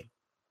been today.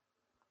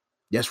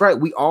 That's right.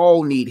 We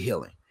all need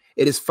healing.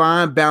 It is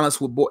fine balance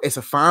with boy. It's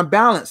a fine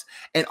balance,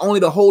 and only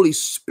the Holy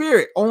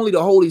Spirit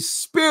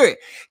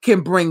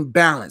can bring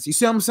balance. You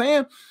see what I'm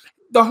saying?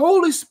 The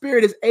Holy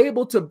Spirit is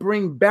able to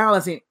bring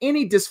balance in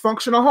any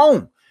dysfunctional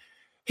home.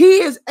 He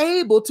is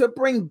able to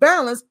bring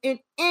balance in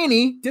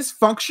any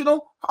dysfunctional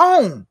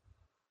home.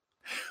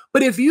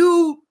 But if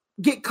you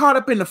get caught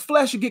up in the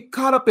flesh, you get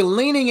caught up in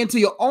leaning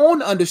into your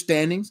own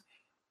understandings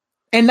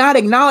and not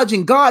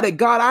acknowledging God, that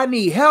God, I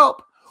need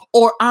help,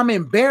 or I'm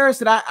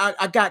embarrassed that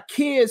I got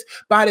kids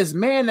by this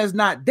man that's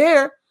not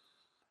there.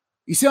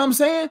 You see what I'm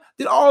saying?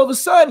 Then all of a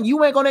sudden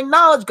you ain't going to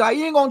acknowledge God.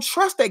 You ain't going to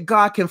trust that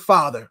God can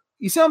father.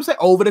 You see what I'm saying?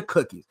 Over the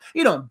cookies.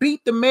 You don't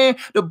beat the man.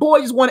 The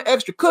boy just wanted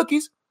extra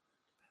cookies.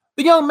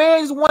 The young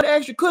man just wanted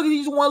extra cookies.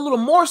 He just wanted a little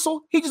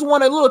morsel. He just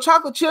wanted a little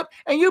chocolate chip.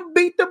 And you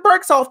beat the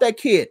brakes off that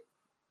kid.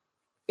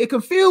 It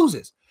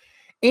confuses.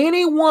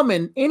 Any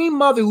woman, any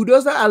mother who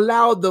does not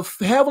allow the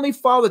Heavenly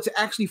Father to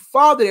actually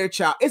father their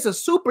child, it's a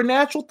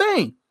supernatural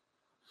thing.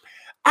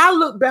 I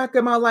look back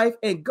at my life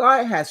and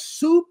God has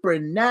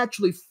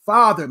supernaturally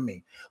fathered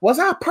me. Was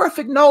I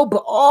perfect? No,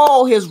 but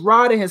all his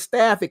rod and his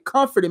staff, it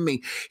comforted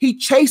me. He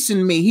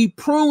chastened me. He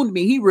pruned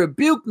me. He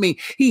rebuked me.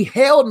 He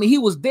held me. He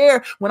was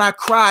there when I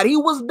cried. He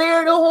was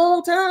there the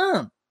whole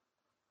time.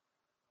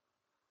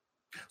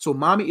 So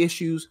mommy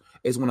issues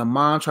is when a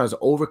mom tries to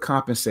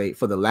overcompensate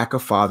for the lack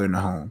of father in the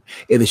home.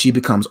 Either she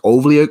becomes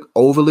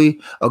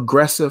overly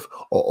aggressive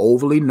or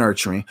overly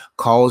nurturing,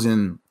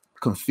 causing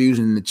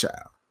confusion in the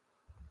child.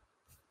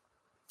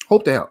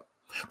 Hope to help.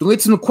 We'll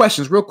get to some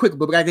questions real quick,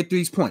 but we gotta get through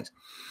these points.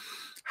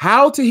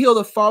 How to heal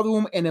the father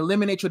wound and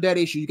eliminate your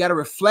daddy issue. You got to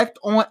reflect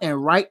on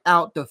and write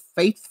out the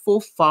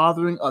faithful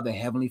fathering of the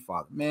Heavenly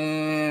Father.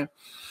 Man,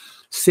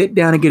 sit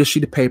down and get a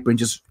sheet of paper and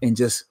just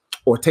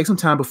or take some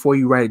time before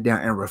you write it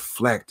down and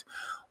reflect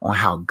on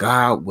how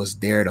God was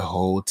there the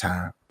whole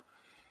time,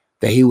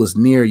 that he was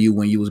near you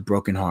when you was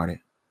brokenhearted.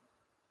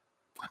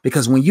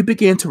 Because when you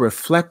begin to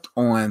reflect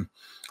on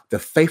the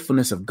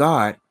faithfulness of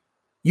God,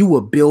 you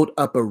will build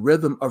up a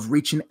rhythm of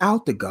reaching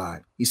out to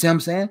God. You see what I'm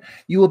saying?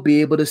 You will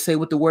be able to say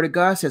what the word of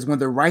God says. When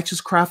the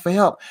righteous cry for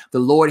help, the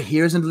Lord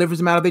hears and delivers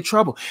them out of their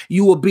trouble.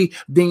 You will be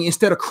then,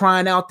 instead of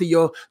crying out to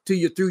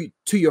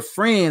your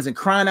friends and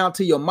crying out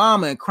to your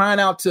mama and crying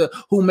out to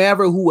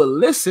whomever who will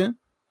listen,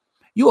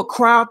 you will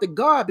cry out to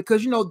God,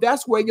 because you know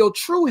that's where your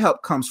true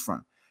help comes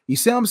from. You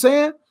see what I'm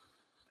saying?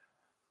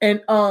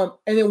 And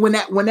then when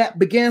that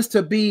begins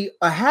to be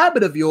a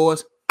habit of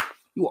yours,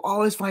 you will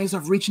always find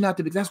yourself reaching out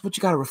to, because that's what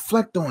you got to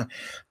reflect on.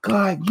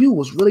 God, you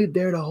was really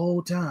there the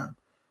whole time.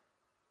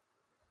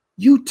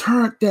 You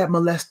turned that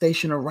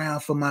molestation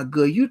around for my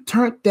good. You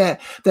turned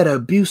that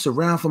abuse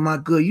around for my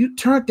good. You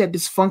turned that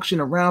dysfunction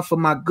around for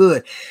my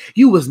good.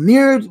 You was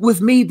near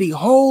with me the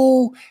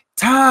whole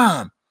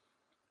time.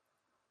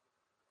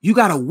 You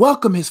got to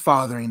welcome his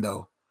fathering,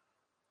 though.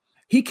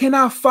 He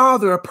cannot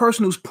father a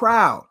person who's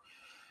proud.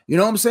 You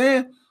know what I'm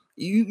saying?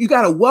 You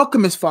got to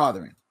welcome his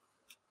fathering.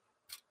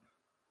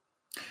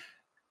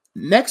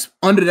 Next,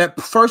 under that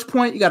first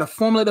point, you got to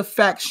formulate a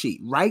fact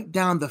sheet. Write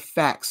down the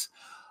facts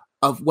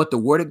of what the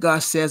word of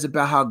God says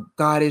about how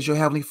God is your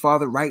Heavenly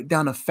Father. Write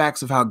down the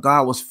facts of how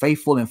God was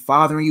faithful in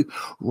fathering you.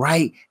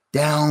 Write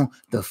down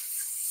the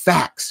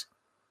facts.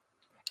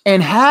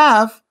 And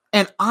have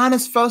an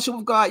honest fellowship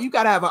with God. You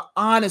got to have an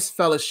honest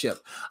fellowship.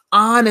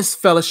 Honest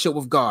fellowship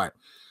with God.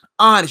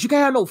 Honest. You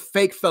can't have no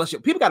fake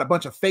fellowship. People got a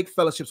bunch of fake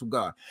fellowships with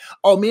God.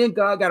 Oh, me and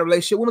God got a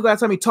relationship. When was the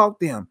last time he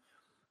talked to him?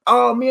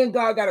 Oh, me and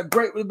God got a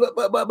great,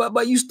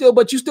 but you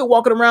still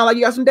walking around like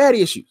you got some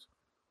daddy issues.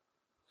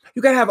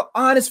 You got to have an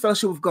honest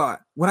fellowship with God.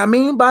 What I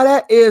mean by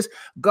that is,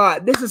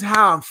 God, this is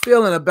how I'm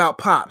feeling about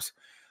pops.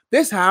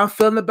 This is how I'm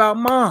feeling about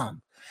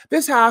mom.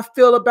 This is how I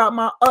feel about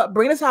my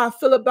upbringing. This is how I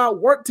feel about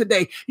work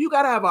today. You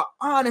got to have an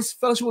honest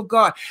fellowship with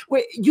God,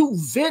 where you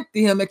vent to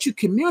him, that you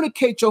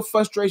communicate your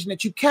frustration,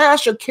 that you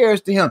cast your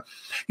cares to him.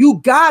 You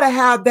got to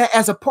have that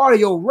as a part of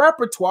your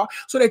repertoire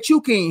so that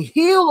you can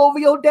heal over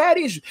your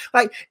daddy issues.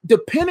 Like,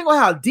 depending on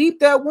how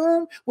deep that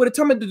wound will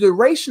determine the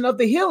duration of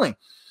the healing.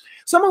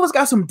 Some of us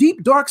got some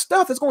deep, dark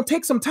stuff that's going to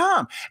take some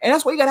time. And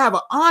that's why you got to have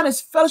an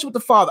honest fellowship with the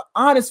Father.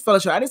 Honest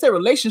fellowship. I didn't say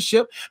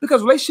relationship,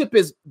 because relationship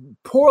is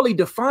poorly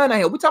defined out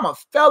here. We're talking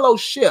about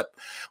fellowship.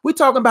 We're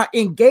talking about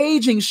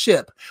engaging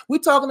ship. We're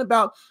talking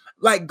about,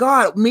 like,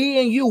 God, me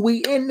and you,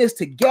 we in this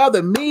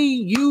together. Me,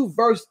 you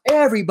versus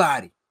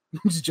everybody.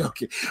 I'm just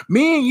joking.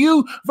 Me and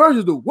you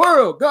versus the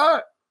world,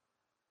 God.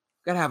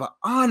 Got to have an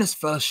honest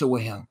fellowship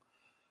with him.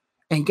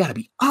 And you got to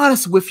be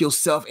honest with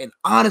yourself and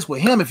honest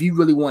with him if you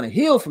really want to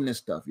heal from this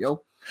stuff,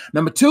 yo.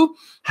 Number 2,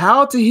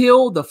 how to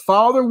heal the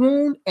father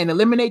wound and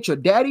eliminate your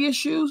daddy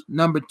issues.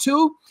 Number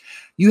 2,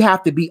 you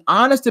have to be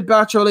honest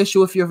about your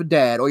relationship with your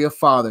dad or your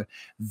father.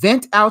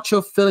 Vent out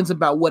your feelings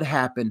about what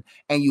happened,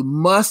 and you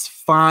must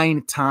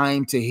find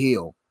time to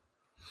heal.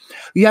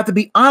 You have to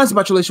be honest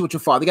about your relationship with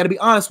your father. You got to be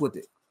honest with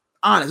it.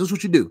 Honest. That's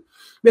what you do.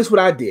 That's what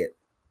I did.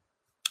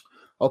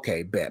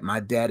 Okay, bet. My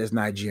dad is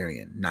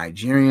Nigerian.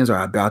 Nigerians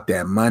are about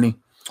that money.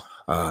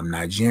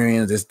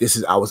 Nigerians, this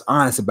is, I was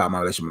honest about my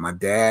relationship with my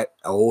dad.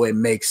 Oh, it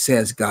makes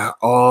sense, God.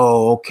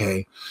 Oh,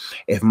 okay.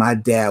 If my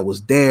dad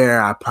was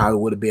there, I probably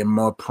would have been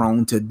more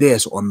prone to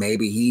this, or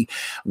maybe he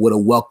would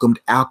have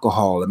welcomed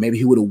alcohol, or maybe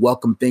he would have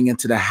welcomed things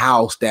into the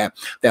house that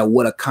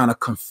would have kind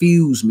of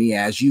confused me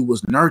as you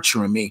was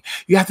nurturing me.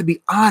 You have to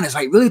be honest.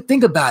 Like, really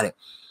think about it.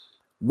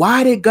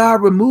 Why did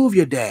God remove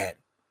your dad?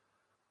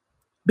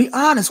 Be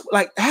honest,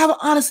 like, have an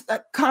honest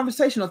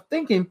conversation of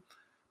thinking.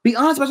 Be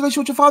honest about your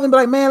relationship with your father and be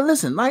like, man,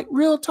 listen, like,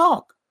 real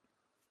talk.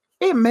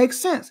 It makes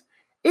sense.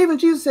 Even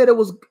Jesus said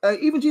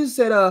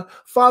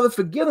Father,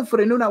 forgive them, for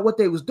they knew not what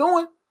they was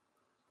doing.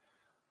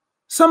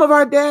 Some of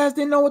our dads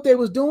didn't know what they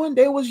was doing.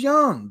 They was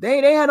young. They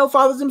had no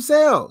fathers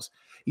themselves.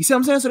 You see what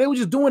I'm saying? So they were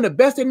just doing the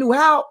best they knew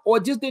how, or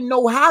just didn't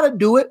know how to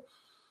do it,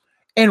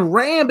 and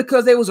ran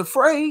because they was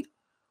afraid,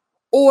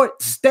 or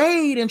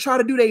stayed and tried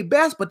to do their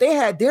best, but they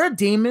had their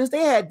demons.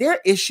 They had their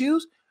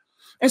issues.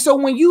 And so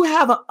when you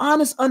have an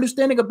honest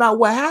understanding about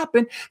what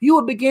happened, you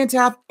will begin to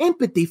have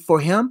empathy for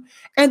him,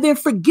 and then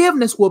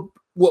forgiveness will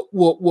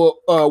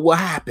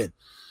happen.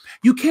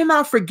 You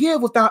cannot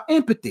forgive without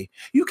empathy.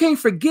 You can't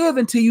forgive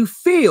until you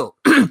feel.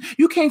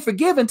 You can't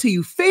forgive until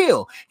you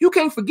feel. You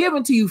can't forgive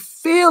until you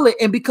feel it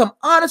and become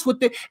honest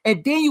with it.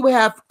 And then you will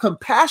have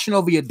compassion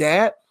over your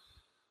dad,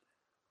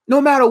 no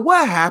matter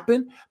what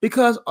happened,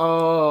 because,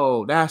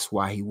 oh, that's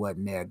why he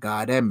wasn't there.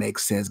 God, that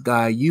makes sense.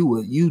 God,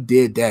 you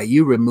did that.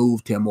 You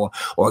removed him,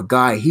 or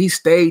God, he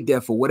stayed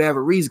there for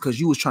whatever reason because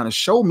you was trying to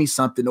show me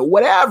something or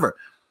whatever.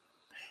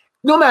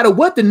 No matter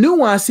what the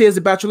nuance is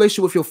about your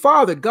relationship with your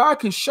father, God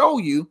can show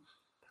you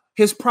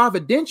his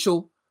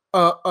providential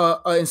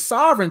and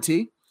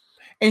sovereignty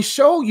and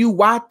show you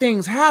why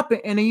things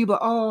happen. And then you go,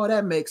 oh,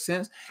 that makes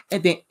sense.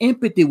 And then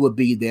empathy will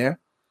be there.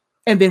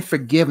 And then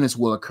forgiveness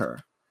will occur.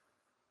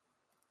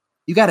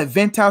 You got to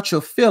vent out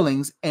your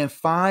feelings and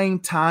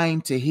find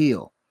time to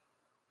heal.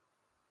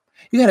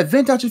 You got to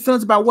vent out your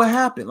feelings about what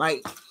happened.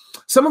 Like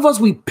some of us,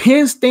 we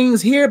pen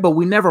things here, but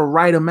we never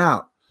write them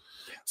out.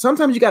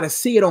 Sometimes you got to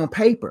see it on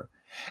paper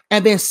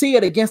and then see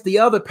it against the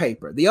other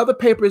paper. The other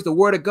paper is the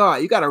word of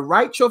God. You got to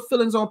write your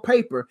feelings on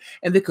paper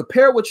and then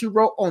compare what you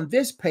wrote on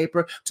this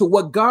paper to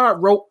what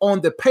God wrote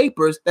on the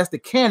papers. That's the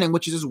canon,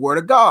 which is his word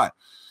of God.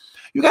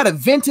 You got to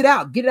vent it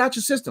out, get it out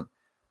your system.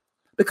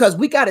 Because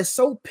we got it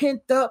so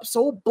pent up,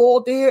 so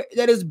boiled there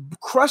that is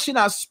crushing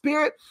our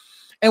spirit.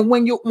 And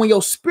when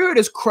your spirit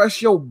is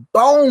crushed, your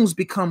bones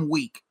become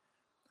weak.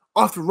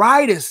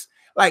 Arthritis,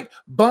 like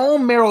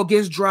bone marrow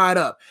gets dried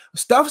up.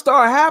 Stuff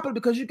starts happening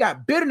because you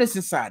got bitterness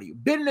inside of you.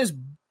 Bitterness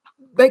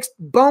makes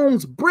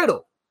bones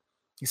brittle.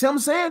 You see what I'm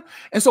saying?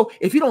 And so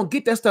if you don't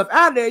get that stuff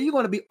out of there, you're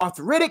going to be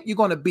arthritic. You're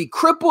going to be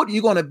crippled.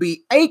 You're going to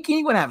be aching.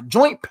 You're going to have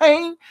joint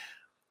pain.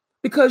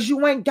 Because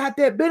you ain't got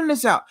that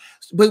bitterness out.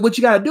 But what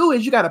you got to do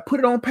is you got to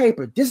put it on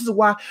paper. This is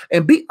why,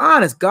 and be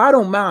honest, God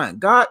don't mind.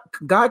 God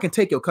can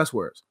take your cuss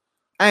words.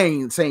 I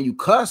ain't saying you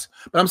cuss,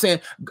 but I'm saying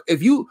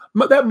if you,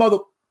 that mother,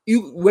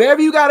 you, whatever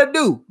you got to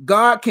do,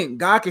 God can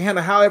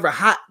handle however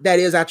hot that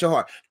is at your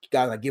heart.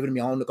 God's like, give it to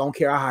me. I don't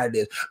care how hot it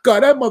is.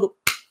 God, that mother,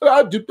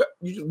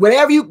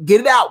 whatever you,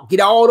 get it out. Get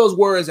all those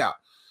words out.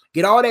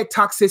 Get all that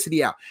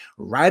toxicity out.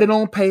 Write it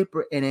on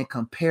paper and then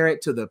compare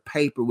it to the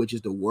paper, which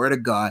is the word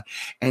of God.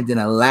 And then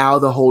allow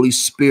the Holy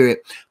Spirit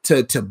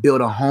to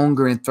build a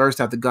hunger and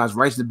thirst after God's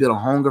righteousness, to build a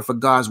hunger for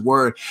God's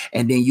word.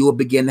 And then you will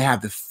begin to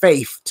have the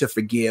faith to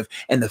forgive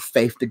and the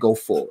faith to go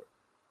forward.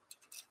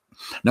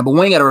 Number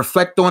one, you got to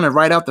reflect on and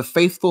write out the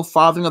faithful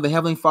fathering of the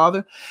Heavenly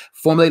Father.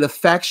 Formulate a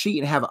fact sheet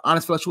and have an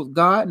honest fellowship with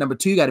God. Number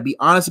two, you got to be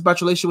honest about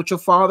your relationship with your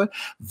father.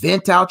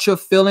 Vent out your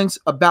feelings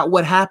about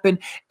what happened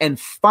and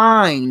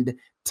find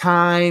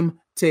time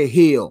to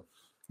heal.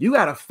 You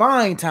got to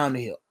find time to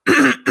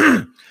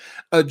heal.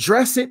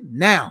 Address it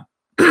now.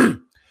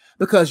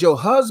 Because your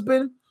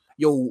husband,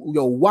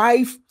 your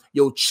wife,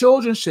 your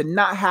children should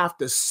not have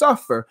to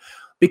suffer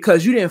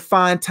because you didn't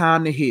find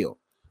time to heal.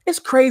 It's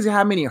crazy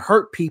how many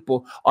hurt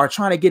people are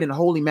trying to get in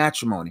holy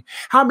matrimony.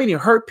 How many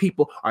hurt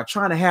people are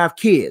trying to have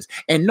kids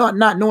and not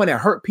knowing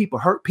that hurt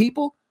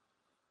people.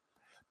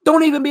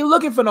 Don't even be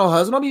looking for no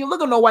husband. Don't be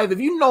looking for no wife. If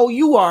you know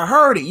you are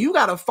hurting, you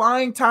got to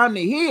find time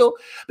to heal,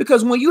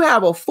 because when you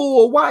have a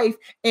full wife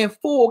and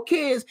full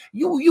kids,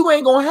 you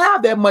ain't going to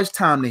have that much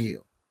time to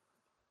heal.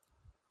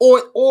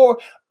 Or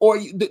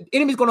the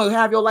enemy's going to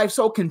have your life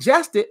so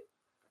congested,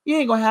 you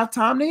ain't going to have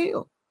time to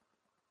heal.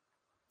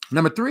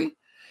 Number three,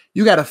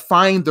 you got to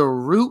find the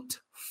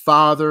root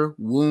father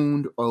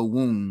wound or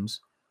wounds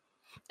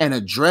and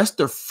address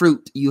the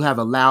fruit you have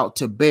allowed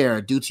to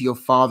bear due to your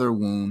father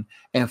wound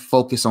and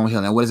focus on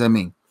healing. Now, what does that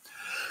mean?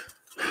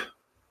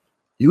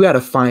 You got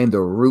to find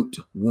the root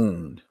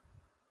wound.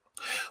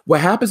 What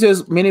happens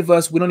is many of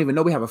us, we don't even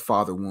know we have a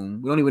father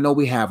wound. We don't even know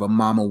we have a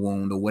mama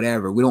wound or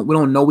whatever. We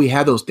don't know we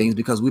have those things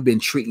because we've been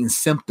treating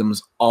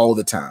symptoms all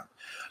the time.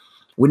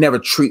 We never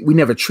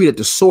treated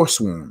the source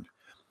wound.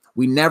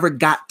 We never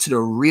got to the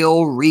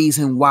real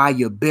reason why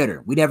you're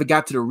bitter. We never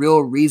got to the real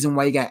reason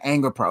why you got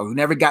anger problems. We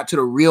never got to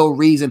the real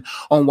reason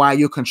on why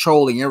you're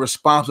controlling,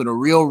 irresponsible, the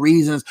real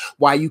reasons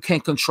why you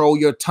can't control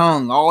your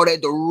tongue, all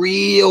that, the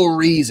real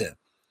reason.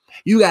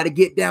 You got to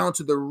get down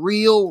to the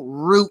real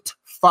root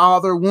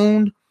father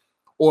wound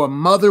or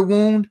mother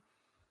wound.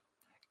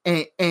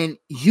 And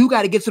you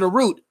got to get to the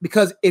root,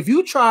 because if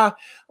you try,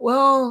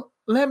 well,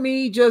 let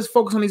me just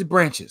focus on these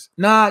branches.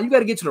 Nah, you got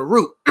to get to the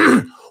root.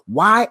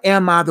 Why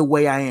am I the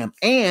way I am?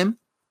 And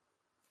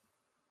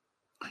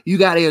you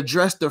got to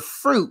address the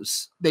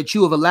fruits that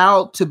you have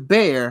allowed to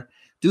bear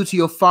due to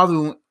your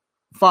father,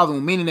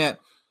 meaning that,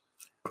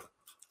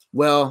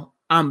 well,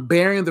 I'm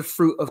bearing the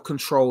fruit of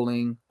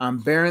controlling. I'm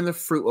bearing the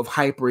fruit of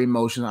hyper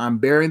emotion. I'm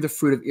bearing the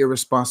fruit of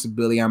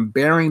irresponsibility. I'm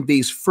bearing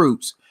these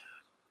fruits,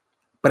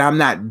 but I'm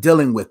not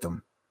dealing with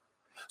them.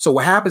 So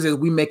what happens is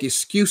we make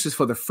excuses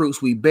for the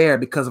fruits we bear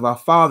because of our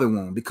father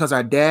wound, because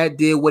our dad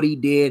did what he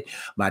did.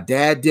 My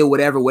dad did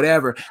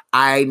whatever.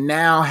 I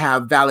now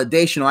have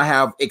validation, or I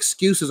have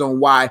excuses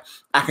on why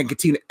I can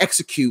continue to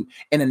execute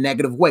in a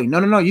negative way.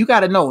 No. You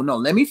got to know. No,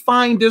 let me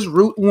find this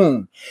root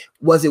wound.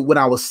 Was it when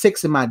I was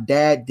 6 and my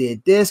dad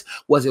did this?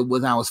 Was it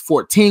when I was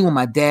 14 when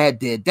my dad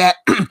did that?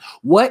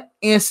 What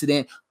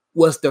incident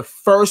was the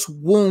first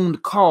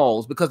wound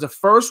caused? Because the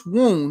first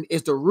wound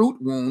is the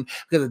root wound,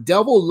 because the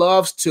devil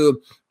loves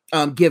to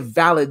give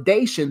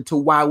validation to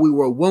why we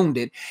were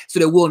wounded, so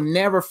that we'll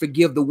never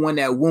forgive the one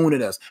that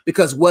wounded us.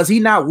 Because was he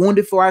not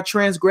wounded for our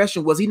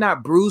transgression? Was he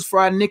not bruised for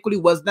our iniquity?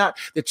 Was not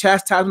the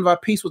chastisement of our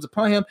peace was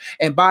upon him,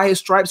 and by his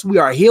stripes we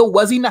are healed?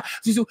 Was he not?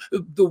 See, so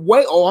the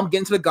way, I'm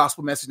getting to the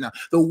gospel message now.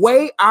 The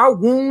way our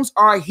wounds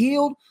are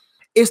healed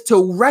is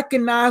to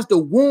recognize the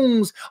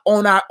wounds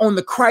on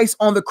the Christ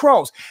on the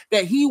cross,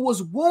 that he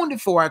was wounded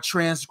for our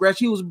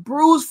transgression, he was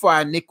bruised for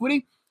our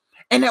iniquity,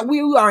 and that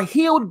we are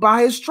healed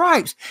by his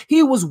stripes.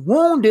 He was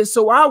wounded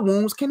so our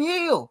wounds can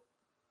heal.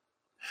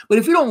 But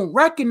if you don't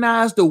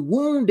recognize the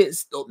wounded,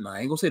 I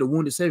ain't gonna say the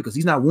wounded Savior, because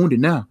he's not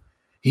wounded now.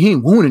 He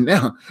ain't wounded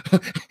now.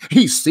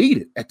 He's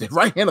seated at the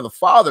right hand of the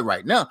Father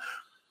right now.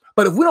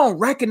 But if we don't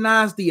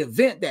recognize the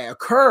event that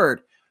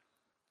occurred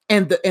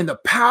and the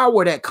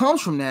power that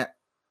comes from that,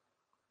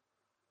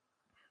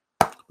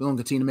 we're gonna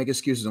continue to make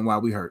excuses on why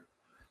we hurt.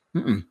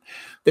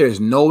 There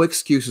is no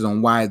excuses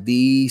on why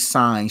these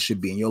signs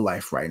should be in your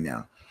life right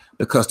now,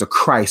 because the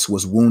Christ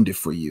was wounded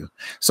for you.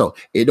 So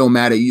it don't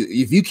matter.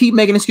 If you keep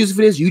making excuses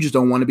for this, you just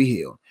don't want to be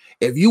healed.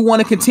 If you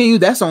want to continue,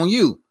 that's on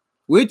you.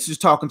 We're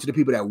just talking to the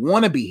people that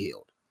want to be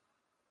healed.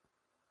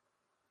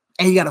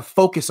 And you got to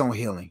focus on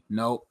healing.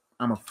 No,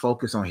 I'm going to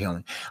focus on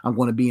healing. I'm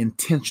going to be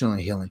intentional in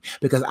healing,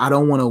 because I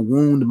don't want to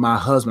wound my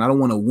husband. I don't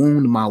want to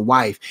wound my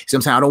wife.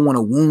 Sometimes I don't want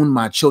to wound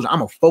my children. I'm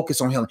going to focus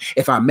on healing.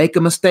 If I make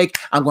a mistake,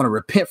 I'm going to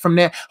repent from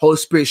that. Holy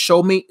Spirit,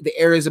 show me the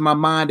areas of my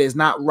mind that is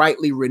not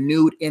rightly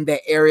renewed in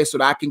that area, so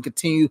that I can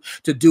continue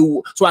to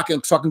do, so I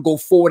can go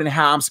forward in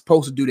how I'm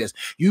supposed to do this.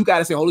 You got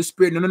to say, Holy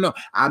Spirit, no.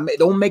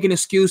 Don't make an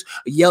excuse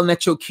yelling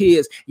at your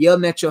kids,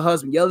 yelling at your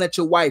husband, yelling at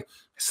your wife,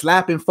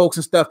 slapping folks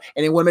and stuff,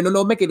 and then women,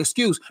 no, make an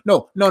excuse.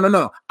 No.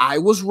 I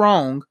was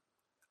wrong.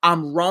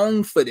 I'm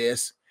wrong for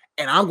this,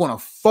 and I'm going to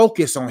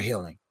focus on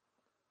healing.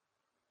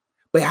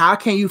 But how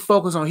can you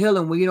focus on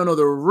healing when you don't know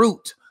the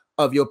root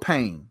of your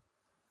pain?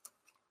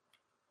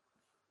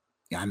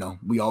 Yeah, I know.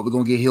 We're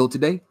going to get healed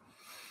today.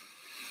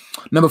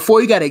 Number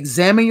 4, you got to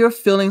examine your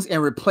feelings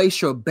and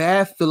replace your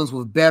bad feelings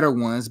with better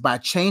ones by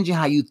changing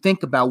how you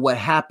think about what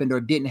happened or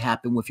didn't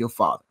happen with your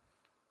father.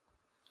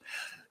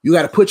 You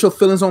got to put your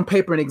feelings on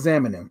paper and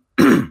examine them.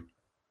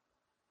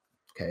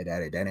 Okay,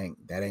 that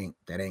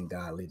ain't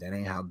godly. That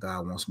ain't how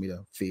God wants me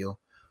to feel.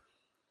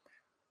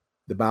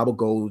 The Bible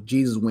goes,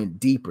 Jesus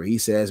went deeper. He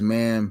says,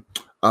 man,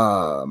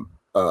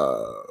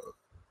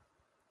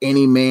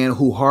 any man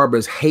who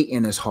harbors hate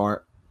in his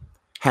heart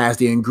has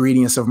the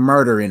ingredients of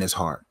murder in his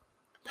heart.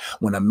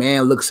 When a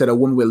man looks at a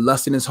woman with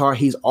lust in his heart,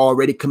 he's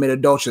already committed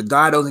adultery.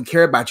 God doesn't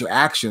care about your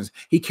actions.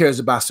 He cares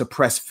about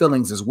suppressed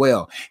feelings as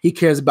well. He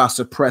cares about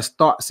suppressed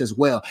thoughts as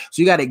well.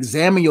 So you got to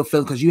examine your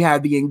feelings, because you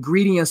have the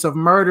ingredients of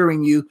murder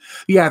in you.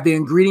 You have the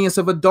ingredients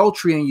of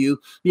adultery in you.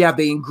 You have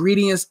the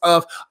ingredients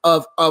of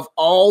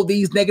all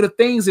these negative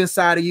things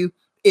inside of you.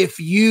 If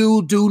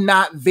you do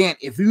not vent,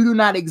 if you do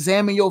not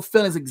examine your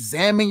feelings,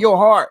 examine your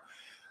heart.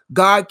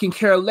 God can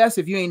care less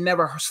if you ain't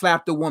never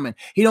slapped a woman.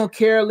 He don't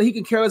care. He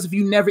can care less if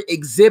you never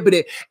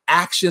exhibited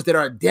actions that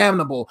are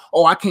damnable.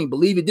 Oh, I can't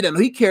believe it didn't. No,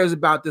 he cares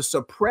about the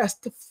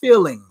suppressed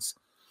feelings.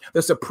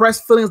 The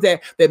suppressed feelings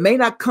that may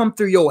not come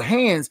through your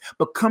hands,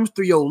 but comes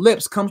through your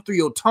lips, comes through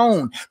your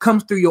tone,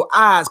 comes through your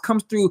eyes,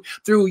 comes through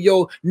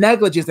your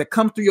negligence, that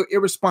comes through your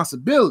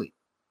irresponsibility.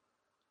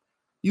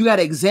 You got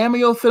to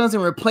examine your feelings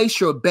and replace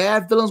your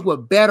bad feelings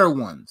with better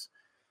ones,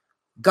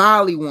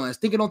 godly ones,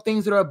 thinking on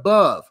things that are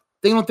above.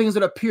 Think on things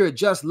that are pure,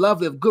 just,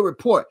 lovely, of good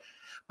report,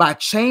 by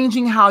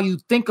changing how you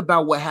think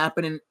about what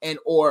happened and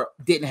or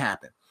didn't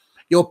happen.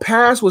 Your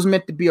past was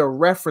meant to be a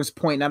reference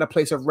point, not a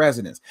place of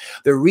residence.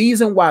 The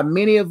reason why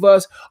many of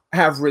us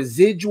have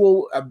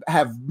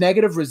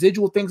negative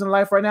residual things in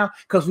life right now,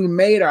 because we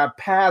made our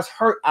past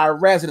hurt our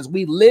residence.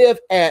 We live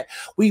at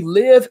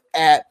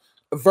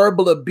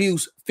verbal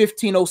abuse,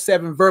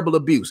 1507 verbal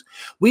abuse.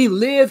 We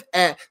live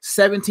at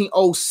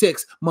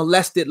 1706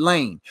 Molested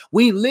Lane.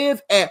 We live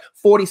at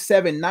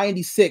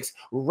 4796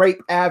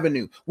 Rape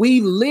Avenue. We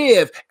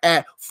live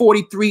at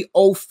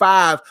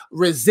 4305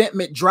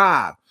 Resentment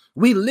Drive.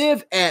 We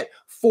live at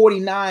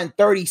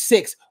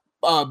 4936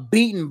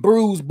 Beaten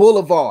Bruise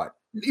Boulevard.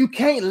 You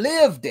can't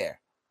live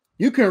there.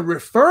 You can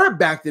refer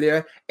back to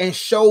there and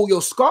show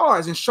your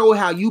scars and show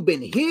how you've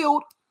been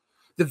healed.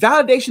 The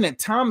validation that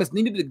Thomas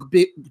needed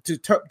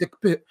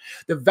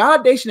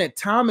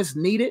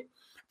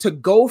to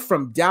go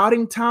from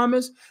doubting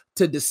Thomas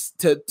to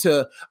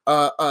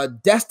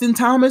destined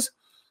Thomas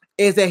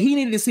is that he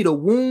needed to see the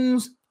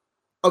wounds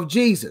of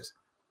Jesus,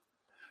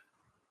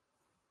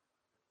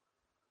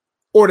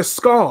 or the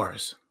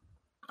scars.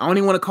 I don't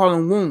even want to call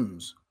them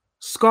wounds.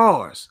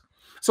 Scars.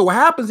 So what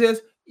happens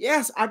is,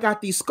 yes, I got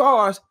these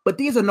scars, but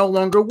these are no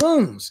longer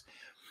wounds.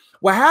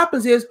 What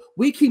happens is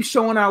we keep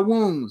showing our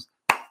wounds,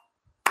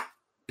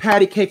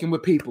 patty caking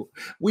with people.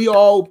 We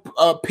all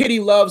pity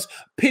loves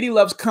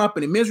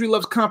company. Misery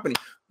loves company.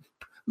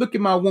 Look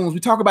at my wounds. We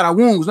talk about our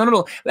wounds.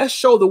 No. Let's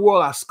show the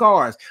world our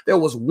scars. There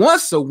was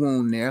once a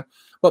wound there,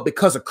 but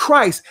because of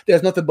Christ,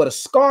 there's nothing but a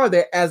scar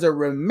there as a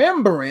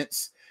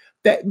remembrance.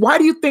 That why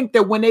do you think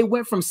that when they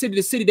went from city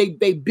to city,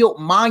 they built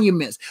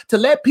monuments to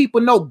let people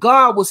know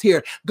God was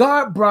here?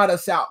 God brought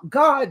us out.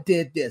 God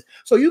did this.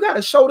 So you got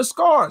to show the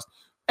scars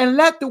and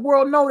let the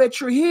world know that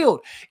you're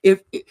healed.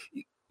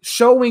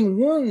 Showing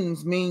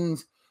wounds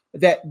means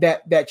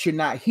that you're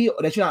not healed,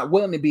 that you're not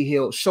willing to be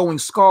healed. Showing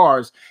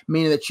scars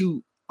meaning that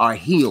you are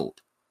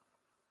healed.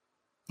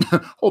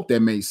 Hope that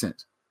made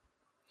sense.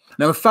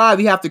 Number 5,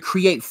 you have to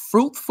create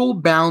fruitful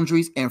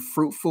boundaries and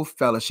fruitful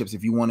fellowships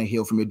if you want to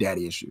heal from your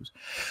daddy issues.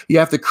 You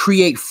have to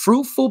create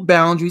fruitful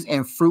boundaries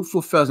and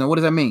fruitful fellowships. Now, what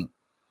does that mean?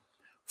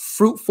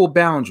 Fruitful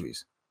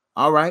boundaries.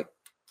 All right.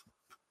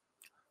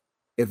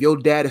 If your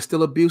dad is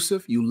still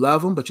abusive, you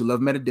love him, but you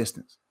love him at a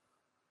distance.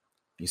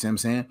 You see what I'm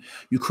saying?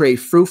 You create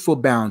fruitful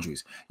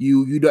boundaries.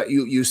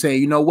 You say,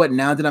 you know what?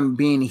 Now that I'm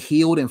being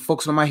healed and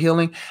focused on my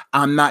healing,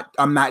 I'm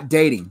not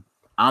dating.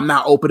 I'm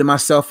not opening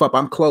myself up.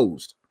 I'm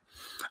closed.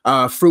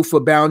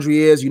 Fruitful boundary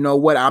is, you know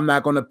what? I'm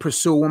not going to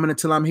pursue a woman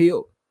until I'm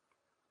healed.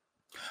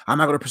 I'm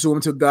not going to pursue a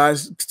woman until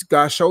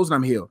God shows that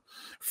I'm healed.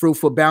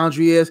 Fruitful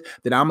boundary is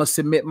that I'm going to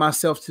submit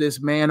myself to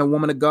this man or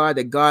woman of God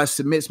that God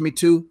submits me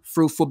to.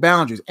 Fruitful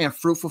boundaries and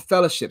fruitful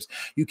fellowships.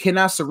 You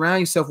cannot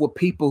surround yourself with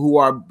people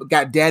who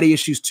got daddy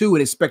issues too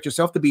and expect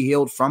yourself to be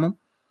healed from them.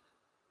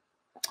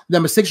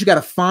 Number 6, you got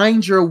to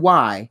find your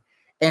why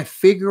and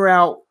figure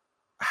out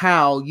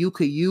how you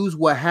could use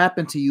what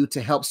happened to you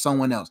to help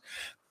someone else.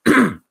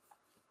 You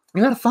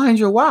got to find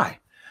your why.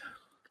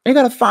 You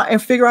got to find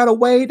and figure out a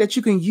way that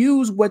you can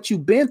use what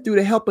you've been through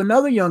to help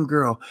another young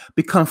girl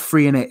become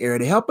free in that area,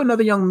 to help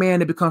another young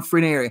man to become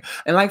free in that area.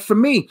 And like for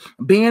me,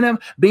 being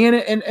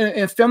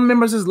in family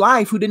members'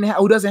 life who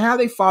doesn't have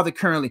their father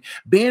currently,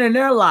 being in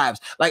their lives,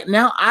 like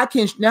now I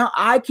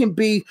can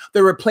be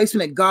the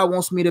replacement that God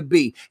wants me to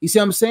be. You see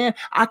what I'm saying?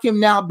 I can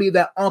now be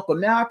that uncle.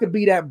 Now I can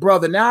be that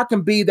brother. Now I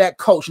can be that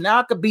coach. Now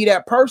I can be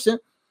that person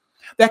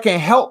that can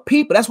help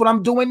people. That's what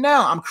I'm doing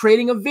now. I'm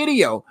creating a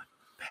video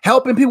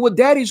helping people with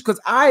daddy issues because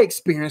I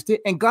experienced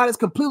it and God has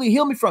completely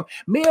healed me from.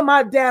 Me and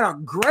my dad are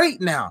great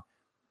now.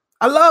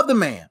 I love the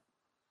man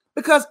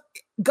because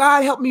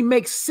God helped me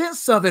make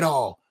sense of it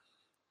all.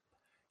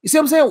 You see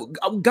what I'm saying?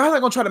 God's not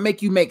going to try to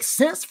make you make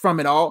sense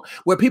from it all,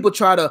 where people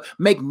try to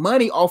make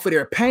money off of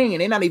their pain and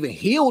they're not even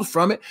healed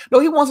from it. No,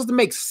 he wants us to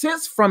make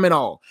sense from it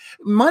all.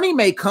 Money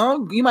may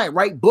come. You might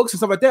write books and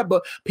stuff like that,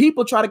 but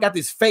people try to got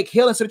this fake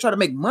healing, so they try to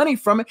make money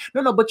from it.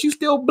 No, but you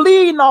still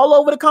bleeding all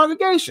over the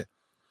congregation.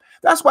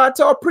 That's why I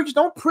tell preachers,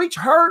 don't preach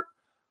hurt.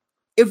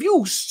 If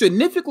you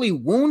significantly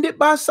wounded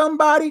by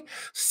somebody,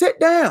 sit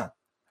down.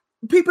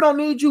 People don't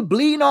need you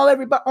bleeding on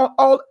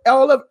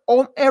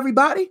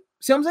everybody.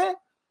 See what I'm saying?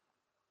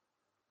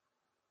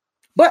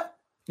 But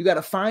you got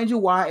to find your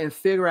why and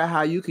figure out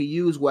how you can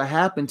use what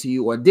happened to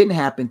you or didn't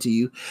happen to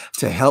you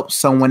to help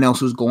someone else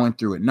who's going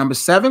through it. Number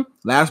 7,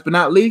 last but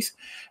not least,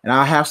 and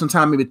I'll have some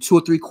time, maybe 2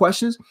 or 3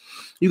 questions.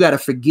 You got to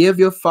forgive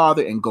your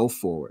father and go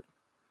forward.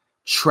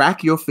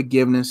 Track your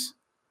forgiveness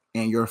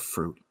and your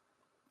fruit.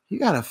 You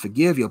got to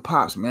forgive your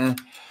pops, man.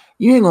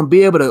 You ain't gonna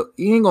be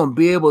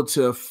able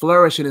to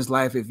flourish in his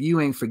life if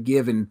you ain't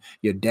forgiven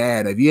your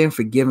dad, if you ain't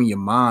forgiven your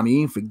mom, you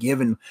ain't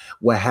forgiven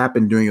what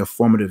happened during your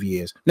formative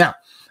years. Now,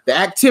 the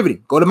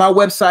activity, go to my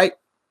website.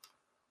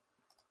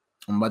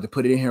 I'm about to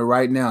put it in here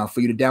right now for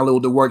you to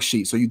download the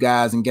worksheet so you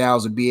guys and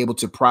gals will be able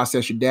to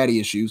process your daddy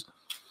issues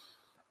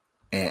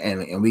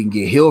and we can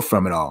get healed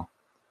from it all.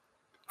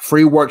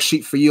 Free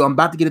worksheet for you. I'm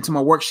about to get into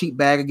my worksheet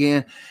bag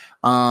again.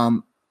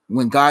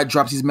 When God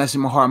drops his message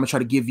in my heart, I'm going to try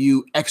to give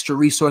you extra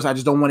resource. I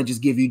just don't want to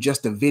just give you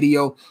just a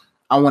video.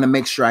 I want to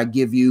make sure I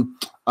give you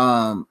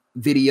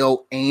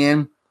video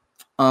and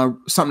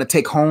something to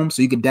take home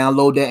so you can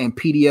download that in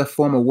PDF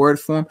form or Word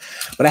form.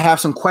 But I have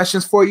some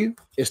questions for you.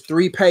 It's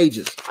 3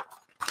 pages.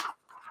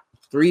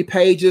 3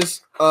 pages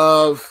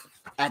of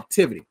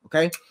activity,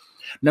 okay?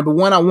 Number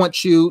 1, I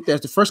want you, the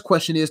first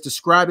question is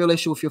describe your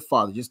relationship with your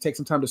father. Just take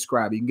some time to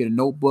describe it. You can get a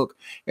notebook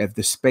if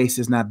the space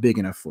is not big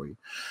enough for you.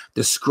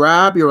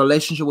 Describe your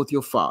relationship with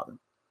your father.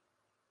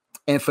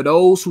 And for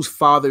those whose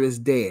father is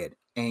dead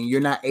and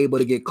you're not able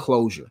to get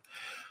closure,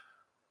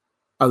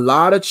 a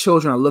lot of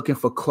children are looking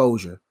for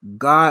closure.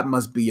 God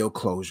must be your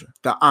closure.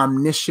 The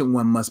omniscient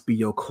one must be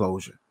your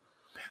closure.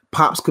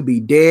 Pops could be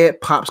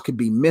dead. Pops could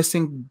be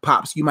missing.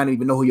 Pops, you might not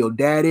even know who your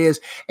dad is.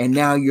 And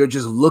now you're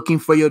just looking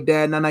for your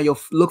dad. Now you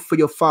look for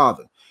your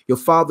father. Your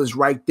father's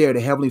right there,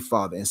 the Heavenly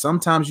Father. And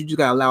sometimes you just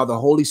got to allow the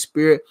Holy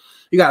Spirit.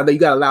 You got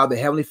to allow the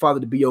Heavenly Father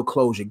to be your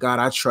closure. God,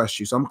 I trust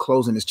you. So I'm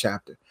closing this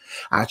chapter.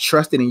 I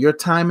trust that in your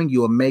timing, you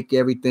will make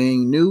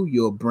everything new.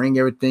 You'll bring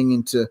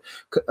everything to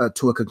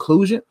a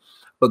conclusion.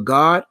 But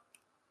God,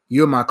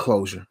 you're my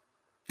closure.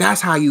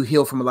 That's how you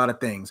heal from a lot of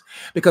things.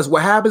 Because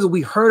what happens is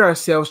we hurt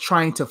ourselves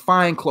trying to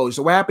find closure.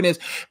 So what happened is,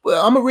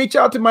 well, I'm going to reach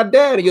out to my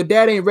dad, and your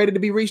dad ain't ready to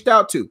be reached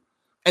out to.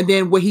 And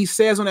then what he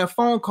says on that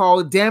phone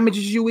call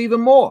damages you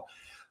even more.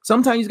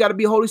 Sometimes you got to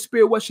be, Holy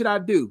Spirit, what should I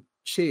do?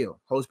 Chill.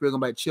 Holy Spirit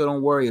going to be like, chill,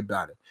 don't worry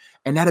about it.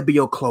 And that'll be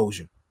your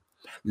closure.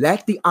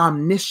 Let the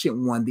omniscient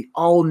one, the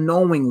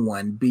all-knowing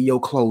one, be your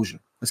closure.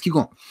 Let's keep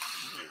going.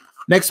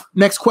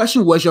 Next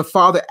question. Was your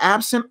father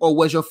absent or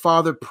was your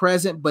father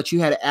present, but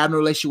you had an abnormal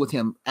relationship with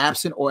him?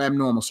 Absent or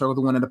abnormal? Circle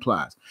the one that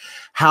applies.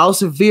 How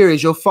severe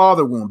is your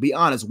father wound? Be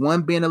honest.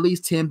 1 being the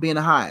least, 10 being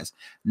the highest.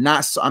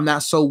 I'm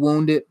not so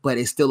wounded, but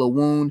it's still a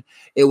wound.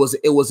 It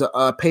was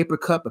a paper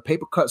cut, but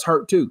paper cuts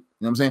hurt too. You know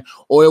what I'm saying?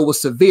 Or it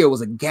was severe. It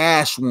was a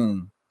gash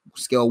wound.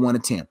 Scale 1 to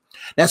 10.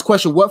 Next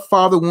question. What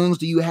father wounds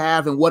do you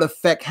have, and what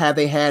effect have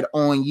they had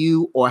on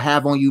you or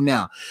have on you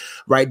now?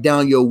 Write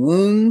down your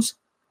wounds.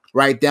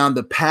 Write down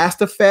the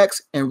past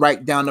effects and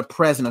write down the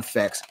present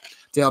effects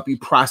to help you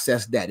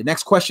process that. The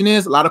next question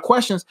is, a lot of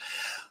questions.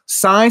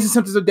 Signs and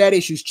symptoms of daddy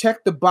issues.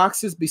 Check the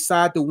boxes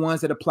beside the ones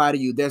that apply to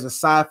you. There's a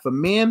side for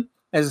men.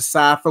 There's a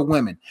side for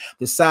women.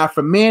 The side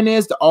for men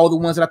is all the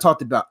ones that I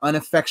talked about: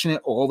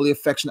 unaffectionate or overly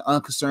affectionate,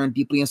 unconcerned,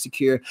 deeply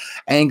insecure,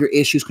 anger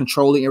issues,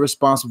 controlling,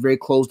 irresponsible, very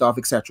closed off,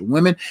 etc.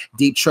 Women,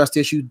 deep trust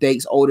issues,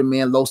 dates, older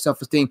men, low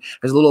self-esteem.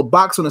 There's a little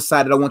box on the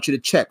side that I want you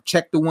to check.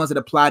 Check the ones that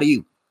apply to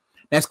you.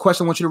 Next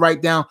question, I want you to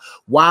write down,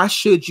 why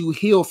should you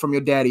heal from your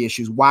daddy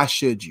issues? Why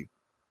should you?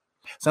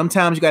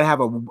 Sometimes you got to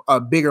have a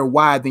bigger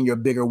why than your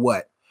bigger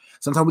what.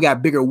 Sometimes we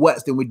got bigger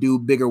whats than we do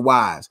bigger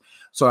whys.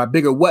 So our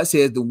bigger what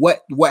says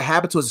what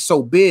happened to us is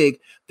so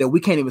big that we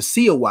can't even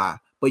see a why,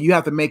 but you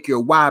have to make your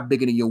why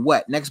bigger than your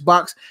what. Next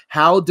box,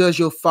 how does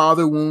your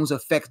father wounds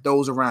affect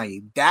those around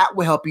you? That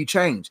will help you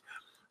change.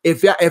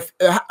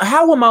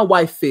 How will my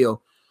wife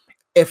feel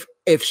if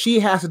she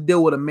has to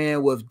deal with a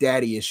man with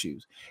daddy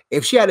issues?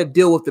 If she had to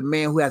deal with the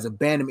man who has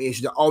abandonment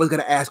issues, they're always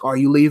going to ask, are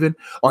you leaving?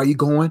 Are you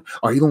going?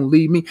 Are you going to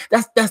leave me?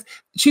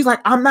 She's like,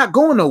 I'm not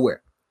going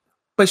nowhere.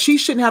 But she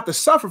shouldn't have to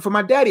suffer from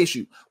my daddy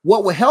issue.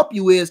 What will help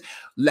you is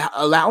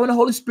allowing the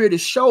Holy Spirit to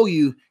show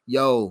you,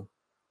 yo,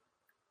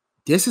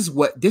 this is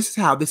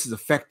how this is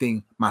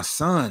affecting my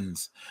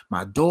sons,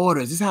 my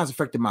daughters. This is how it's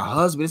affected my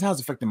husband. This is how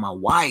it's affected my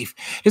wife.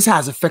 This is how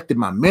it's affected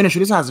my ministry.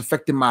 This is how it's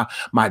affected my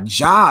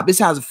job. This is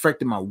how it's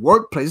affected my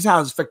workplace. This is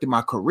how it's affected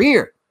my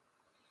career.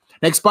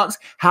 Next box,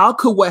 how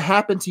could what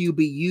happened to you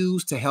be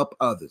used to help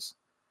others?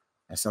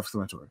 That's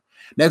self-explanatory.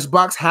 Next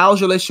box, how's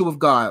your relationship with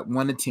God?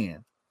 1 to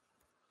 10.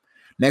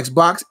 Next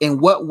box, in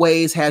what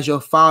ways has your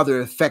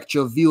father affected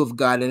your view of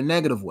God in a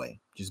negative way?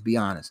 Just be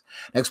honest.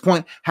 Next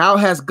point, how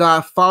has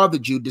God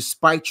fathered you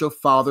despite your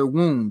father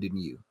wounding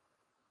you?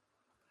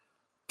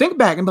 Think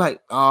back and be like,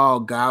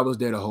 oh, God was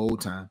there the whole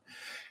time.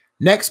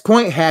 Next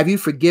point, have you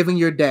forgiven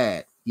your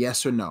dad?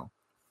 Yes or no?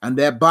 And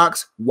that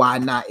box, why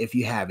not if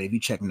you have it, if you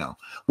check no.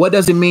 What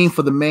does it mean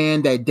for the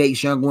man that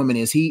dates young women?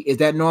 Is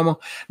that normal?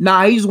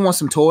 Nah, he just wants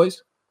some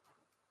toys.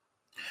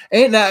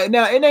 And now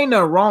it ain't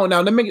nothing wrong. Now,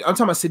 I'm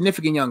talking about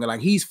significant younger.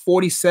 Like he's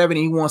 47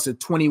 and he wants a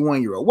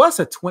 21-year-old. What's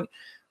a 20?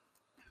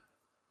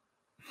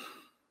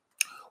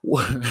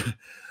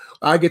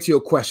 I'll get to your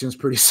questions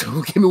pretty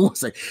soon. Give me 1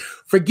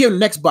 second.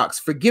 Next box.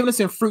 Forgiveness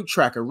and fruit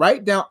tracker.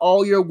 Write down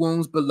all your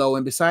wounds below,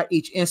 and beside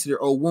each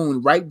incident or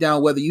wound, write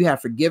down whether you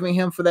have forgiven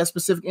him for that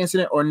specific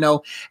incident or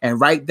no,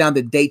 and write down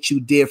the date you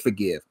did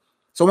forgive.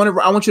 So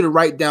I want you to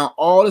write down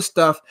all the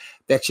stuff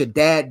that your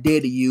dad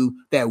did to you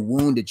that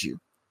wounded you.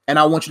 And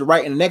I want you to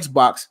write in the next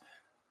box,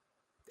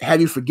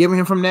 have you forgiven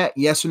him from that?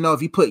 Yes or no?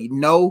 If you put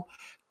no,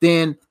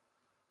 then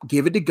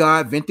give it to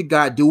God, vent to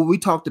God, do what we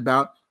talked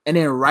about, and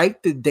then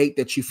write the date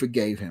that you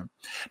forgave him.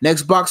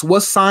 Next box,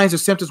 what signs or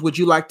symptoms would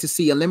you like to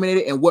see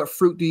eliminated, and what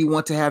fruit do you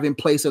want to have in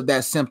place of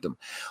that symptom?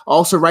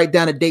 Also, write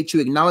down the date you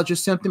acknowledge your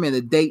symptom and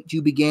the date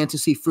you began to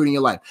see fruit in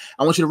your life.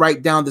 I want you to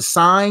write down the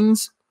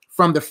signs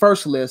from the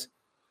first list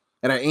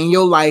that are in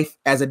your life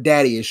as a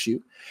daddy issue.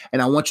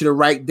 And I want you to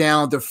write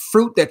down the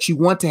fruit that you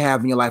want to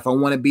have in your life. I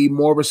want to be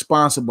more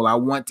responsible. I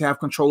want to have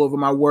control over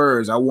my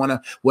words. I want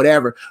to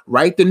whatever.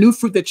 Write the new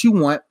fruit that you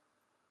want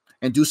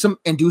and do some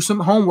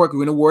homework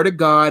in the Word of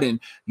God and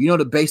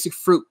the basic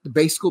fruit, the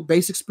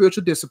basic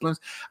spiritual disciplines.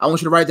 I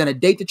want you to write down a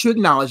date that you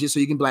acknowledge it so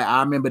you can be like,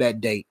 I remember that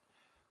date.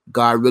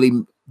 God really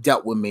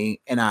dealt with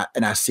me and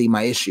I see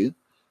my issue.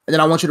 And then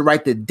I want you to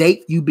write the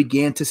date you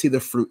began to see the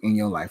fruit in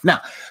your life.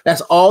 Now, that's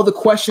all the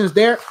questions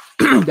there.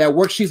 That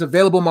worksheet's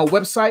available on my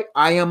website,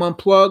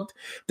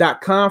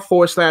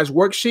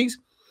 iamunplugged.com/worksheets.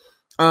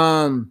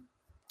 I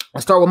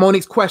start with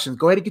Monique's questions.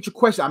 Go ahead and get your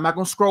question. I'm not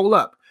going to scroll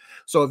up.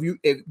 So if you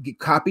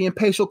copy and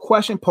paste your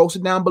question, post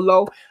it down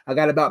below. I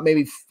got about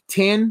maybe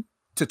 10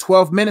 to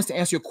 12 minutes to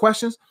answer your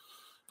questions.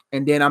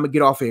 And then I'm going to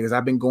get off here because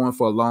I've been going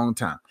for a long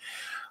time.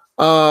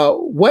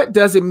 What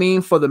does it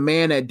mean for the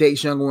man that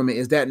dates young women?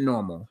 Is that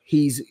normal?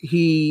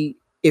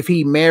 If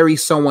he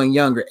marries someone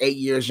younger, 8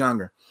 years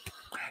younger,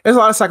 there's a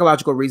lot of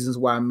psychological reasons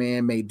why a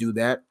man may do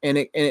that. And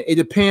it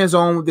depends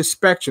on the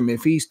spectrum.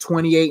 If he's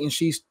 28 and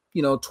she's,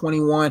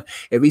 21,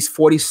 if he's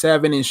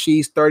 47 and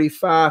she's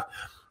 35,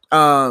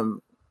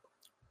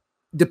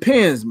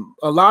 depends.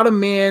 A lot of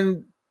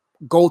men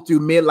go through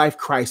midlife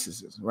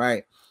crises,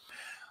 right?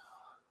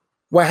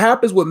 What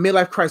happens with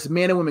midlife crisis,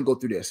 men and women go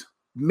through this.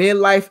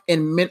 Midlife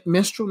and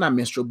menstrual, not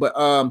menstrual, but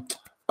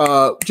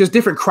just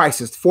different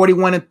crises.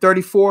 41 and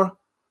 34. Oh,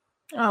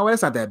 well,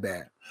 that's not that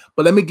bad.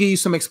 But let me give you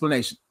some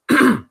explanation.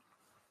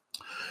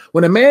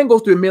 When a man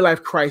goes through a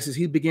midlife crisis,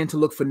 he begins to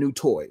look for new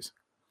toys.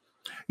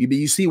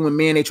 You see when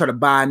men, they try to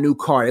buy a new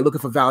car, they're looking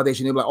for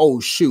validation. They're like,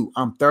 oh, shoot,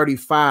 I'm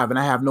 35 and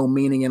I have no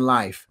meaning in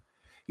life.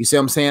 You see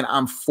what I'm saying?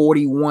 I'm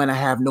 41. I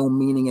have no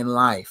meaning in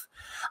life.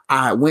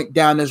 I went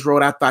down this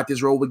road. I thought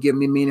this road would give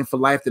me meaning for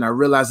life. Then I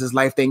realized this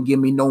life didn't give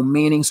me no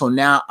meaning. So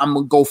now I'm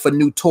going to go for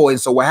new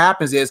toys. So what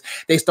happens is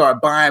they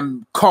start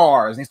buying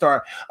cars. They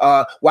start,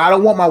 well, I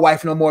don't want my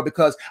wife no more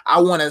because I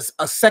want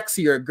a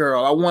sexier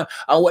girl. I want,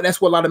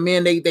 that's what a lot of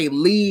men, they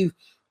leave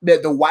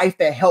the wife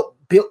that helped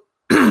build,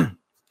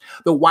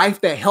 the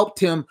wife that helped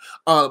him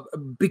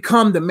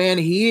become the man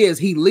he is.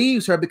 He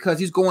leaves her because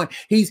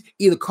he's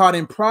either caught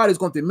in pride, he's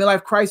going through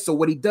midlife crisis. So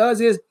what he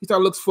does is he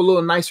starts looking for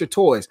little nicer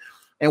toys.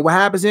 And what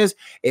happens is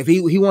if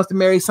he wants to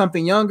marry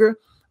something younger,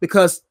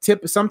 because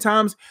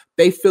sometimes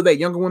they feel that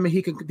younger women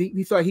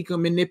he thought he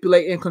can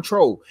manipulate and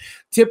control.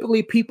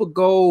 Typically, people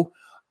go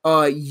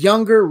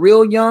younger,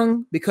 real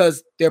young,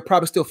 because they're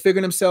probably still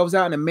figuring themselves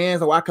out. And the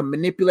man's like, well, I can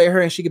manipulate her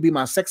and she could be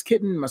my sex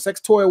kitten, my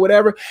sex toy, or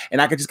whatever, and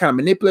I can just kind of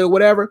manipulate or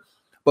whatever.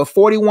 But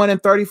 41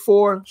 and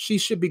 34, she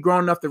should be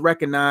grown enough to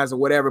recognize or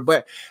whatever.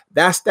 But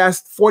that's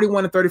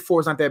 41 and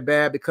 34 is not that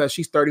bad because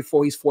she's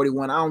 34, he's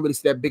 41. I don't really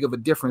see that big of a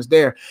difference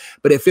there.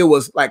 But if it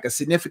was like a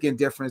significant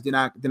difference, then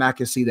I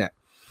can see that.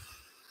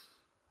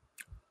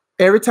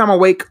 Every time I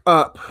wake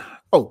up,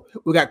 oh,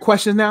 we got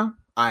questions now?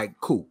 All right,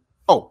 cool.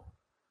 Oh,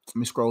 let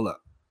me scroll up.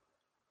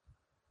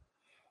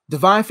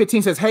 Divine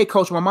 15 says, hey,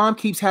 coach, my mom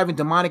keeps having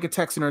demonic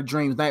attacks in her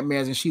dreams,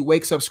 nightmares, and she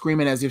wakes up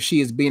screaming as if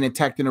she is being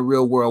attacked in the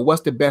real world.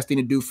 What's the best thing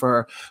to do for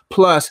her?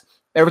 Plus,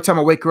 every time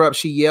I wake her up,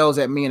 she yells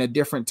at me in a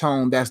different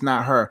tone. That's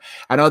not her.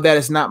 I know that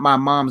is not my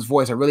mom's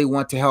voice. I really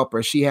want to help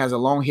her. She has a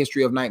long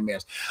history of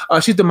nightmares.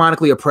 She's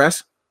demonically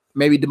oppressed,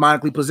 maybe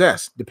demonically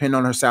possessed, depending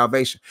on her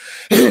salvation.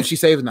 She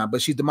saves now,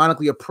 but she's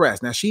demonically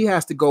oppressed. Now, she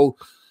has to go,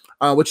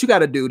 what you got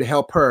to do to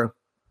help her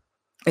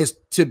is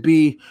to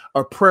be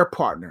a prayer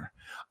partner.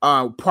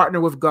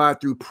 Partner with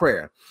God through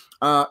prayer,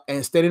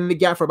 and standing in the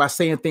gap for by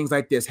saying things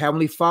like this: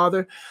 Heavenly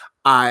Father,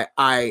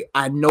 I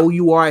know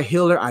you are a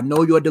healer. I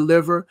know you're a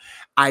deliverer.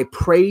 I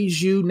praise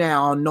you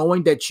now,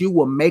 knowing that you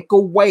will make a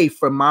way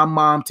for my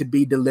mom to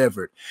be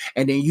delivered.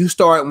 And then you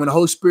start, when the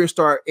Holy Spirit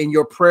start in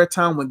your prayer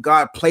time, when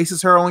God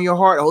places her on your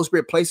heart, the Holy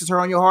Spirit places her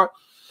on your heart,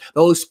 the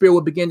Holy Spirit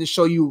will begin to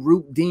show you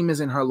root demons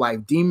in her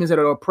life, demons that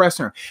are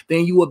oppressing her.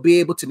 Then you will be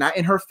able to, not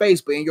in her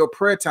face, but in your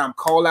prayer time,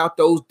 call out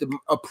those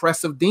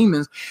oppressive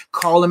demons,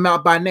 call them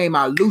out by name.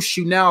 I loose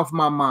you now from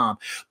my mom.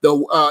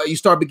 You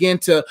start begin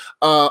to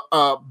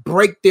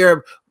break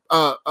their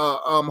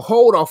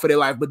hold off of their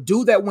life, but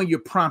do that when you're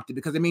prompted,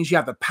 because it means you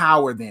have to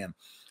power them.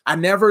 I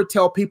never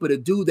tell people to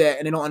do that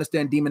and they don't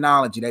understand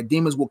demonology. That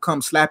demons will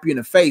come slap you in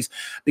the face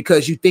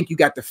because you think you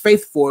got the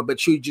faith for it,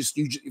 but you just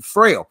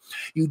frail.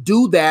 You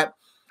do that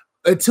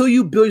until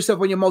you build yourself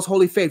on your most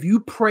holy faith. You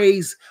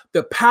praise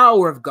the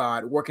power of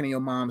God working in your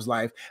mom's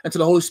life until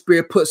the Holy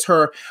Spirit puts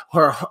her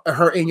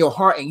in your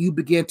heart, and you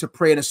begin to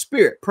pray in the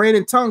spirit. Praying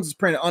in tongues is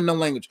praying in unknown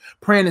language.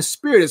 Praying in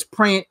spirit is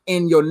praying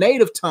in your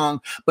native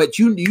tongue, but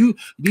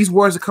these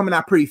words are coming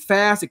out pretty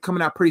fast. They're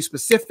coming out pretty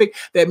specific.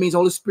 That means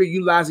Holy Spirit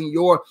utilizing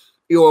your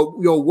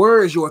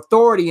words, your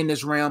authority in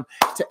this realm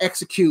to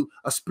execute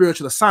a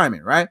spiritual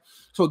assignment, right?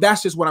 So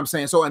that's just what I'm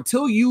saying. So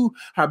until you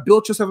have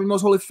built yourself in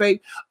most holy faith,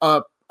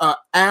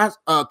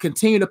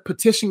 continue to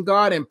petition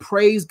God and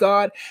praise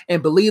God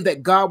and believe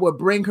that God will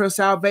bring her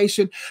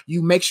salvation.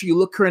 You make sure you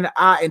look her in the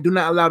eye and do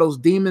not allow those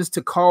demons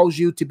to cause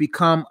you to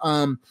become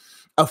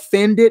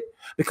offended,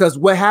 because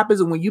what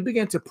happens is when you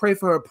begin to pray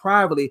for her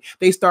privately,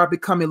 they start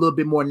becoming a little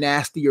bit more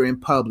nastier in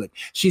public.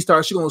 She's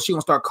gonna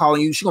start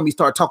calling you. She's gonna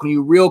start talking to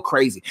you real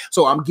crazy.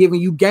 So I'm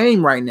giving you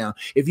game right now.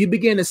 If you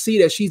begin to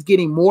see that she's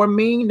getting more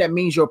mean, that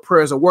means your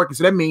prayers are working.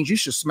 So that means you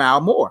should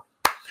smile more,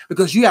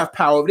 because you have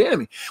power over the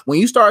enemy. When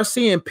you start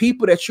seeing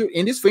people that you're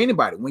in, this for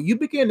anybody, when you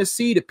begin to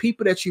see the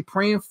people that you're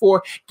praying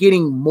for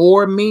getting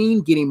more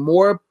mean, getting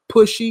more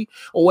pushy,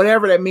 or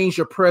whatever, that means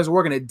your prayers are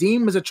working. The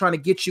demons are trying to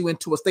get you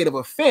into a state of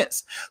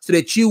offense so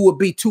that you will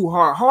be too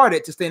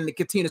hard-hearted to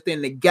continue to stand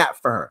in the gap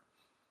for her.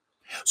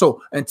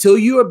 So until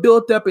you are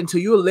built up,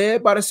 until you're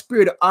led by the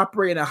Spirit to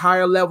operate in a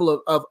higher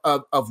level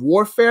of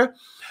warfare,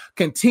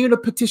 continue to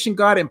petition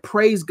God and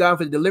praise God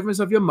for the deliverance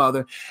of your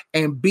mother,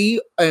 and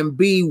be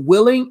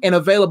willing and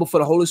available for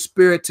the Holy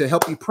Spirit to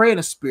help you pray in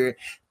the Spirit,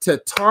 to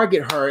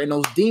target her and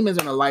those demons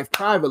in her life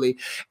privately,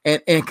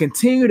 and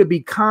continue to be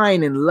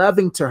kind and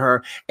loving to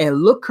her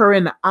and look her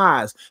in the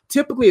eyes.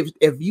 Typically,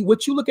 if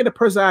you look at a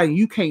person's eye and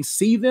you can't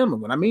see them,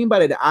 and what I mean by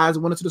that, the eyes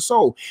went into the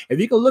soul. If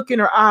you can look in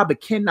her eye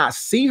but cannot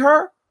see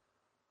her,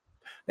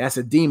 that's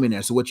a demon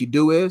there. So what you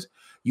do is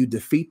you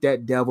defeat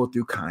that devil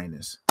through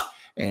kindness.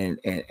 And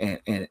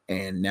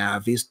now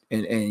if it's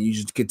and you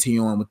just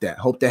continue on with that.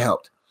 Hope that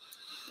helped.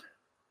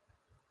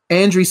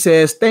 Andrew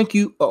says, thank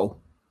you. Oh,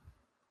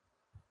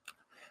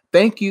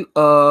 thank you.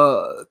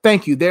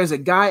 Thank you. There's a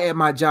guy at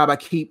my job I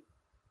keep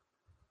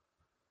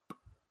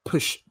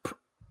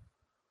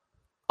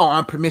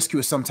I'm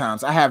promiscuous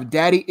sometimes. I have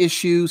daddy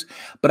issues,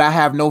 but I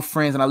have no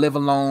friends and I live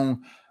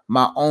alone,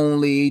 my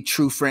only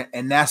true friend.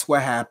 And that's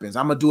what happens.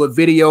 I'm going to do a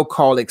video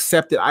called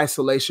Accepted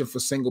Isolation for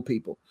Single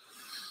People,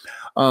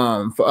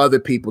 for other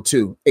people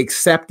too.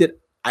 Accepted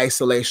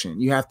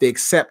isolation. You have to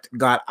accept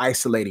God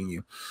isolating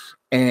you.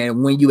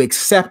 And when you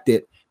accept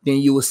it, then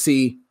you will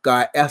see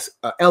God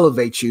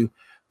elevate you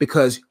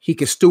because he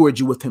can steward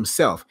you with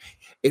himself.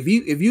 If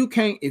you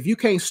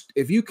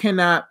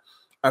cannot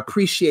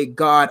appreciate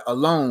God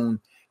alone,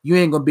 you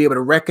ain't going to be able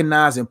to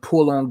recognize and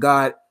pull on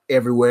God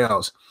everywhere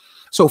else.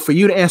 So for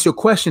you to answer your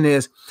question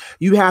is,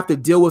 you have to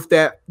deal with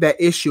that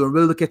issue and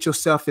really look at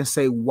yourself and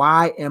say,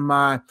 why am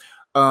I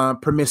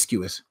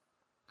promiscuous?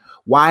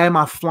 Why am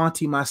I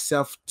flaunting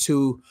myself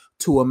to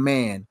a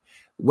man?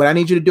 What I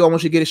need you to do, I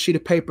want you to get a sheet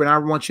of paper and I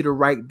want you to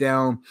write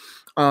down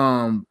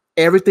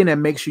everything that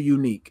makes you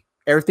unique.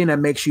 Everything that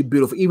makes you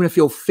beautiful, even if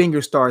your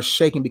finger starts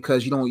shaking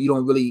because you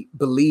don't really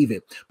believe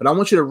it. But I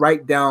want you to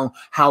write down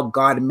how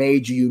God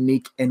made you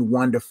unique and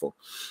wonderful.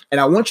 And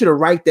I want you to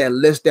write that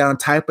list down,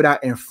 type it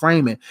out, and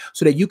frame it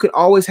so that you can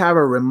always have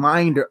a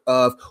reminder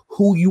of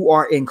who you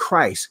are in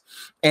Christ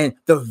and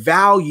the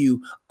value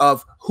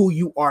of who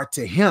you are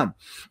to him.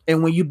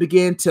 And when you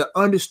begin to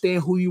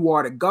understand who you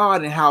are to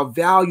God and how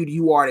valued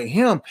you are to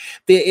him,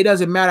 then it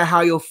doesn't matter how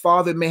your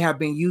father may have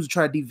been used to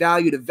try to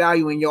devalue the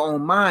value in your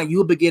own mind.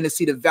 You'll begin to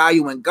see the value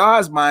in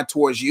God's mind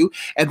towards you.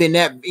 And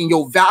then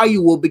your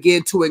value will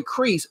begin to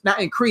increase,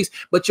 not increase,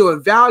 but your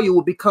value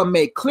will become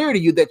made clear to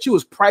you that you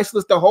was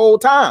priceless the whole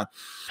time.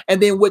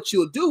 And then what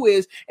you'll do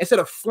is, instead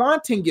of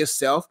flaunting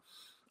yourself,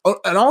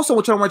 and also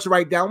what I want you to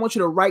write down, I want you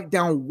to write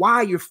down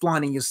why you're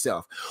flaunting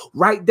yourself.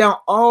 Write down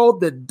all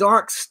the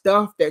dark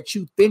stuff that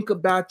you think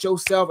about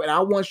yourself. And I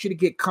want you to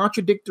get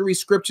contradictory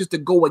scriptures to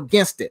go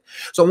against it.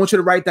 So I want you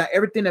to write down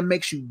everything that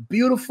makes you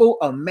beautiful,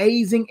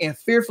 amazing, and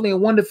fearfully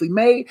and wonderfully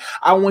made.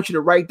 I want you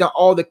to write down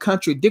all the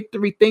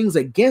contradictory things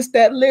against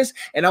that list.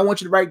 And I want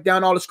you to write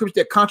down all the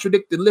scriptures that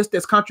contradict the list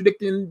that's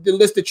contradicting the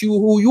list that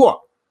who you are.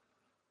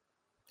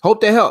 Hope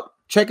that helped.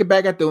 Check it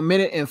back at the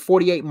minute and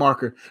 48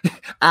 marker,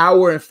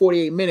 hour and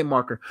 48 minute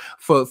marker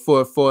for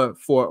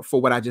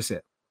what I just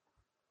said.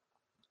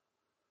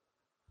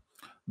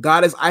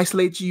 God is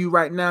isolating you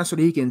right now so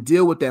that he can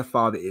deal with that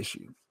father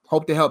issue.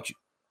 Hope that helped you.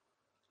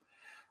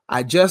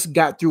 I just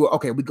got through.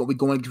 Okay, we're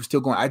still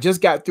going. I just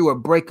got through a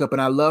breakup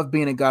and I love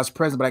being in God's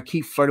presence, but I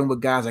keep flirting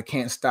with guys. I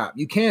can't stop.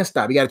 You can't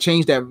stop. You got to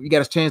change that. You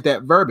got to change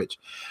that verbiage.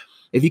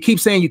 If you keep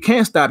saying you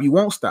can't stop, you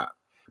won't stop.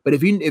 But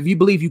if you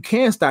believe you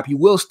can stop, you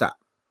will stop.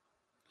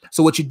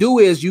 So what you do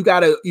is you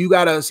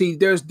gotta see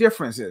there's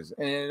differences.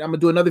 And I'm gonna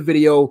do another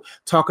video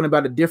talking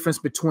about the difference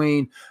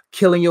between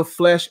killing your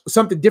flesh,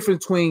 something different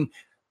between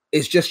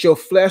it's just your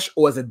flesh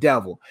or as a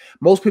devil.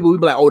 Most people will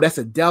be like, oh, that's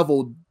a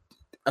devil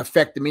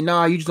affecting me.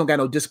 Nah, you just don't got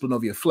no discipline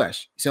over your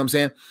flesh. You see what I'm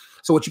saying?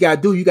 So what you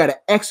gotta do, you gotta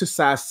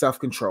exercise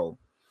self-control.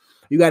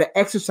 You gotta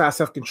exercise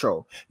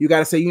self-control. You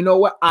gotta say, you know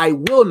what? I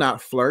will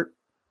not flirt.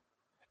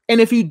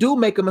 And if you do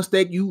make a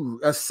mistake, you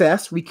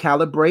assess,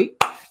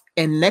 recalibrate,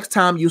 and next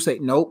time you say,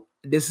 nope.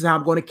 This is how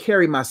I'm going to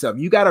carry myself.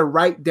 You got to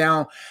write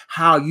down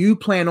how you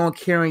plan on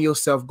carrying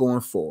yourself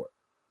going forward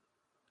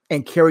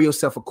and carry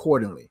yourself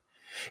accordingly.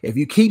 If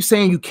you keep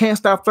saying you can't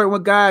stop flirting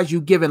with guys, you're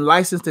giving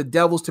license to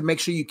devils to make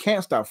sure you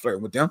can't stop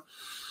flirting with them.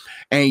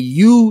 And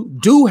you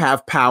do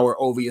have power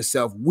over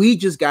yourself. We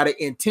just got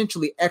to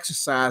intentionally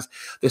exercise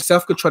the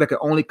self-control that can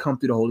only come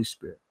through the Holy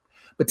Spirit.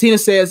 Bettina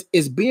says,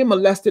 is being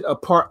molested a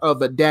part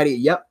of a daddy?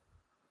 Yep.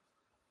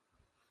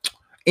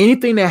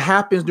 Anything that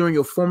happens during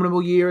your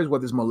formidable years,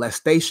 whether it's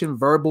molestation,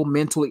 verbal,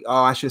 mentally,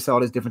 I should say all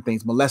these different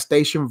things.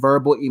 Molestation,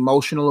 verbal,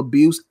 emotional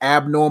abuse,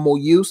 abnormal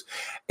use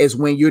is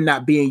when you're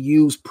not being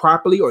used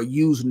properly or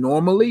used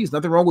normally. There's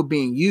nothing wrong with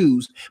being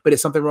used, but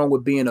it's something wrong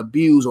with being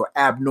abused or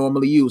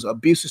abnormally used.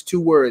 Abuse is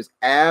 2 words,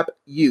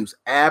 use,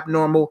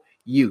 abnormal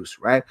use,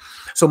 right?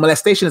 So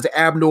molestation is the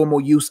abnormal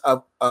use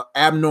of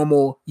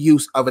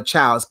a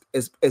child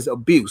is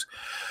abuse.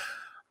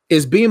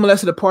 Is being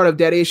molested a part of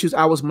daddy issues?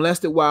 I was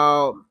molested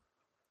while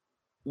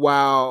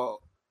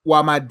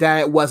my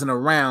dad wasn't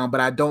around,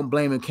 but I don't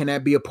blame him. Can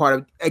that be a part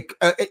of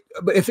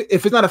but if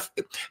it's not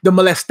the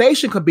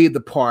molestation could be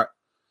the part,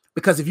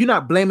 because if you're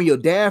not blaming your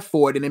dad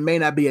for it, then it may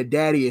not be a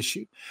daddy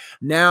issue.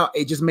 Now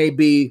it just may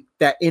be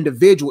that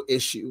individual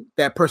issue,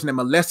 that person that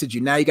molested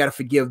you. Now you got to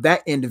forgive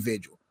that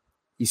individual.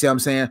 You see what I'm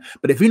saying?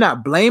 But if you're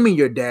not blaming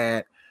your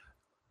dad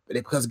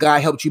because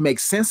God helped you make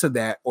sense of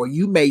that, or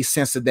you made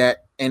sense of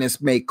that and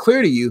it's made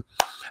clear to you,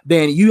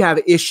 then you have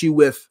an issue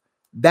with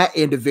that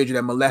individual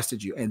that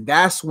molested you. And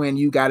that's when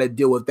you got to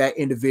deal with that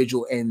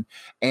individual and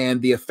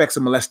the effects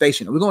of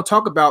molestation. We're going to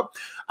talk about,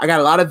 I got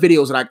a lot of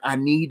videos that I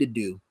need to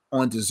do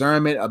on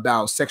discernment,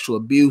 about sexual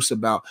abuse,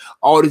 about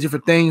all these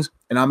different things.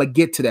 And I'm going to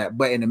get to that.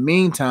 But in the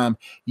meantime,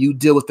 you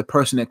deal with the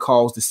person that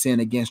caused the sin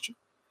against you.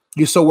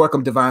 You're so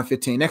welcome, Divine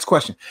 15. Next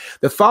question.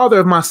 The father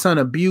of my son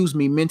abused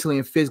me mentally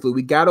and physically.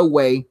 We got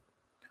away,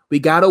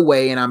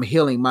 and I'm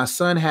healing. My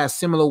son has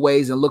similar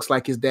ways and looks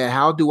like his dad.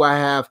 How do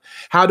I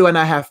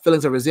not have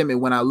feelings of resentment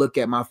when I look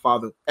at my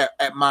father,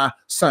 at my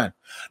son?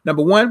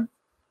 Number one,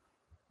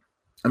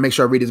 I'll make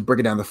sure I read this, break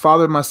it down. The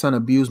father of my son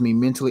abused me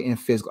mentally and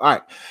physically. All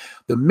right.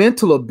 The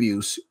mental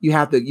abuse, you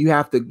have to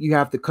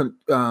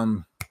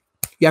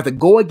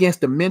go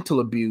against the mental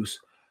abuse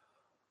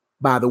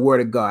by the word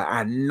of God.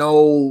 I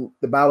know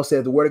the Bible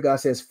says, the word of God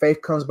says,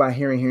 faith comes by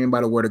hearing, hearing by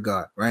the word of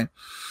God, right?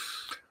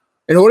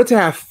 In order to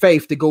have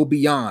faith to go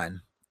beyond,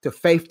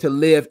 to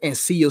live and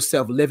see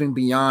yourself living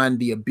beyond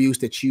the abuse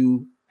that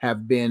you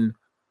have been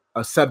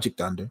a subject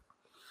under,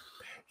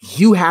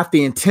 you have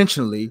to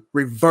intentionally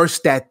reverse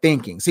that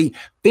thinking. See,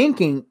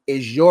 thinking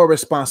is your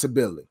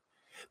responsibility.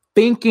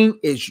 Thinking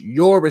is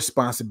your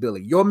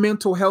responsibility. Your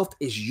mental health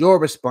is your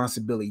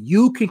responsibility.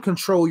 You can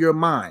control your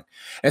mind.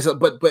 And so,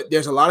 but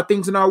there's a lot of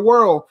things in our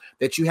world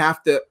that you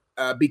have to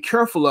be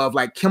careful of,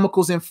 like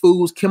chemicals in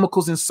foods,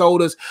 chemicals in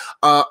sodas,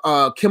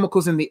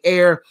 chemicals in the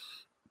air,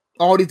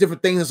 all these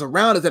different things that's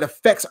around us that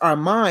affects our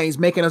minds,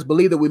 making us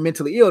believe that we're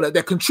mentally ill,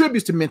 that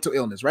contributes to mental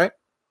illness, right?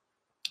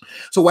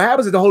 So what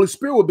happens is the Holy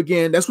Spirit will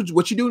begin. That's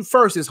what you do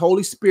first is,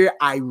 Holy Spirit,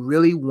 I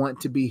really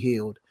want to be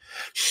healed.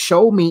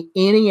 Show me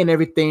any and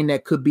everything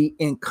that could be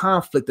in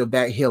conflict of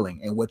that healing.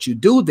 And what you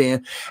do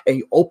then, and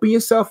you open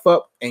yourself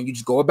up and you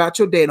just go about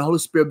your day, and the Holy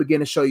Spirit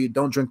begin to show you,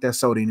 don't drink that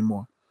soda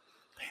anymore.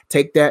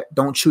 Take that,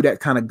 don't chew that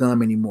kind of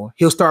gum anymore.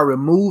 He'll start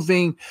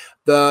removing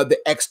the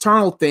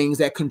external things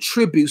that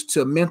contributes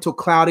to mental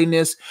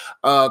cloudiness,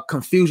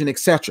 confusion,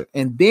 etc.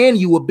 And then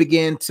you will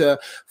begin to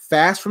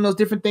fast from those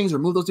different things,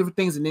 remove those different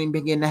things, and then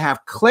begin to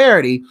have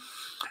clarity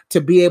to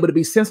be able to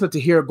be sensitive to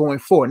hear going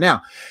forward.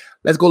 Now,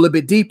 let's go a little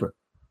bit deeper.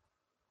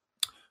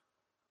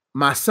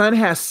 My son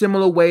has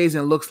similar ways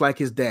and looks like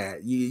his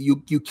dad.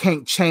 You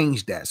can't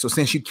change that. So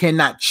since you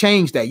cannot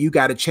change that, you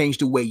got to change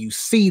the way you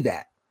see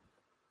that.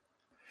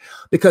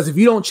 Because if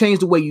you don't change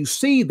the way you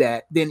see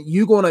that, then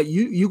you're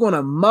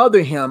gonna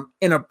mother him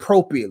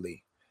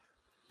inappropriately.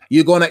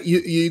 You're gonna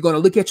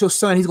look at your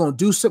son. He's gonna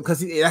do something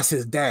because that's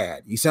his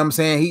dad. You see what I'm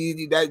saying?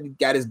 He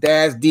got his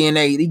dad's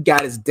DNA. He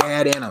got his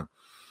dad in him.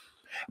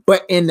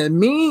 But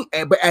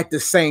at the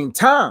same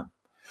time,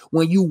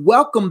 when you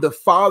welcome the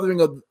fathering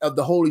of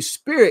the Holy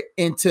Spirit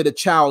into the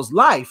child's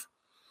life,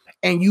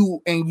 and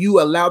you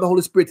allow the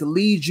Holy Spirit to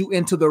lead you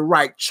into the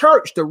right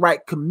church, the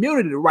right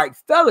community, the right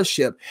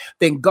fellowship,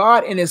 then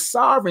God in his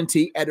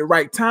sovereignty at the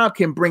right time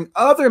can bring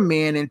other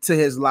men into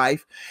his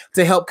life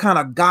to help kind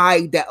of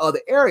guide that other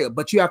area.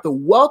 But you have to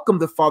welcome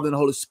the Father and the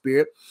Holy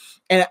Spirit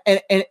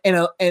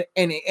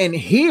and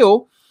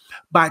heal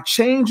by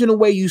changing the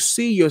way you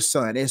see your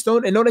son. And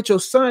know that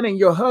your son and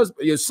your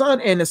husband, your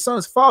son and the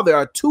son's father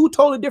are two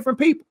totally different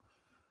people.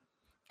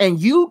 And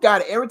you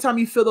got it. Every time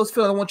you feel those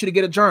feelings, I want you to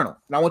get a journal.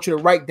 And I want you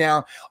to write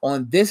down,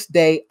 on this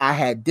day, I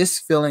had this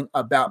feeling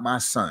about my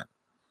son.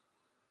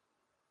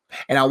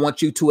 And I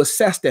want you to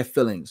assess that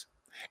feelings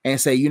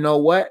and say, you know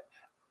what?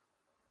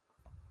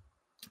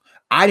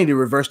 I need to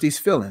reverse these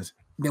feelings.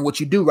 Then what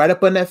you do, right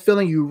up on that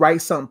feeling, you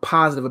write something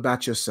positive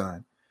about your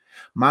son.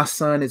 My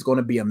son is going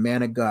to be a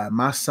man of God.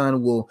 My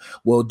son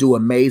will do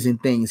amazing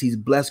things. He's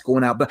blessed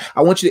going out. But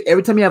I want you to,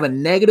 every time you have a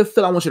negative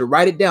feeling, I want you to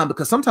write it down,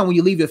 because sometimes when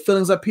you leave your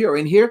feelings up here or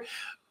in here,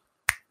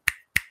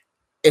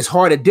 it's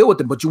hard to deal with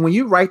them. But when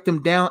you write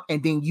them down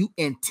and then you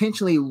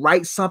intentionally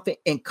write something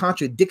in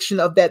contradiction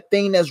of that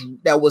thing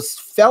that was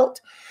felt,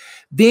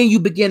 then you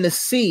begin to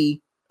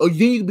see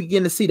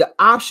the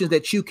options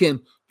that you can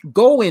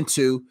go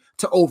into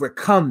to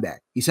overcome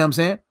that. You see what I'm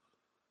saying?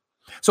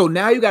 So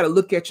now you got to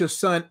look at your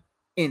son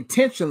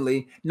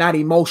intentionally, not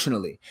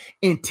emotionally.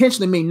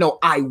 Intentionally mean, no,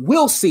 I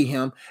will see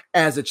him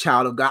as a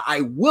child of God.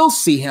 I will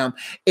see him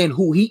in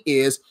who he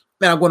is.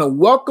 And I'm going to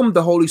welcome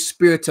the Holy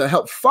Spirit to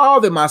help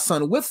father my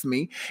son with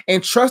me,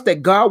 and trust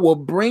that God will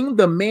bring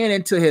the man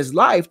into his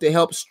life to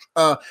help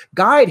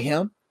guide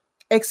him,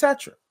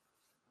 etc.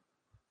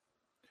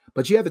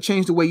 But you have to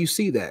change the way you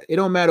see that. It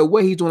don't matter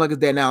what he's doing like his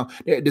dad. Now,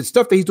 the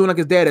stuff that he's doing like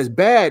his dad is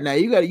bad. Now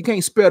you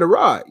can't spare the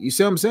rod. You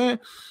see what I'm saying?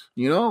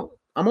 You know,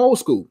 I'm old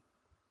school.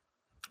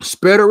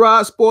 Spare the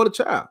rod, spoil the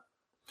child.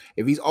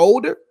 If he's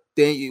older,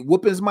 then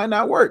whoopings might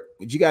not work.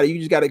 But you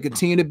just gotta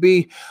continue to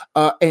be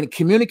and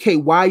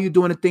communicate why you're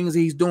doing the things that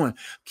he's doing.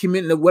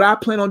 What I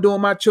plan on doing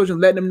with my children,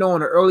 letting them know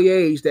in an early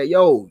age that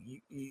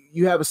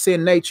you have a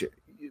sin nature.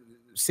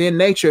 Sin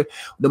nature.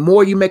 The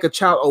more you make a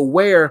child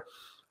aware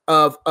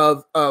of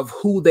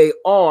who they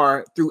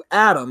are through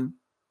Adam,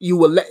 it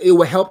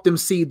will help them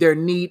see their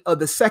need of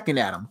the second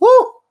Adam.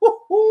 Woo, woo,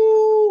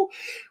 woo.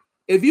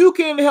 If you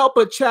can help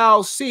a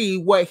child see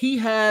what he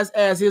has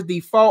as his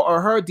default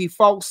or her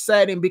default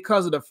setting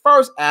because of the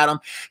first Adam,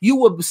 you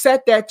will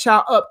set that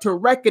child up to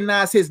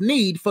recognize his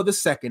need for the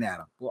second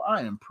Adam. Well,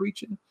 I am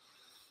preaching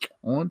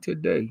on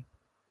today.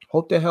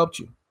 Hope that helped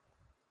you.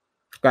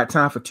 Got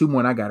time for 2 more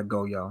and I got to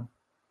go, y'all.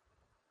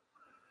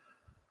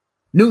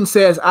 Newton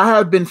says, I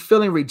have been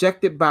feeling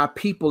rejected by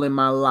people in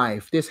my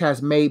life. This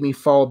has made me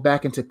fall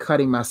back into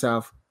cutting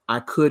myself. I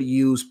could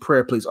use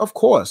prayer, please. Of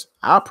course,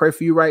 I'll pray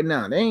for you right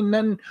now. There ain't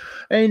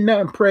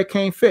nothing prayer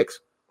can't fix.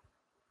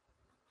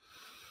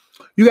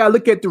 You gotta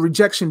look at the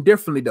rejection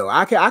differently, though.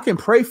 I can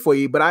pray for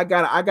you, but I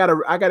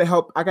gotta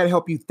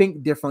help you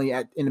think differently.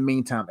 In the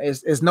meantime,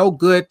 it's no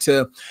good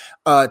to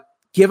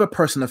give a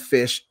person a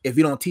fish if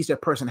you don't teach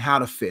that person how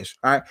to fish.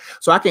 All right,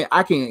 so I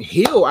can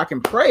heal, I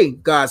can pray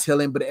God's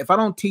healing, but if I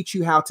don't teach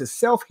you how to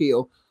self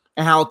heal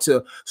and how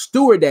to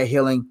steward that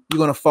healing, you're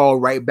gonna fall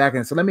right back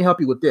in. So let me help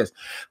you with this.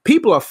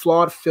 People are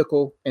flawed,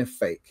 fickle, and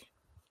fake.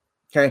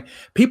 Okay.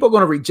 People are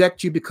going to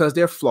reject you because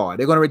they're flawed.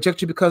 They're going to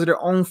reject you because of their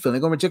own feeling.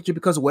 They're going to reject you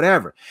because of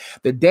whatever.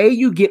 The day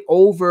you get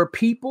over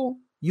people,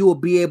 you will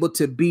be able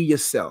to be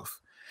yourself.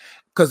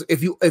 Because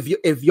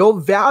if your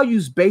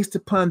values based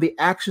upon the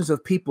actions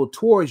of people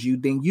towards you,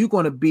 then you're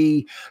going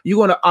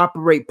to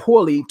operate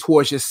poorly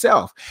towards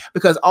yourself.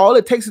 Because all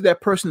it takes is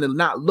that person to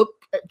not look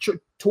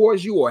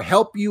towards you or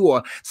help you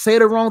or say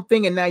the wrong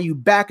thing, and now you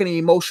back in an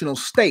emotional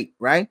state,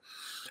 right?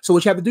 So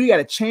what you have to do, you got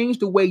to change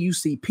the way you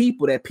see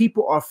people, that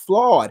people are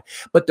flawed,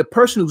 but the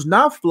person who's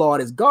not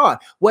flawed is God.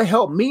 What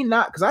helped me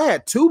not, because I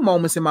had 2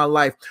 moments in my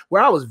life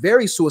where I was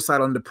very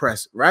suicidal and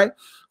depressed, right?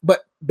 But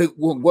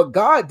what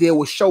God did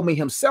was show me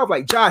himself,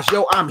 like, Josh,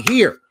 yo, I'm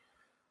here.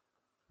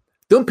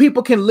 Them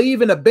people can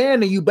leave and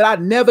abandon you, but I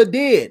never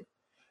did.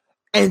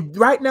 And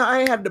right now I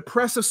ain't have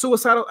depressive,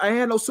 suicidal. I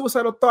had no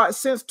suicidal thoughts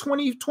since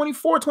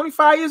 24,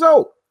 25 years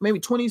old, maybe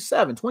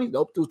 27, 20,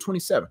 up to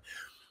 27.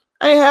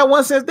 I ain't had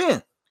one since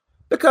then.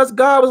 Because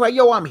God was like,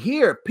 yo, I'm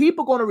here.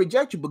 People going to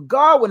reject you, but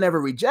God will never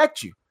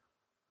reject you.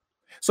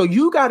 So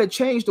you got to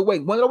change the way.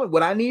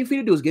 What I need for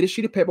you to do is get a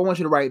sheet of paper. I want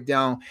you to write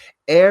down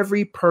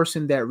every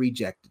person that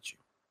rejected you.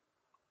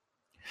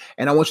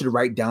 And I want you to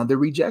write down the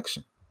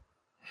rejection.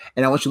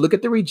 And I want you to look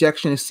at the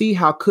rejection and see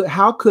how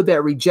could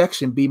that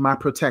rejection be my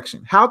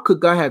protection? How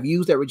could God have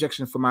used that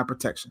rejection for my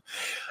protection?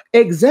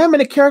 Examine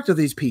the character of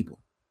these people.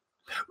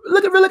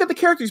 Look at the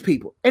character of these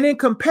people and then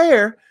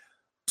compare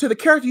to the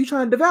character you're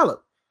trying to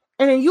develop.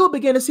 And then you'll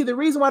begin to see the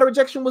reason why the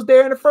rejection was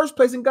there in the first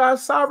place in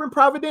God's sovereign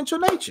providential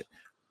nature.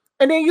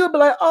 And then you'll be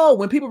like, oh,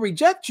 when people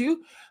reject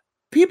you,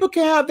 people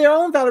can have their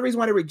own valid reason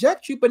why they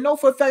reject you, but know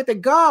for a fact that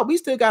God, we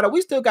still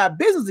got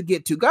business to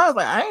get to. God's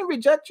like, I ain't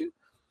reject you.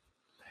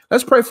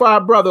 Let's pray for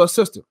our brother or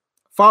sister.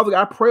 Father,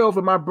 I pray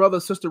over my brother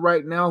or sister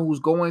right now who's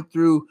going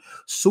through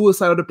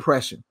suicidal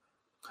depression.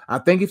 I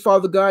thank you,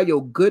 Father God,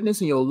 your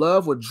goodness and your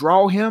love will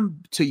draw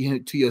him to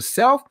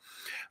yourself.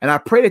 And I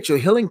pray that your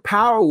healing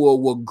power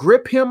will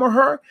grip him or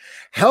her,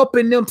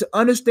 helping them to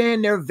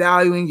understand their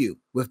value in you.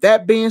 With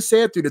that being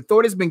said, through the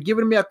authority that's been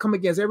given to me, I come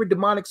against every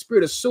demonic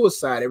spirit of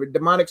suicide, every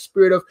demonic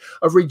spirit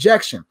of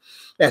rejection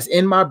that's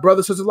in my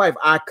brother, sister's life.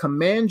 I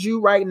command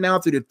you right now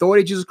through the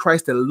authority of Jesus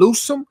Christ to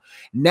loose them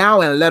now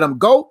and let them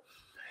go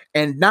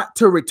and not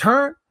to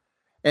return.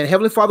 And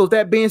Heavenly Father, with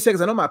that being said,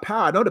 because I know my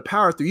power, I know the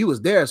power through you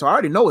is there, so I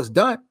already know it's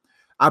done.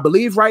 I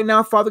believe right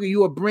now, Father, you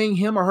will bring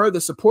him or her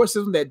the support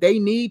system that they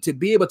need to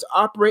be able to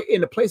operate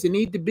in the place they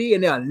need to be,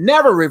 and they'll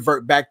never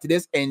revert back to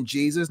this in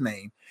Jesus'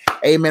 name.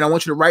 Amen. I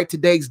want you to write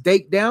today's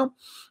date down.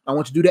 I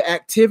want you to do the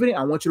activity.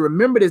 I want you to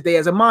remember this day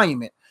as a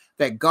monument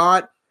that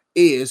God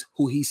is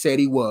who he said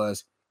he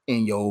was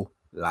in your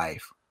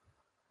life.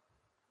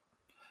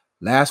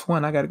 Last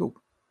one, I got to go.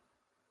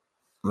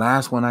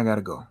 Last one, I got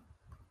to go.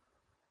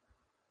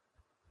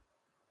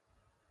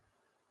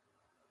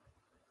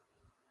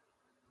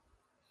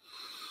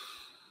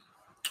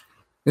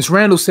 Miss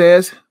Randall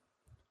says,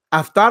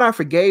 I thought I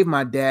forgave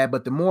my dad,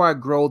 but the more I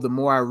grow, the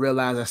more I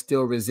realize I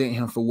still resent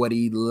him for what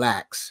he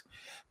lacks.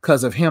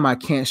 Because of him, I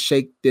can't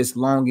shake this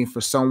longing for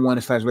someone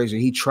 / relationship.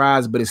 He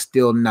tries, but it's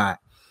still not.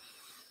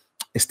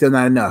 It's still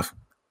not enough.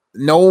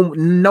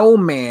 No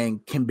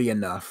man can be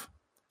enough.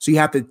 So you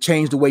have to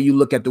change the way you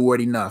look at the word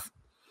enough.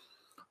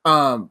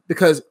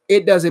 Because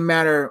it doesn't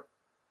matter.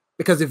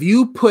 Because if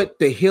you put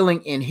the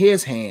healing in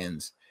his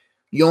hands,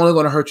 you're only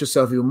going to hurt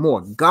yourself even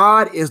more.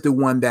 God is the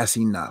one that's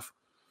enough.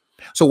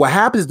 So what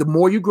happens is the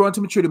more you grow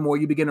into maturity, the more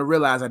you begin to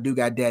realize I do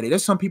got daddy.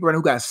 There's some people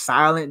who got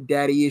silent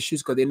daddy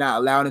issues because they're not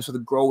allowing themselves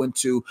to grow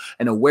into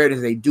an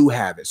awareness they do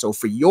have it. So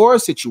for your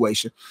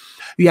situation,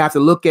 you have to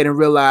look at and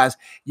realize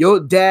your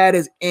dad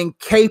is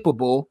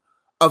incapable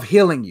of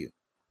healing you.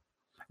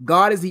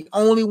 God is the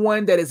only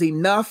one that is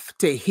enough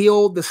to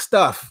heal the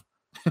stuff.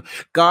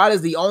 God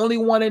is the only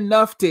one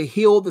enough to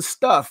heal the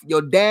stuff.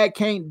 Your dad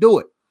can't do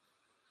it.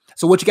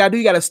 So what you got to do,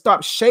 you got to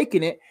stop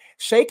shaking it.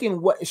 You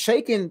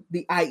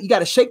got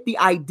to shake the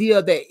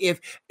idea that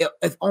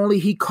if only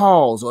he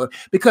calls, or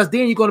because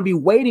then you're going to be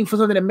waiting for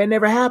something that may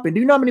never happen. Do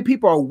you know how many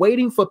people are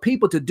waiting for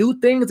people to do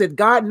things that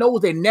God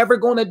knows they're never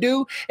going to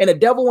do? And the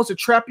devil wants to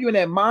trap you in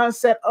that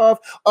mindset of,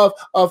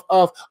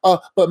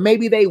 but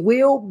maybe they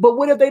will, but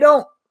what if they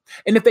don't?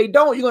 And if they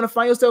don't, you're going to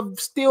find yourself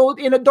still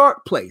in a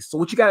dark place. So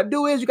what you got to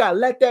do is you got to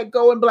let that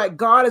go and be like,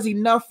 God is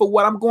enough for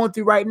what I'm going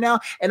through right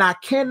now. And I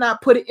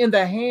cannot put it in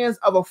the hands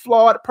of a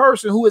flawed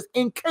person who is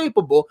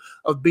incapable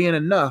of being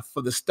enough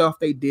for the stuff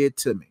they did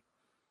to me.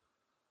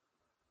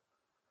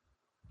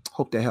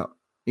 Hope that helped.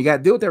 You got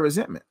to deal with that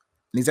resentment.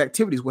 These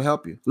activities will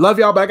help you. Love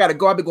y'all, but I got to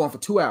go. I've been going for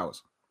 2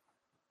 hours.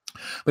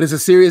 But it's a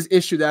serious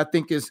issue that I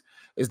think is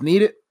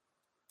needed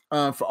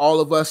for all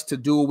of us to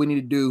do what we need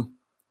to do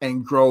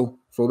and grow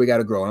for what we got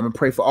to grow. I'm going to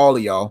pray for all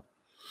of y'all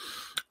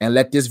and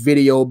let this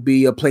video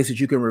be a place that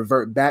you can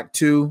revert back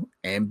to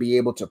and be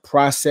able to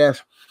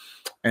process.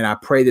 And I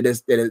pray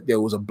that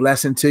there was a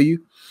blessing to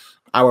you.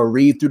 I will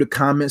read through the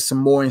comments some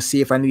more and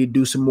see if I need to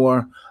do some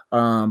more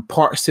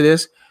parts to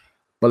this.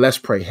 But let's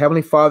pray.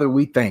 Heavenly Father,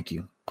 we thank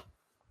you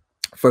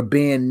for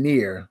being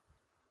near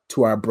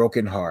to our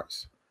broken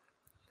hearts,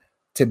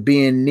 to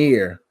being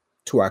near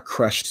to our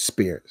crushed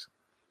spirits.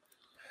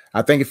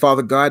 I thank you,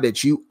 Father God,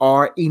 that you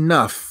are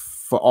enough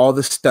for all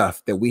the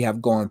stuff that we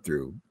have gone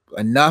through,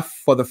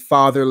 enough for the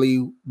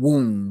fatherly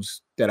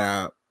wounds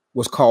that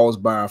was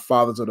caused by our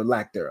fathers or the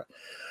lack thereof.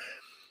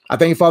 I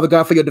thank you, Father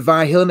God, for your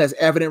divine healing that's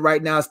evident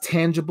right now. It's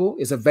tangible,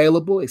 it's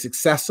available, it's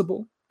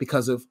accessible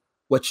because of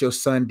what your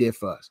son did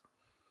for us.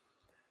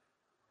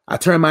 I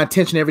turn my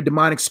attention to every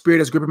demonic spirit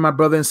that's gripping my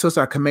brother and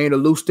sister. I command you to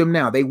loose them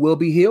now. They will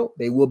be healed.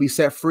 They will be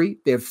set free.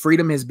 Their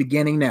freedom is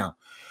beginning now.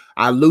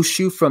 I loose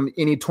you from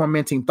any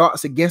tormenting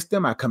thoughts against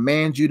them. I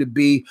command you to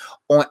be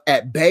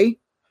at bay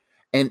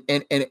and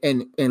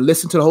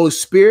listen to the Holy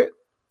Spirit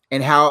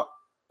and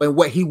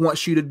what he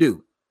wants you to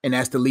do. And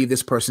that's to leave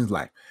this person's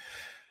life.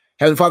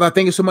 Heavenly Father, I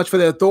thank you so much for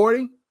the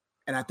authority.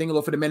 And I thank you,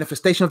 Lord, for the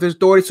manifestation of this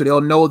authority. So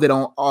they'll know that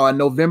on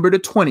November the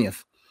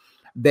 20th,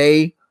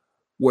 they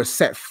were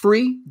set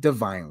free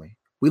divinely.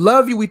 We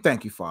love you. We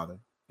thank you, Father.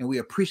 And we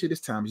appreciate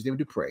this time. Just need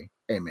to pray.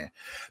 Amen.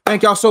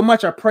 Thank y'all so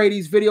much. I pray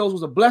these videos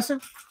was a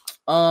blessing.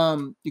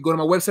 You go to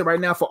my website right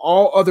now for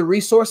all other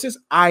resources.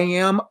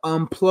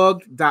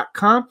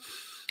 IamUnplugged.com.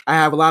 I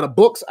have a lot of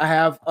books. I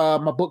have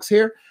my books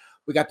here.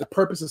 We got The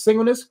Purpose of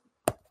Singleness.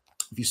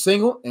 If you're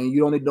single and you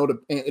don't need to know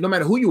it no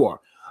matter who you are,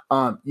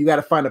 you got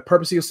to find the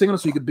purpose of your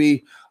singleness so you could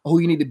be who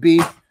you need to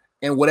be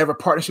in whatever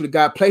partnership that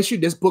God placed you.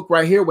 This book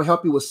right here will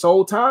help you with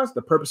soul ties,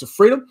 The Purpose of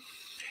Freedom.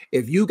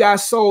 If you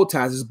got soul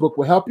ties, this book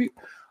will help you.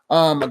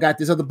 I got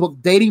this other book,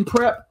 Dating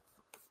Prep.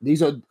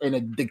 These are,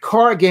 and the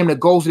card game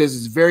that goes with this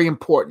is very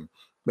important.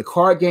 The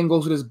card game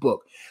goes with this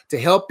book to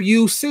help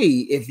you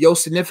see if your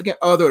significant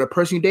other or the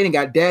person you're dating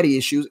got daddy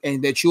issues,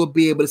 and that you'll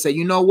be able to say,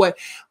 you know what,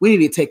 we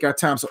need to take our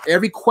time. So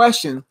every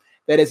question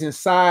that is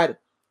inside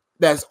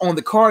that's on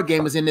the card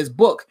game is in this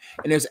book,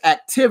 and there's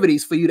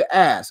activities for you to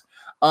ask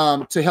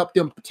to help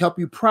you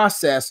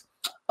process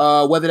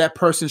whether you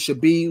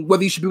should be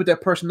with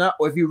that person or not,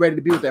 or if you're ready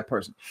to be with that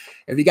person.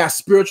 If you got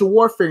spiritual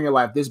warfare in your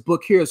life, this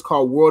book here is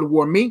called World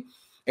War Me.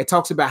 It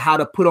talks about how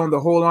to put on the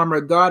whole armor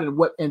of God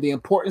and the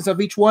importance of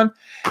each one.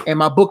 And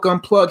my book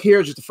Unplugged here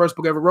is just the first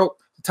book I ever wrote.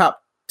 The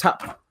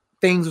top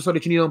things or so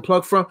that you need to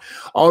unplug from.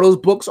 All those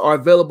books are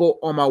available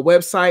on my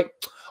website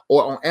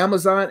or on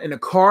Amazon. And the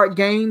card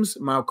games,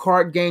 my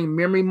card game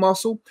Memory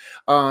Muscle,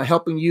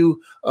 helping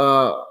you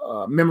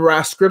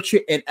memorize scripture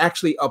and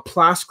actually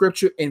apply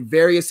scripture in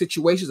various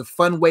situations. A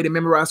fun way to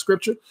memorize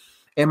scripture.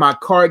 And my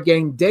card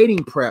game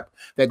Dating Prep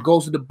that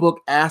goes with the book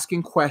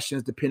Asking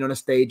Questions depending on the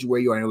stage where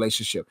you are in a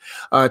relationship.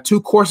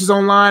 2 courses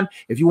online.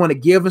 If you want to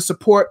give and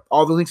support,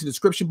 all the links in the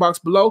description box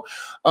below.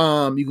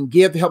 You can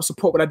give to help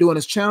support what I do on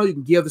this channel. You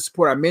can give to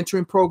support our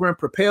mentoring program,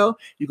 Propel.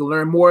 You can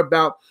learn more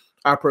about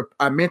our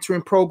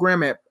mentoring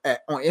program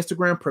on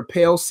Instagram,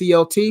 Propel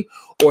CLT,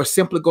 or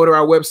simply go to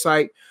our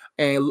website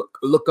and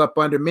look up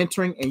under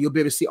mentoring, and you'll be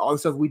able to see all the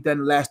stuff we've done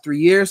in the last 3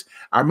 years.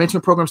 Our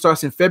mentoring program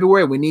starts in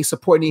February. We need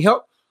support, need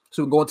help.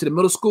 So we're going to the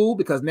middle school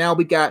because now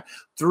we got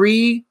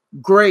 3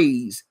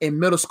 grades in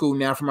middle school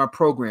now from our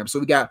program. So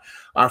we got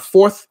our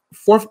fourth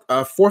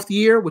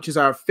year, which is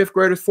our 5th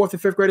graders, 4th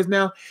and 5th graders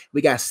now.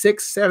 We got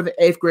 6th, 7th,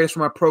 and 8th graders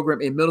from our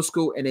program in middle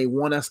school, and they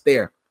want us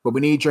there. But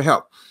we need your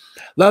help.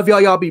 Love y'all.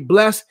 Y'all be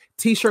blessed.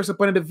 T-shirts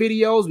up under the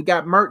videos. We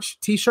got merch,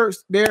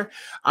 T-shirts there.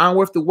 I'm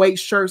worth the weight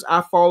shirts.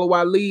 I follow,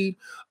 I lead.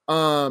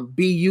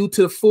 Be you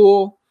to the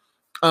full.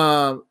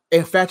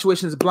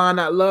 Infatuation is blind,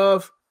 not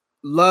love.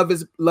 Love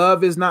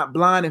is not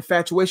blind.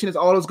 Infatuation is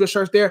all those good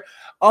shirts there.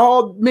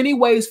 All many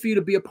ways for you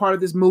to be a part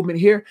of this movement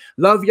here.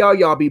 Love y'all.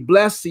 Y'all be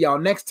blessed. See y'all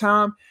next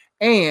time.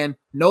 And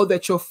know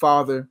that your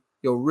father,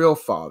 your real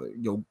father,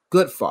 your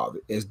good father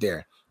is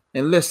there.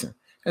 And listen,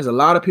 there's a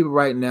lot of people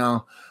right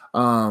now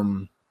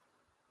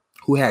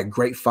who had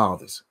great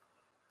fathers.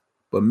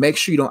 But make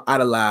sure you don't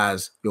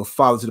idolize your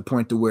father to the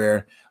point to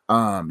where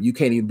you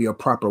can't even be a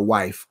proper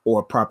wife or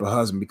a proper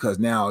husband because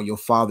now your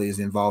father is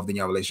involved in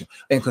your relationship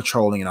and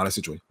controlling and all that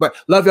situation. But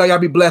love y'all. Y'all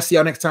be blessed. See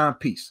y'all next time.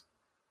 Peace.